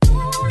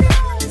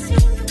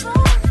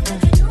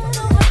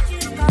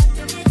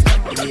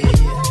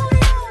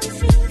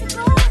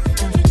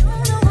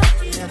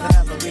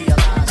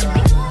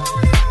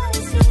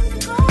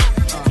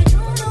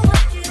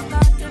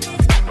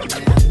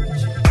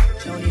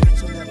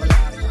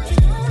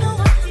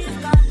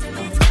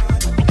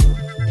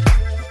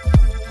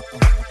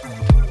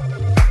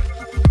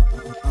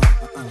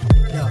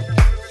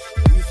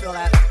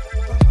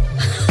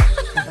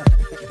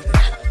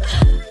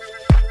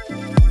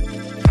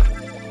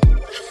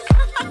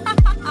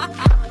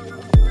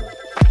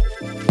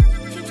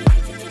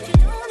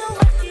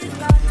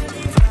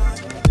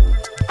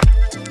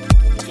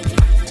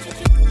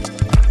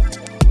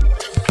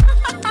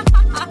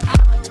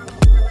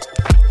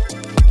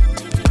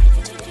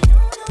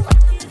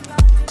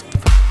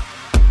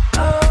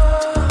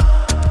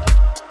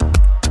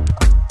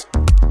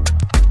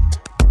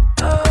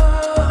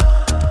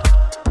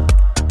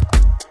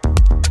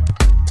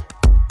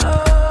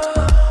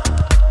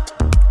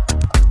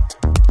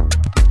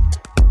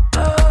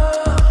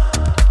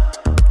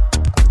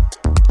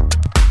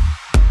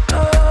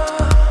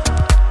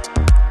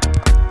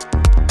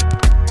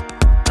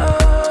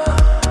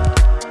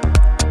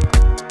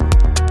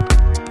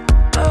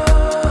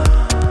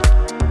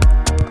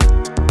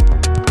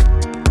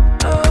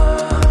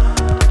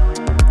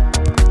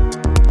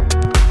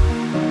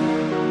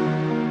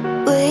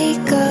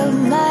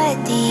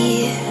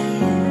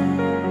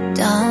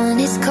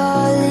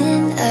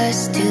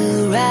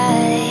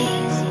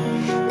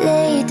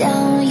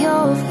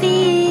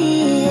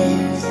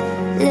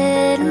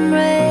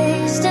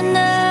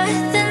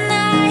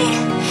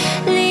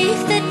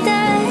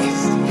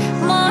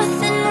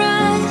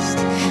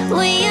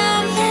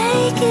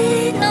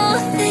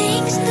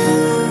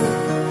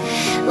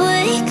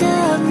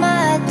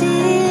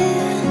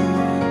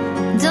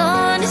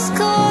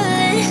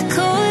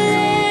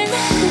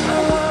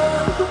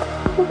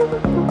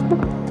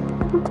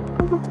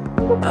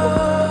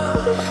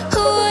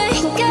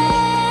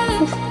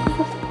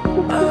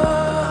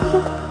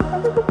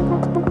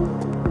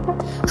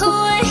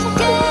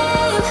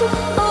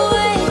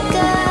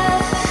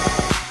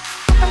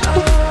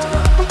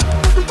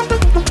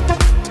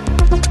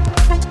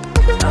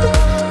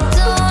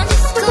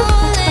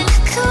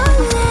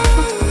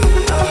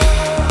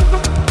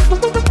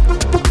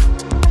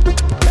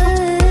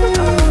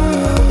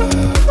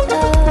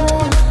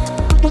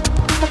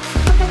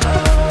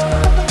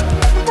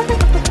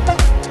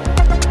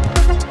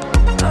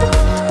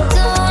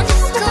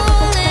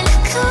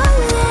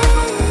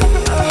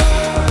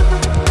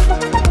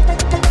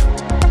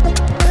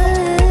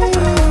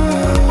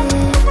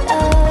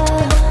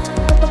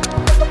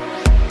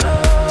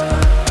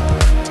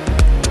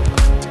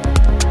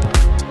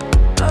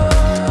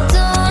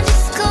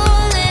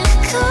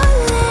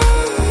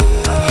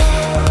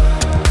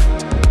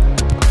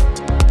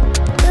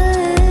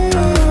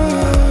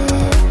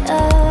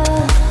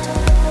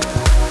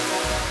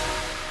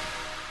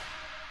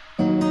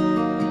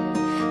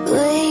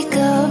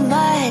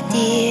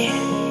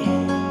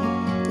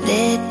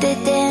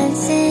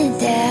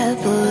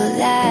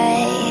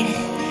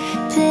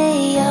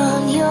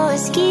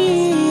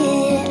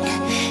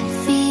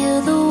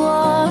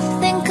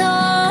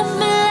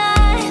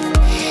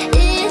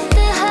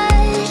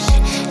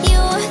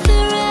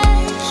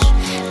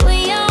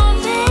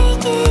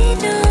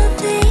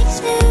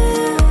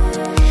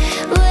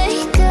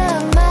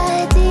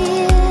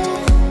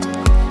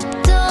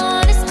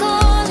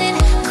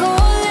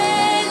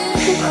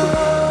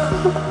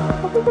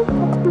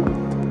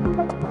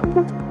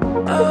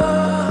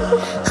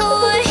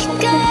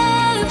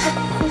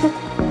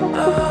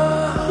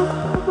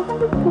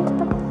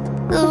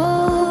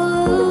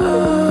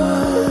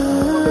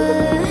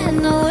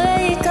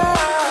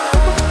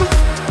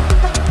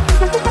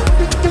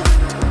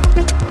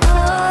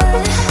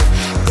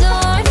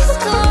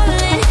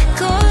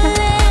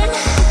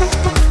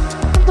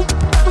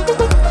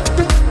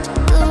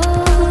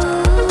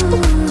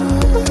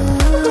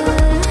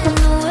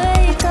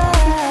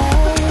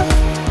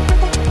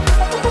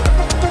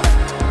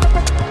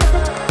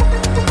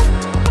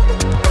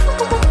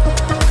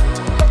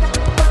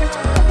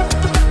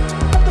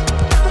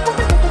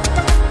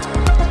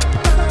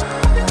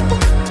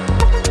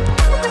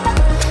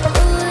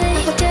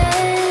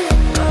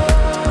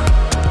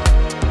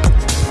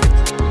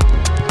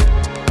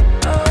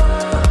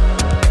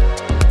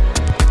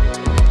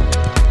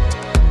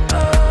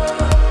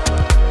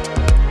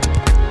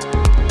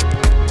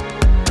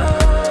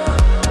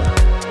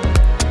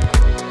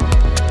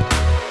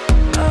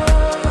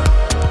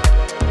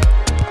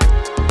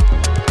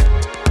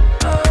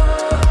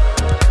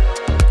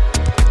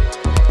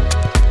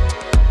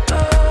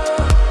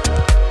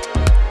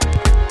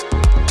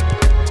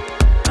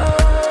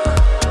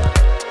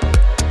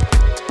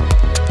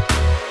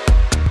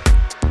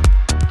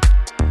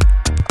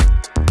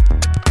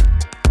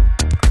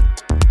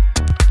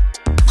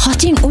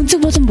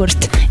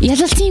 бүрт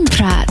Yalaltiin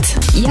Prad.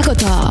 Яг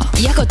одоо.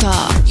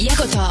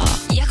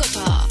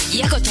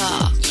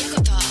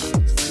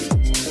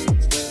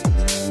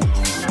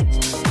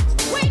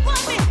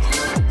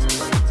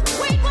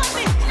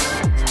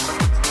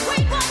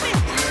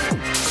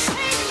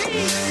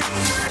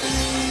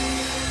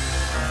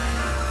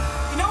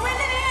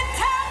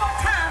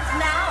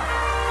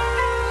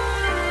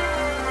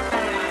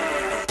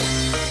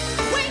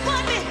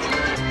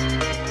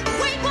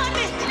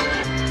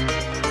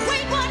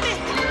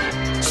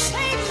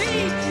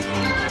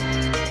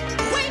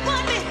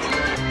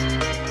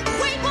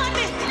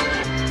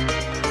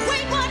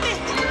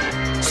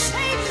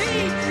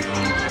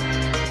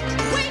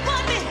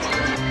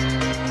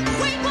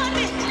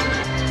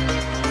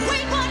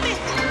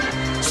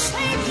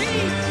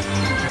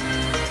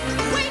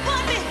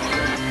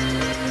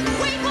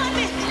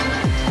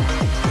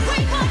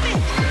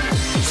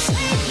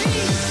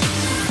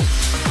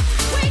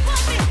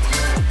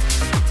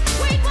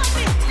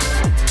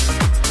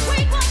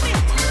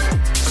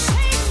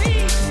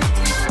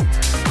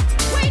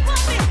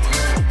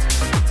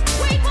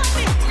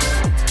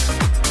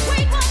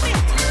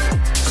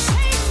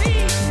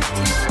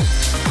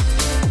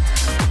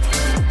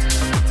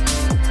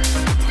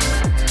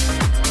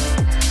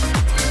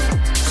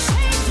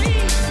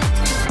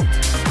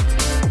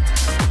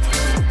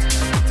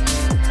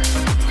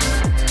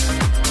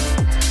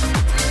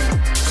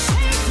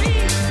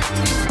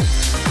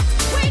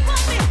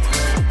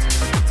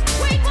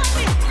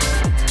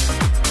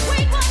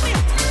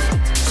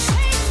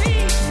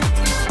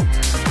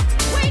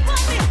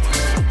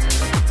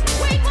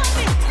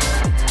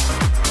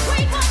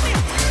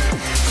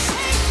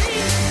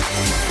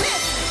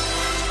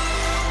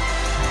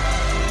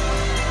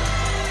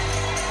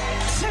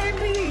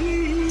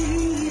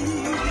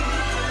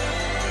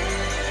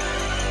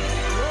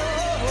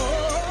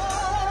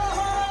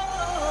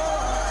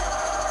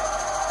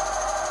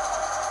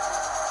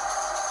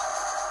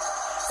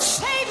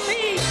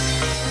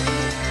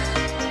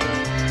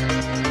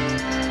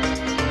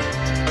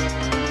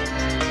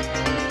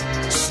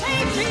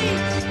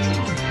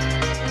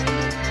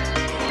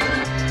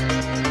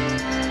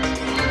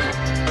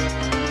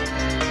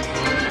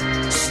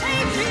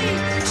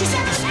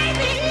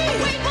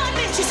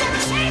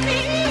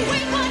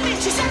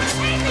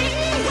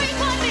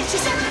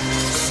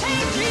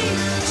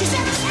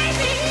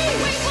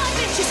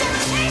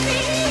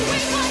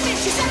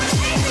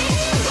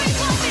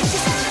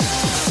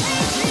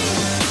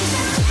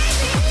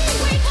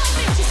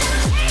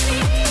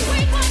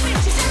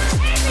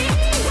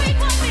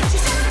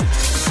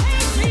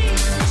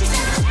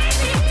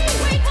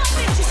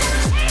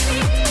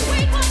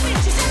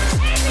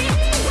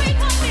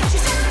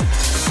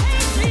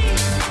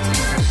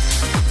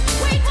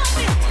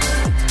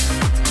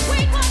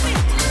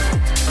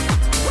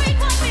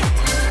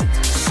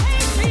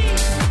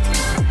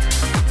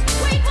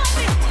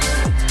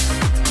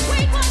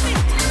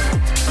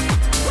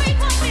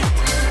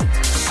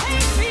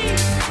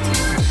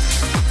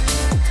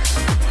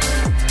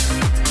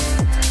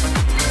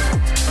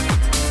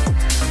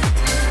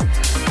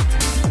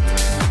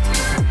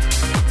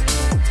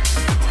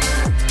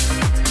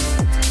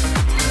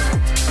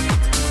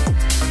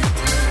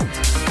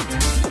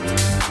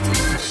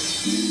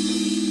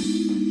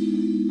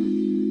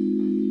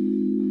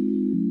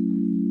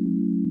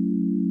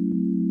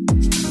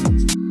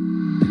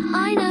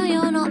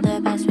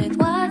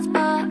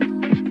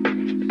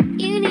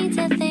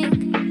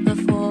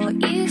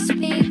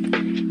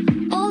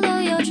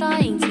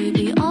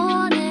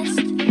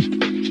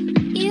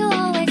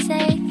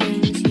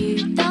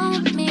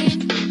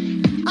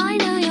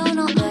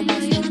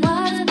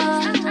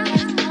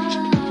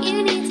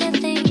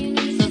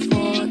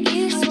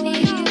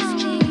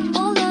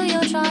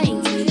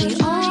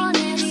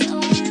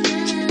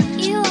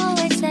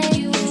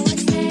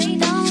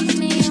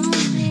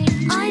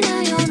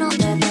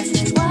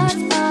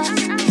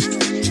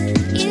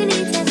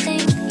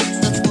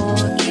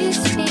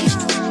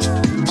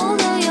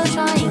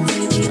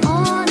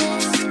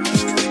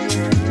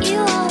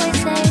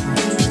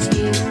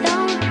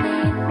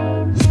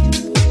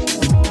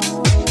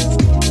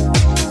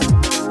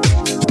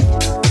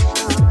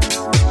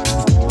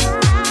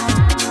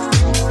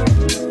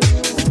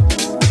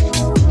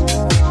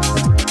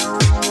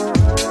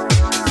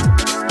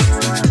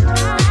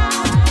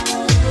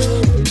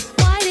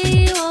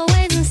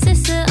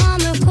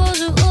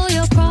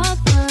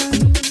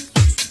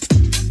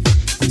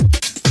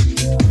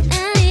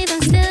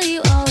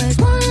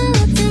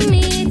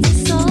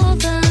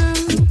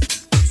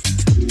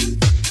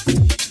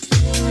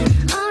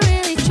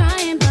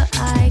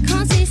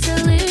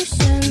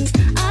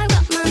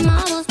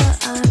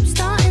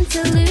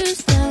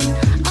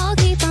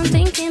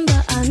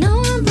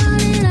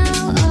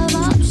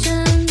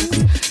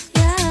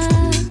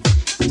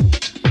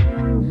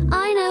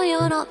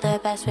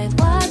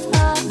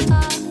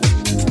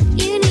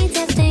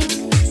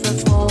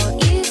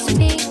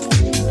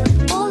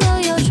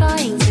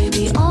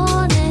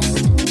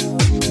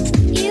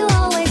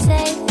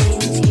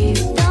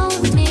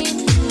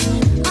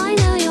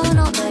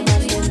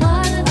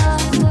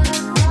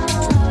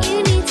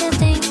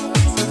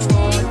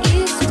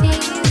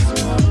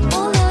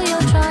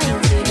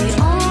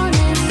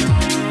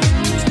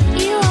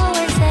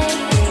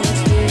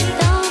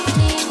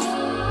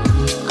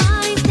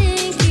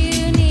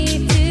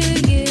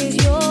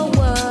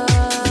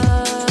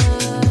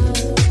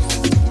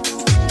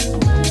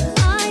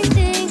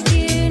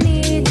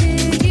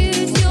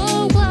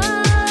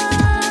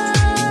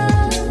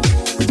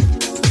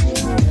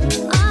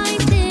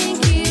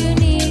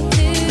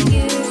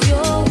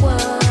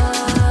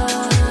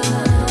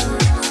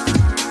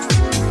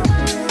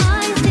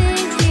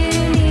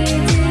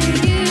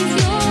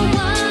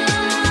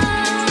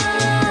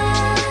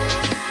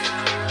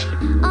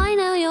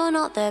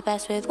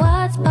 with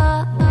words,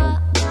 but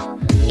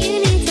you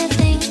need to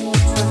think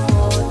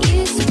before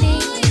you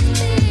speak.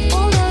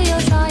 Although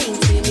you're trying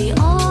to be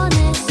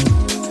honest,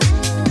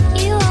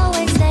 you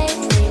always say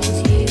things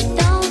you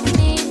don't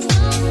mean.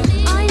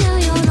 I know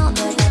you're not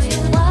the best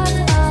with words,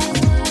 but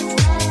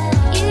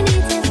you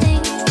need to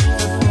think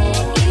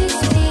before you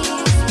speak.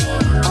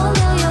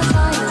 Although you're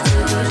trying to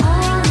be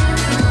honest,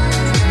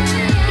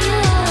 you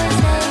always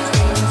say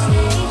things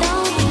you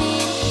don't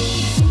mean.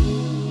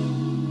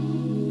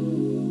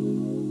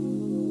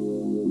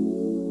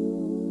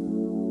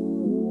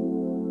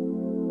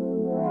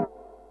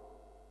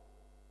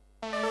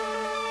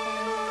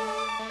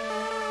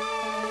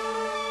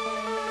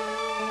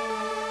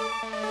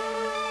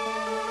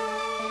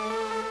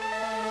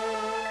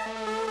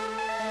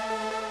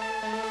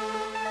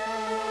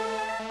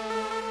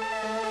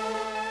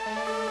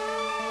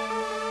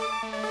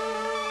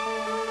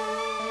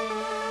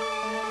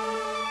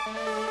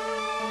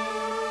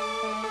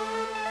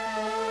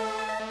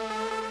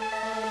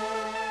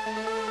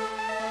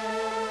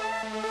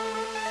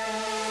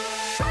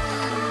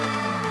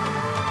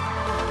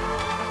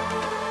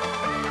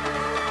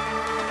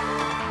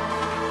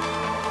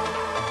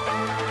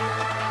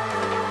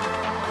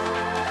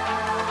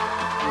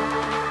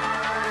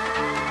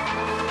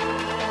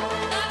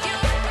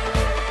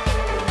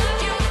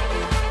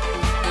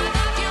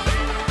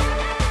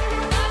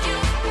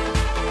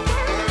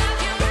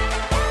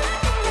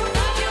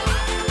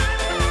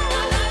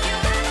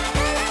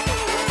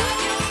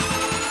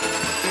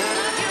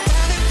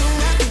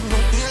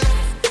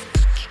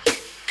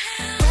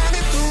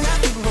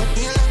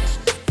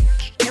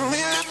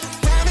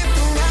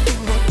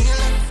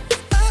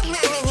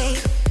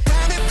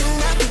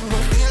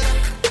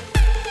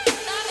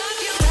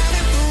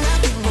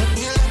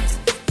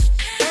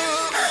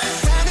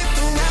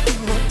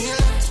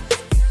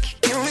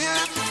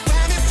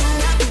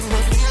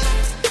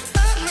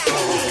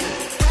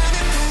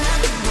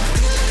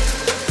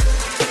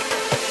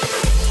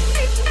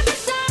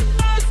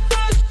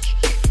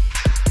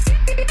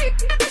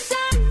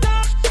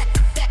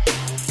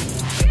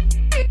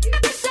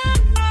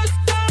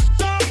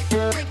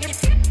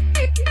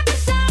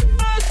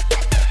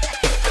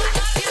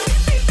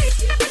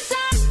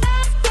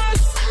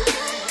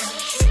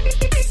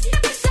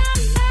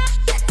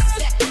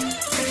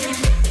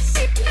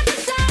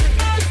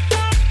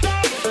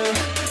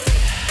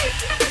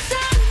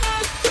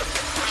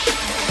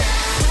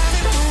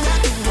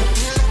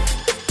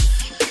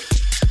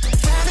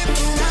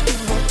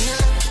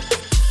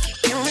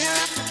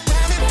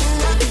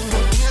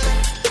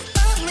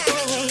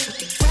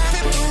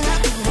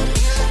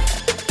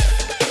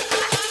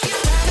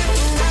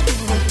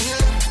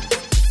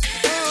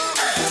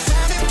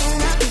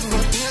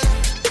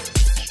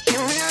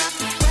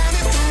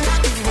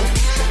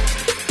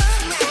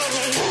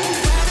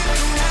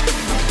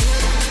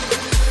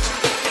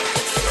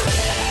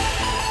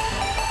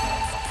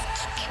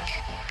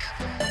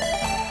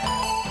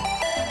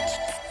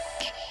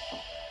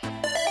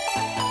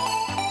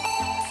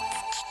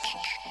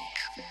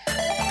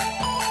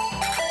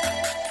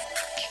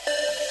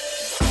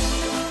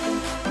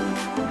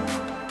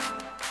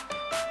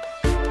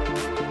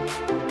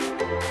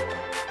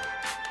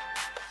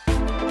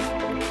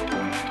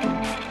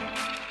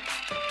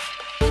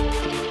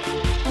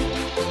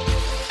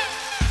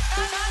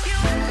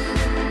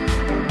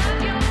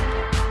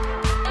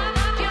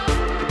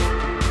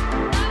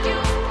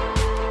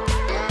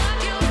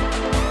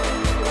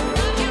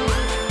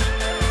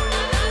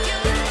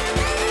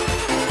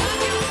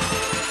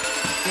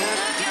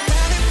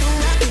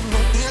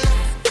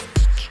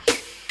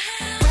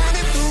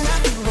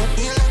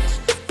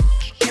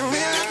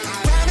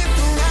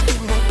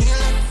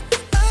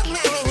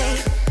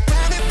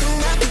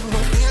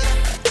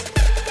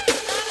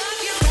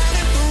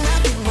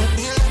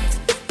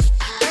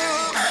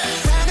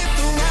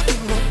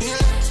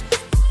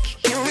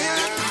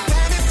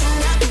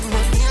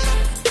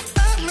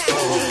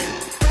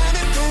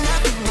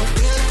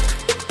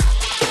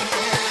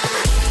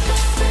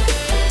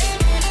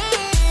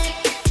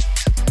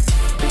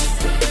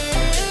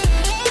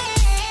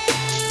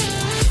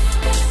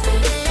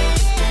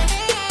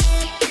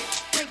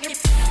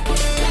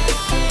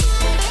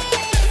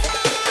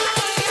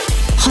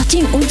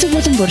 Хотын өнцөг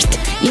болон бүрт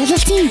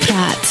Yalaltiin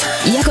Prad.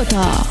 Яг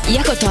одоо.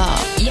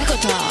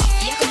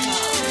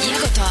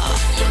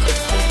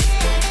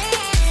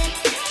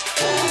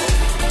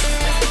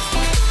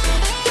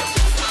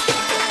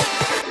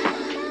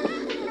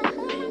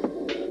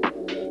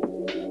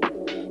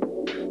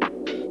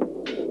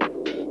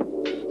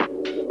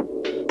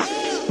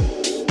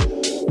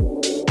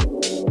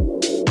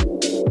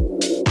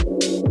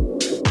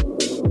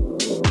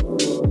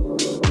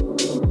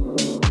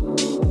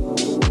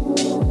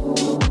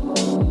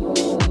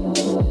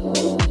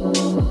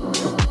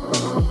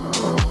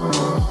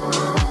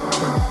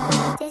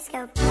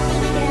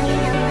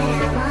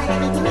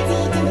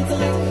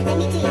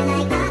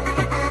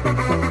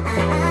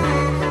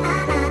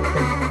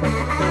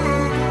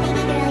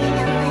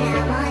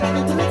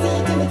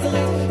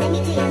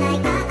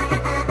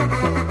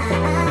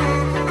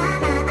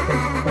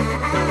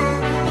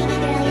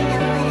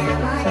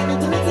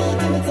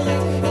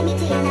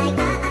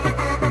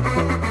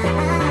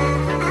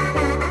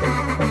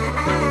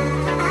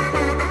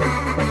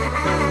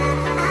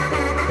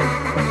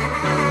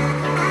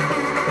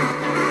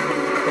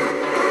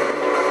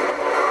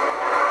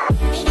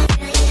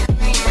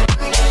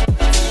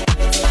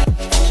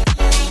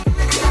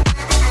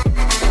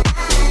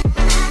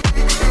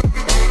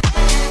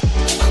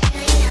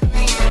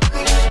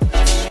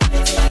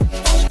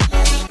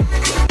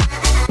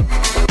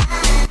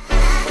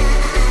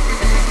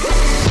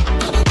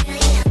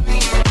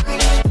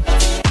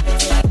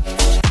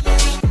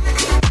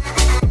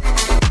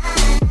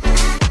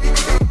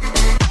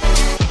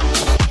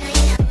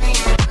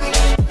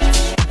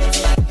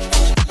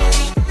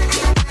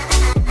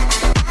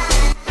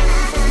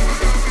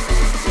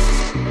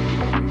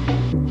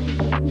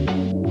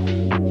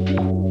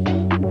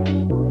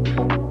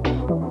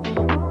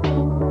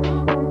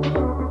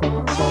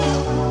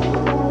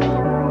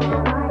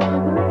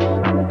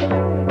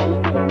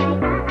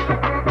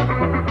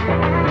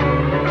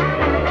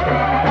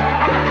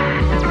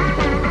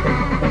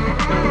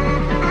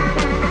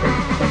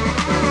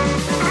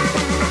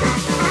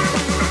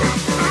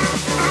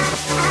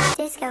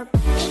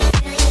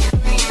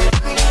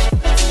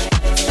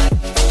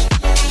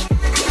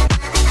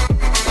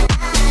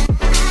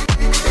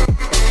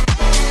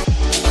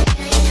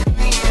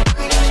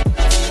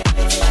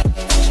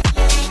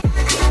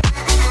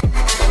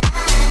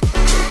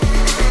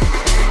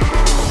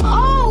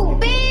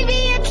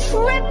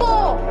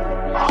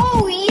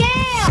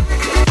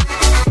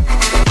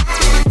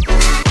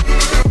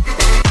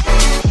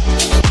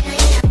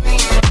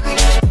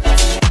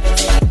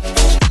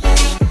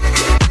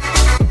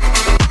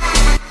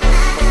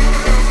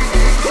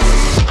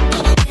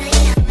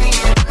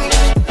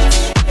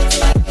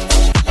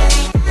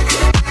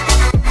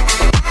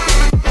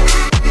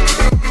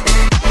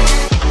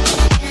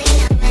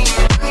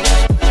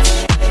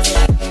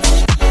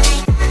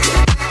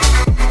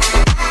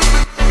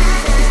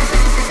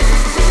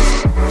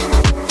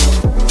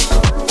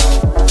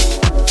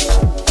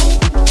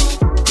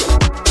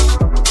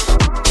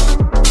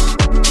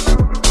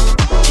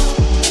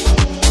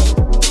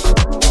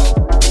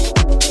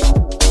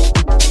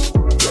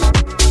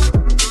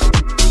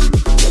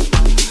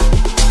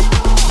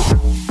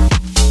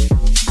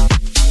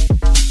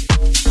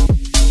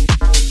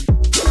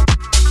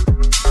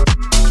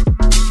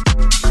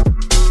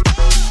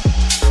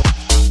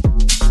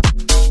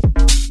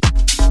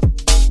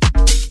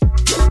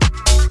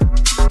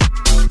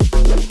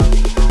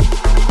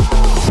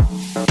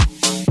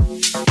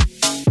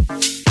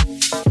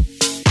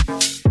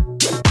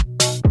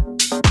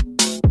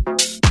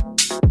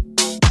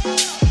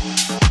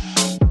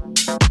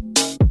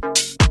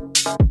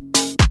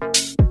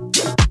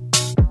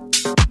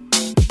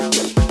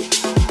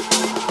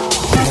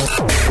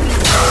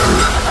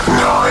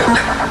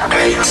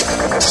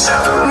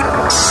 7,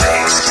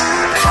 6,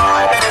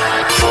 5,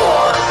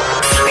 4,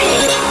 3,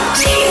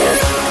 2,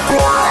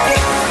 1. Are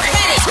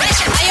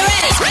you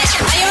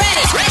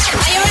ready?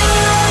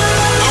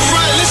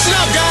 Alright, listen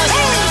up, guys.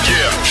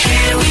 Yeah.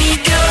 Here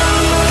we go.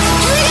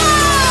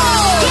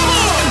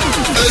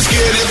 Let's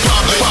get it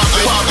poppin'.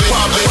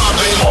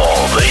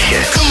 All the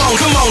hits. Come on.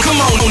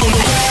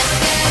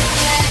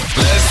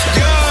 Let's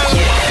go.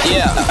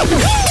 Yeah.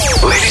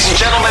 Ladies and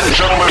gentlemen.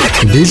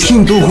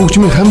 Дэлхийн дуу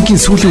хөгжмийн хамгийн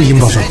сүүлийн юм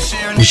болов.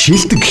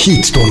 Шилдэг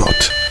хийц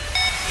дуунууд.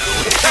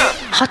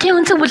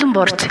 Хотын өнцөг бүлэн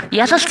борт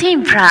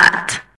Yalaltiin Pratt.